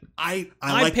great. I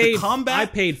liked the combat. I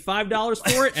paid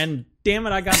 $5 for it, and damn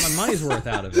it, I got my money's worth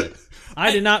out of it.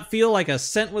 I did not feel like a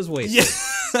cent was wasted.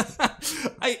 Yeah.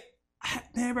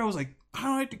 Everybody was like, I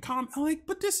don't like the combat. I'm like,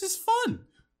 but this is fun.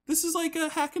 This is like a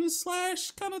hack and slash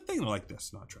kind of thing. They're like,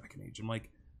 that's not Dragon Age. I'm like,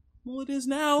 well, it is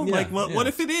now. Yeah, what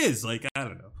if it is? Like, I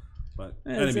don't know. But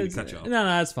I didn't mean to cut you off. No,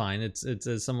 that's fine. It's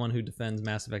as someone who defends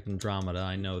Mass Effect Andromeda,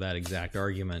 I know that exact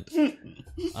argument.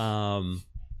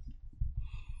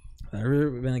 Has there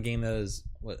ever been a game that has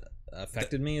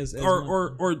affected me as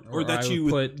or that you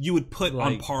would put like,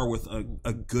 on par with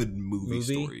a good movie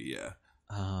story? Yeah.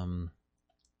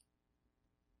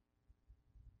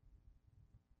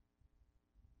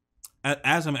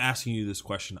 As I'm asking you this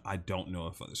question, I don't know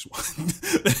if there's one.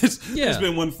 There's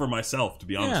been one for myself, to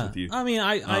be honest with you. I mean,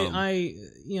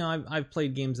 I've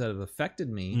played games that have affected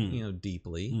me,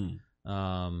 deeply.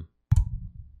 But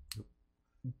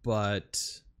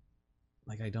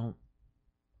like I don't.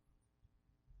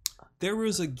 There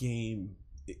was a game.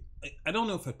 I don't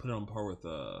know if I put it on par with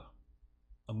a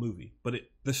movie, but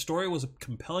the story was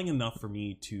compelling enough for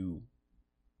me to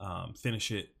finish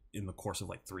it in the course of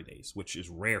like 3 days, which is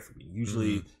rare for me.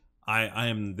 Usually, I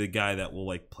am the guy that will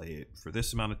like play it for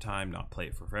this amount of time, not play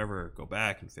it for forever, go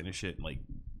back and finish it,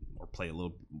 or play a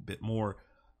little bit more.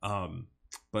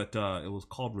 But it was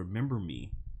called Remember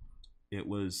Me. It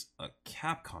was a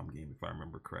Capcom game, if I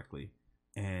remember correctly,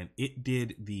 and it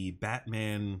did the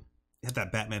Batman. It had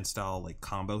that Batman style like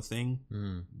combo thing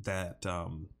that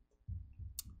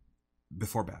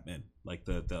before Batman, like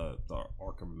the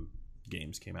Arkham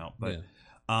games came out. But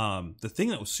the thing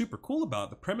that was super cool about it,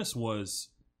 the premise was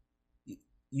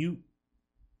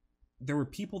there were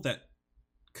people that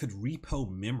could repo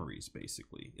memories.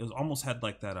 Basically, it was almost had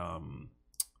like that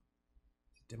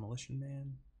Demolition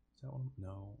Man. Is that one?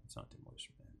 No, it's not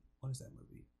Demolition Man. What is that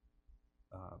movie?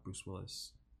 Bruce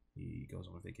Willis. He goes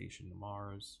on a vacation to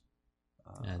Mars.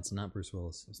 It's not Bruce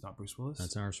Willis. It's not Bruce Willis?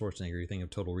 That's Arnold Schwarzenegger. You're thinking of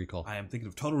Total Recall. I am thinking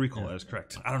of Total Recall. That is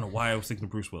correct. I don't know why I was thinking of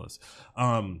Bruce Willis.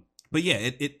 But yeah,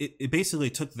 it basically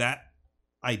took that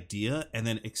idea and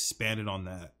then expanded on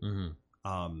that.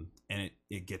 And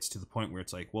it gets to the point where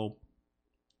it's like, well,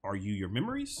 are you your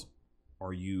memories?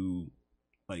 Are you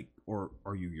like, or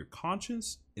are you your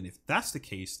conscience? And if that's the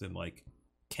case, then like,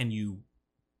 can you...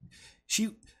 She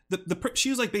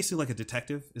was like basically like a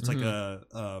detective. It's like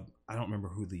I don't remember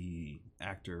who the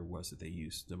actor was that they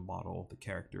used to model the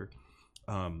character,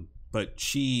 but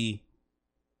she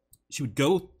would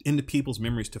go into people's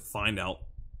memories to find out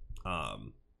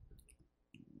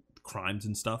crimes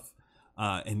and stuff,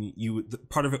 and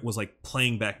part of it was like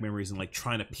playing back memories and like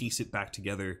trying to piece it back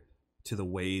together to the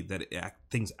way that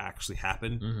things actually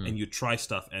happened. And you'd try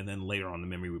stuff, and then later on the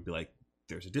memory would be like,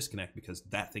 there's a disconnect because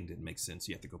that thing didn't make sense.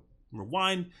 You have to go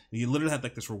rewind, and you literally had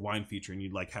like this rewind feature, and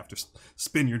you'd like have to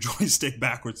spin your joystick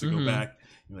backwards to go back.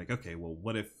 You're like, okay, well,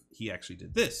 what if he actually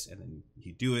did this? And then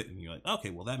he'd do it, and you're like, okay,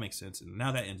 well, that makes sense. And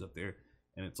now that ends up there,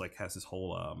 and it's like has this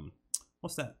whole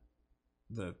what's that,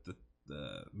 the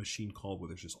machine called, where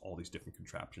there's just all these different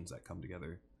contraptions that come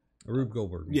together. A Rube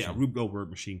Goldberg machine. Yeah, Rube Goldberg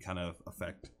machine kind of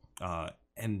effect.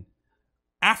 And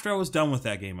after I was done with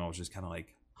that game, I was just kind of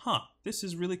like, huh, this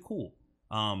is really cool.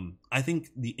 I think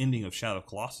the ending of Shadow of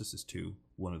Colossus is too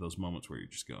one of those moments where you're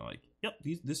just going like, yep,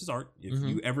 this is art. If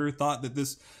you ever thought that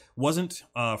this wasn't,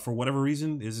 for whatever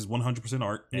reason, this is 100%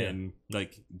 art, and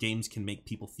like games can make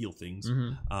people feel things.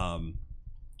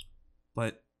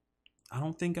 But I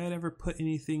don't think I'd ever put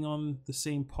anything on the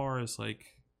same par as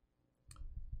like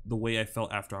the way I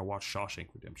felt after I watched Shawshank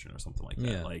Redemption or something like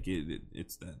that. Like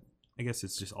it's that. I guess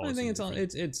it's just always. I think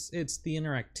it's the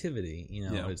interactivity. You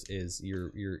know, is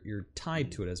you're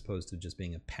tied to it as opposed to just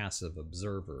being a passive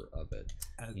observer of it.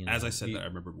 As I said, that I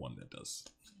remembered one that does.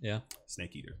 Yeah,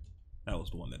 Snake Eater. That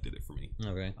was the one that did it for me.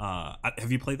 Okay.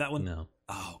 Have you played that one? No.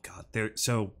 Oh God,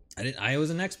 so I was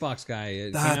an Xbox guy.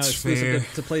 It that's came out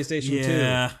exclusive to PlayStation 2.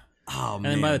 Yeah. Oh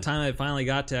man. And then by the time I finally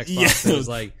got to Xbox, it was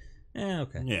like,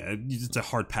 okay. Yeah, it's a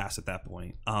hard pass at that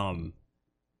point.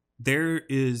 There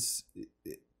is.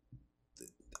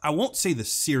 I won't say the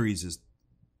series is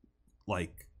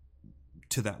like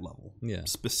to that level. Yeah.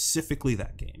 Specifically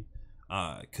that game.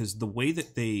 Because the way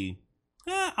that they...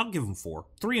 I'll give them 4.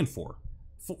 3 and 4.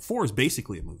 4 is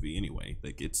basically a movie anyway.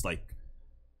 Like it's like...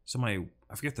 I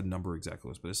forget the number exactly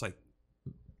was, but it's like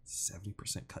 70%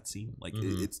 cutscene. Like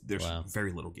there's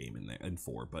very little game in there in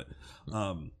 4.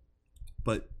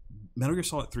 But Metal Gear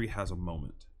Solid 3 has a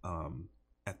moment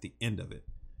at the end of it.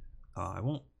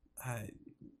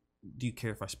 Do you care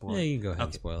if I spoil it? Yeah, you can go ahead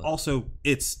and spoil it. Also,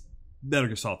 it's Metal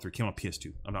Gear Solid 3 came on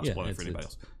PS2. I'm not spoiling it for anybody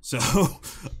else. So,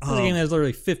 it's a game that's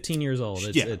literally 15 years old.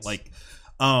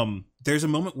 There's a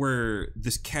moment where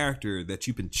this character that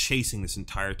you've been chasing this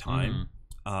entire time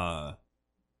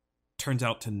turns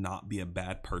out to not be a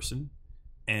bad person,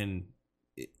 and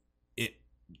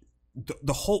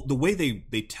the way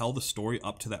they tell the story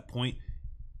up to that point,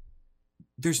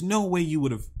 there's no way you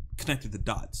would have connected the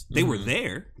dots. They were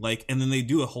there, like, and then they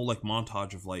do a whole like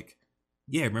montage of like,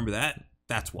 yeah, remember that?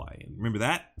 That's why. And remember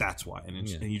that? That's why. And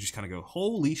you just kind of go,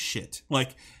 holy shit!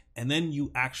 Like, and then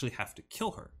you actually have to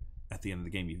kill her at the end of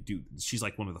the game. She's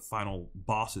like one of the final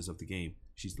bosses of the game.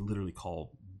 She's literally called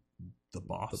the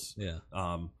boss.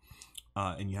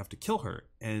 And you have to kill her.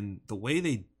 And the way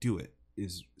they do it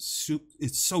is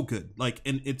it's so good. Like,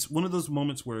 and it's one of those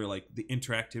moments where like the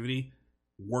interactivity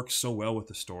works so well with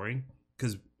the story,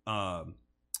 because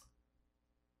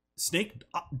Snake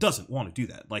doesn't want to do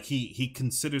that. Like he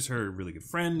considers her a really good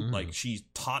friend. Like she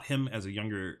taught him as a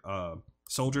younger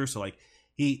soldier, so like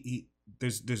he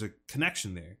there's a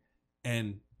connection there.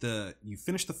 And you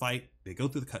finish the fight, they go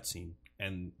through the cutscene,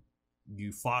 and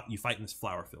you fight in this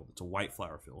flower field. It's a white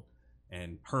flower field,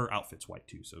 and her outfit's white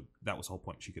too, so that was the whole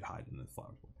point. She could hide in the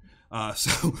flower field.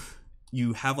 So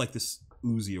you have like this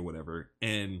Uzi or whatever,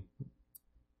 and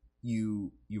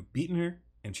you've beaten her,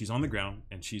 and she's on the ground,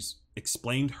 and she's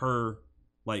explained her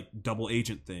like double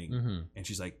agent thing, and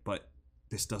she's like, but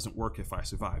this doesn't work if I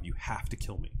survive. You have to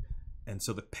kill me. And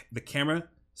so the camera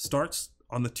starts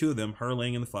on the two of them, her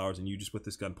laying in the flowers, and you just with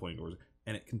this gun pointing towards her,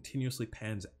 and it continuously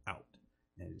pans out,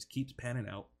 and it just keeps panning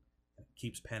out, and it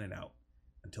keeps panning out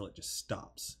until it just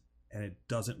stops, and it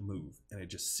doesn't move, and it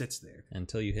just sits there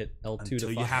until you hit L2 until to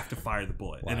you fire. have to fire the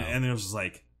bullet. Wow. And it was just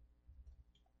like,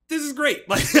 this is great.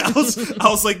 Like I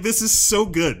was like, this is so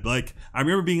good. Like I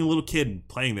remember being a little kid and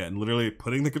playing that and literally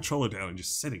putting the controller down and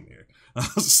just sitting there. I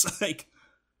was just like,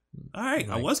 all right,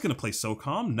 I was gonna play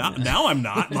SOCOM. Now I'm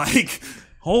not. Like,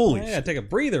 holy yeah, take a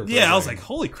breather. Yeah, I was like,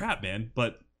 holy crap, man.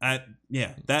 But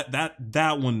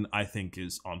that one I think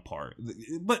is on par.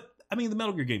 But I mean, the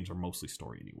Metal Gear games are mostly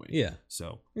story anyway. Yeah.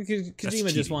 So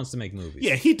Kojima just wants to make movies.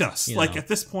 Yeah, he does. You like know. At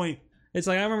this point, it's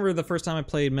like I remember the first time I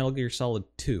played Metal Gear Solid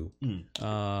 2,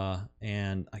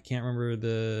 and I can't remember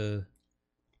the.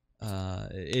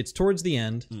 It's towards the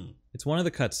end. It's one of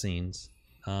the cutscenes.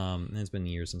 And it's been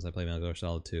years since I played Metal Gear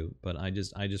Solid 2, but I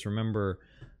just remember,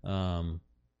 like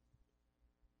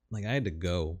I had to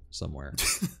go somewhere,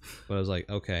 but I was like,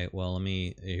 okay, well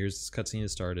here's this cutscene that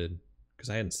started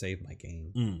because I hadn't saved my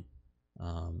game.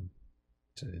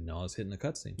 So I didn't know I was hitting a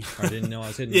cutscene, or I didn't know I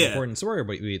was hitting an important story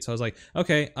beat. So I was like,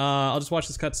 okay, I'll just watch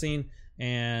this cutscene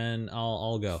and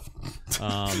I'll go.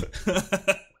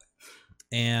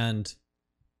 And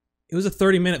it was a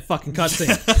 30-minute fucking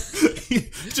cutscene.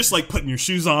 Just like putting your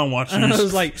shoes on, watching. I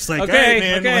was like, okay, hey,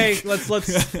 man, okay, like... let's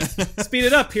speed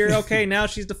it up here. Okay, now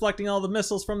she's deflecting all the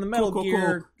missiles from the Metal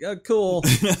Gear. Cool.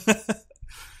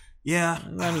 Yeah,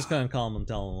 and I'm just gonna call him and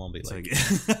tell him I'll be late.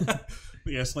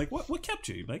 Yeah, it's like what kept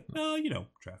you? Like,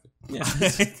 traffic. Yeah.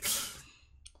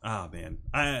 Oh man,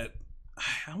 I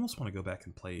almost want to go back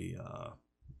and play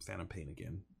Phantom Pain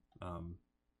again,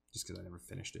 just because I never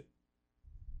finished it.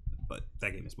 But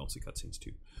that game is mostly cutscenes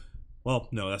too. Well,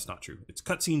 no, that's not true. It's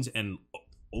cutscenes and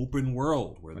open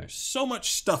world where there's so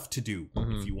much stuff to do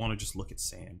if you want to just look at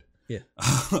sand. Yeah.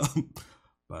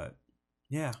 But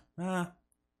yeah,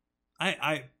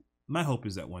 I my hope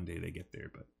is that one day they get there,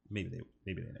 but maybe they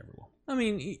never will. I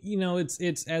mean,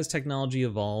 it's as technology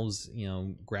evolves,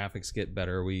 graphics get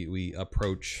better. We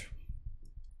approach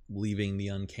leaving the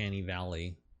uncanny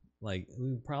valley. Like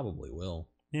we probably will.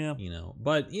 Yeah.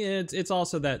 But it's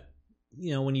also that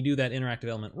when you do that interactive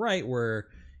element right, where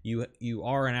you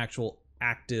are an actual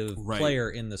active player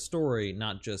in the story,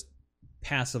 not just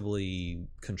passively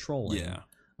controlling. Yeah.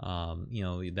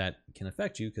 That can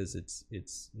affect you because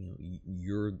it's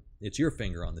your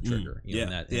finger on the trigger. In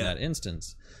that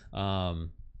instance. So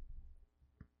I'm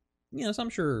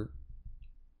sure.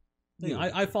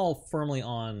 I fall firmly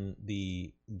on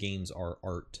the games are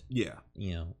art. Yeah.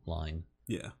 Line.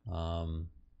 Yeah.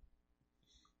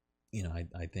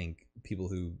 I think people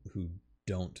who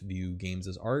don't view games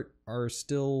as art are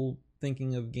still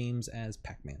thinking of games as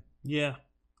Pac-Man. Yeah.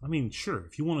 I mean, sure.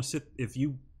 If you want to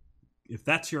if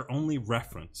that's your only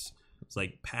reference, it's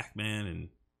like Pac-Man and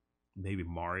maybe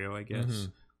Mario, I guess.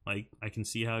 Like, I can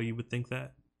see how you would think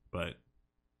that, but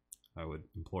I would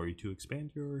implore you to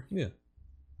expand your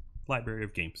library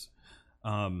of games.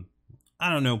 I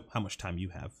don't know how much time you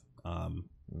have.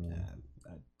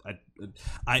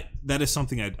 I that is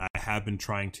something I have been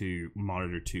trying to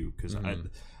monitor too, because I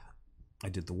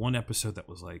did the one episode that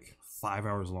was like 5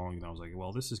 hours long, and I was like,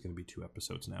 well, this is going to be 2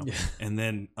 episodes now. And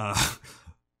then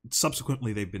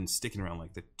subsequently they've been sticking around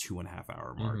like the 2.5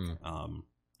 hour mark,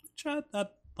 which I'd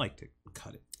like to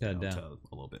cut it down to a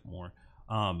little bit more.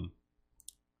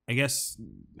 I guess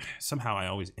somehow I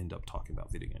always end up talking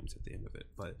about video games at the end of it,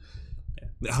 but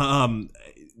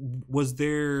was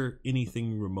there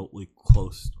anything remotely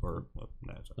close, or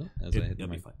no, it'll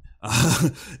be fine.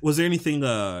 Was there anything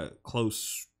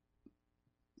close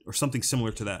or something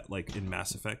similar to that, like in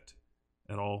Mass Effect,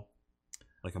 at all?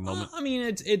 Like a moment. I mean,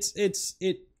 it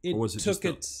or was it took just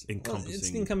its encompassing? It's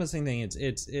the encompassing thing.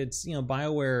 It's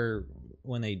BioWare,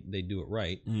 when they do it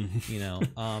right.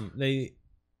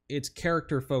 It's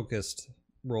character focused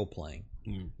role playing.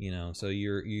 So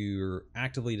you're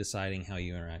actively deciding how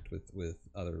you interact with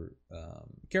other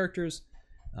characters.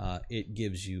 It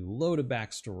gives you a load of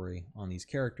backstory on these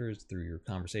characters through your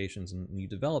conversations, and you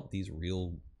develop these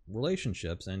real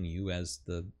relationships, and you as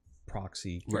the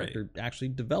proxy character actually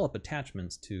develop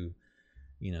attachments to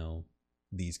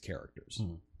these characters.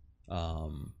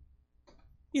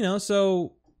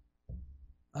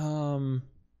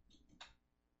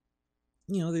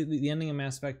 The ending of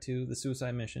Mass Effect 2, the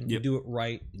suicide mission, you do it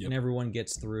right, and everyone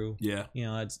gets through.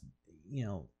 It's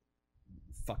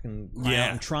fucking cry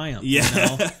out in triumph.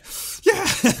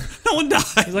 No one died.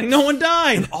 It's like no one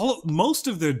died. Most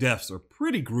of their deaths are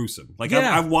pretty gruesome. Like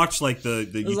I've watched like the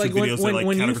YouTube videos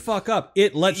when you fuck up,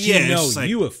 it lets you know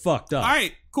you have fucked up. All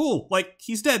right, cool. Like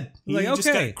he's dead. He just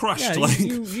got crushed. Yeah, like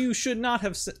you should not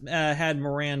have had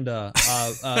Miranda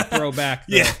throw back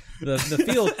the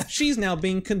field. She's now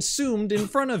being consumed in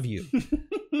front of you.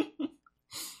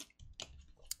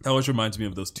 That always reminds me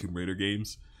of those Tomb Raider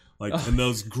games. Like, in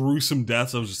those gruesome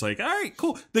deaths, I was just like, all right,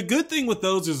 cool. The good thing with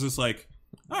those is it's like,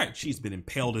 all right, she's been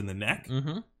impaled in the neck,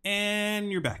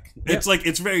 and you're back. Yep. It's like,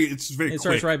 it's very it quick. It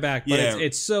starts right back, but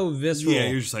it's so visceral. Yeah,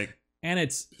 you're just like... And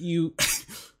it's, you...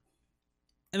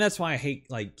 And that's why I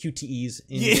hate like QTEs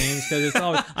in games, because it's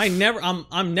always I'm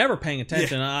never paying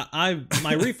attention.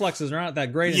 My reflexes are not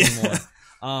that great anymore.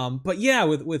 But yeah,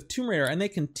 with Tomb Raider, and they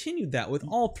continued that with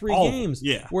all three games,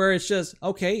 where it's just,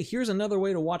 okay, here's another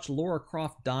way to watch Lara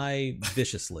Croft die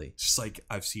viciously. Just like,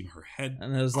 I've seen her head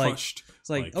and it was crushed.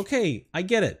 Like, okay, I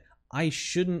get it. I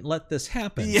shouldn't let this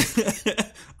happen. Yeah.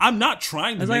 I'm not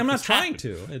trying to. I'm not trying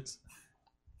to. It's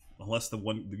unless you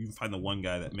can find the one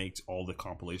guy that makes all the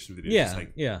compilation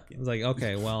videos. Yeah. It's like,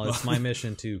 okay, well, it's my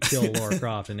mission to kill Lara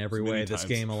Croft in every way this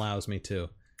game allows me to.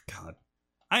 God,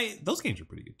 those games are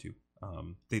pretty good too.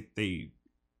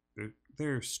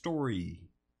 Their story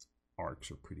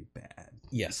arcs are pretty bad.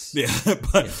 Yes. Yeah,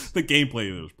 but the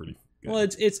gameplay was pretty good. Well,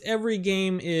 it's every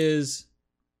game is,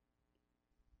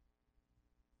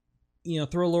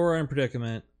 throw Laura in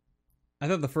predicament. I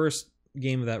thought the first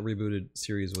game of that rebooted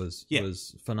series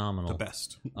was phenomenal. The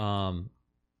best.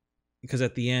 Because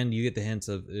at the end you get the hints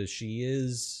of she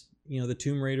is the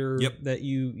Tomb Raider that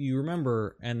you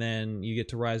remember, and then you get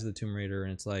to Rise of the Tomb Raider,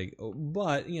 and it's like, oh,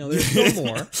 but there's still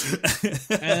more. And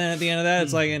then at the end of that,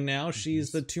 it's like, and now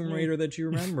she's the Tomb Raider that you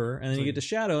remember, and then you get to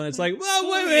Shadow, and it's like,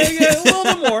 well, wait a minute, a little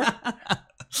bit more.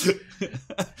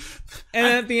 And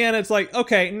at the end, it's like,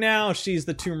 okay, now she's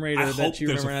the Tomb Raider that you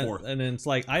remember, and then it's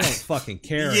like, I don't fucking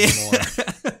care anymore.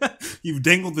 You've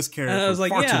dangled this carrot. And I was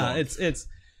like, far too long. It's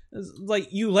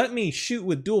like, you let me shoot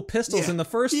with dual pistols in the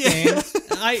first game.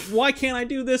 Why can't I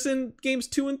do this in games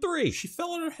 2 and 3? She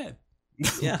fell on her head.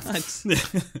 Yeah.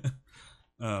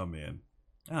 Oh man,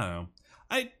 I don't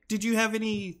know. Did you have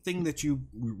anything that you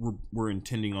were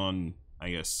intending on,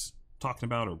 I guess, talking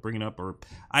about or bringing up, or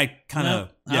I kind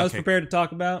of I was prepared to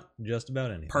talk about just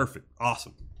about anything. Perfect.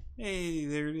 Awesome. Hey,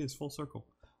 there it is, full circle.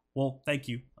 Well, thank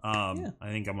you. I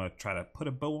think I'm gonna try to put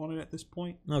a bow on it at this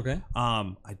point. Okay.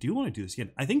 I do want to do this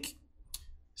again. I think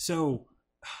so.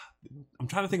 I'm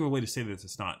trying to think of a way to say that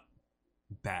it's not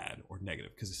bad or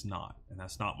negative, because it's not, and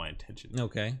that's not my intention.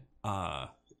 Okay. Go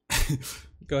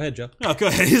ahead, Joe. No, go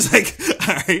ahead. He's like,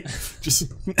 all right,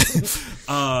 just.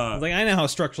 Like, I know how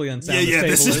structurally unsound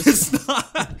this table is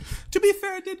not. To be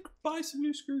fair, I did buy some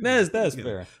new screws. That is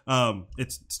fair.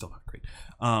 It's still not great.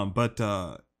 But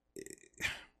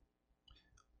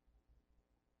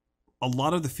a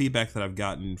lot of the feedback that I've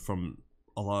gotten from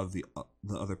a lot of the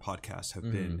other podcasts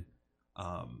have been,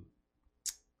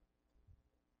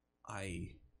 I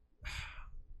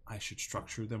should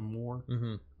structure them more.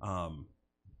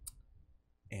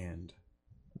 And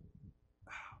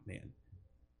man,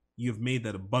 you have made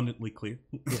that abundantly clear.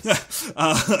 Yes.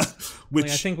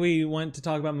 Which I think we went to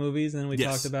talk about movies, and then we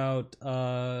talked about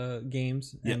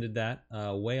games, and did that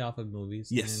way off of movies.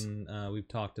 Yes. And we've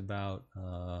talked about.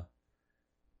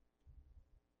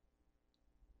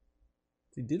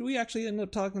 Did we actually end up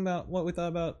talking about what we thought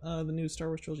about the new Star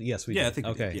Wars trilogy? Yes, we did. I think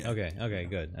we did. Okay,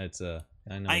 good. It's I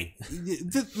know.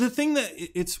 The thing that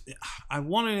I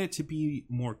wanted it to be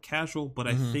more casual, but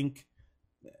I think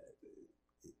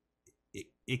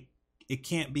it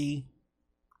can't be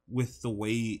with the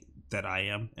way that I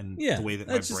am and the way that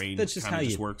my brain kind of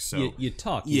just works. So you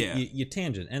talk, you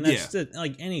tangent, and that's just,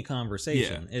 like any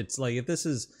conversation. It's like, if this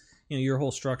is your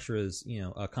whole structure is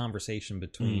a conversation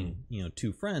between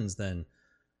two friends, then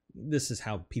this is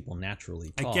how people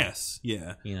naturally talk. I guess,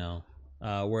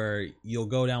 where you'll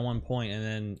go down one point and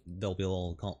then there'll be a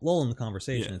little lull in the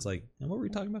conversation. It's like, and what were we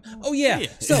talking about? Oh yeah.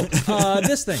 So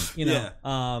this thing, you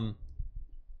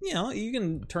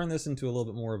can turn this into a little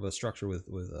bit more of a structure with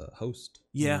a host.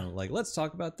 Like, let's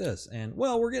talk about this, and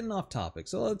well, we're getting off topic,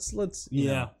 so let's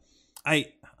know.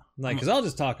 Because I'll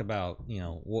just talk about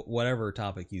whatever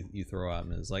topic you throw out,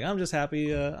 and it's like, I'm just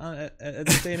happy at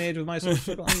this day and age with my social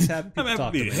circle. I'm just happy people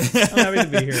talk to me. I'm happy to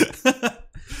be here.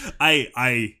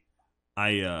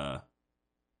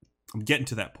 I'm getting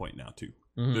to that point now too.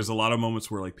 There's a lot of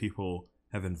moments where like people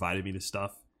have invited me to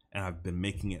stuff, and I've been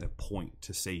making it a point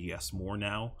to say yes more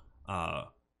now.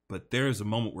 But there's a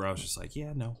moment where I was just like,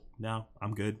 no,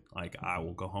 I'm good. Like, I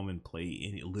will go home and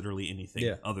play literally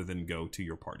anything other than go to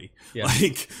your party. Yeah.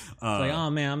 It's like, oh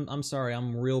man, I'm sorry,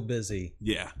 I'm real busy.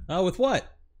 Yeah. With what?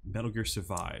 Metal Gear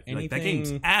Survive. Like, that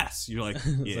game's ass. You're like,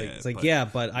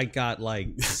 but I got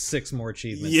like 6 more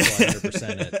achievements till I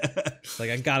 100% it. It's like,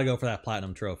 I gotta go for that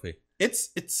platinum trophy. It's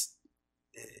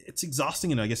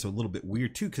exhausting, and I guess a little bit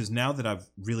weird too, because now that I've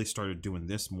really started doing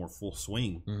this more full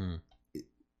swing,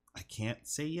 I can't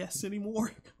say yes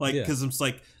anymore. Like, because it's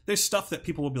like, there's stuff that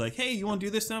people will be like, hey, you want to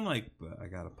do this? And I'm like, but I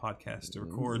got a podcast to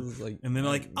record. Like, and then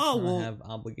like, oh, well, I have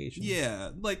obligations. Yeah.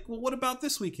 Like, well, what about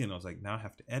this weekend? I was like, now I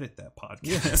have to edit that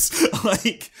podcast.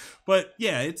 Like, but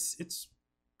yeah, it's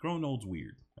growing old's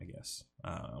weird, I guess.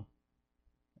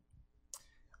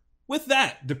 With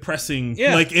that depressing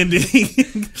like ending.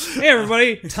 Hey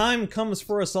everybody, time comes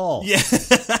for us all. Yeah.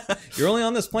 You're only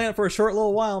on this planet for a short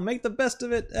little while. Make the best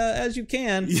of it as you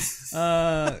can.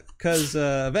 Because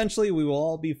eventually we will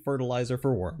all be fertilizer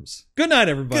for worms. Good night,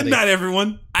 everybody. Good night,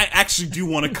 everyone. I actually do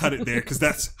want to cut it there because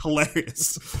that's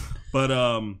hilarious. But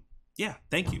yeah,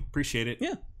 thank you. Appreciate it.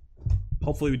 Yeah.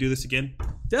 Hopefully we do this again.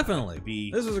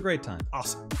 Definitely. This was a great time.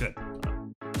 Awesome. Good.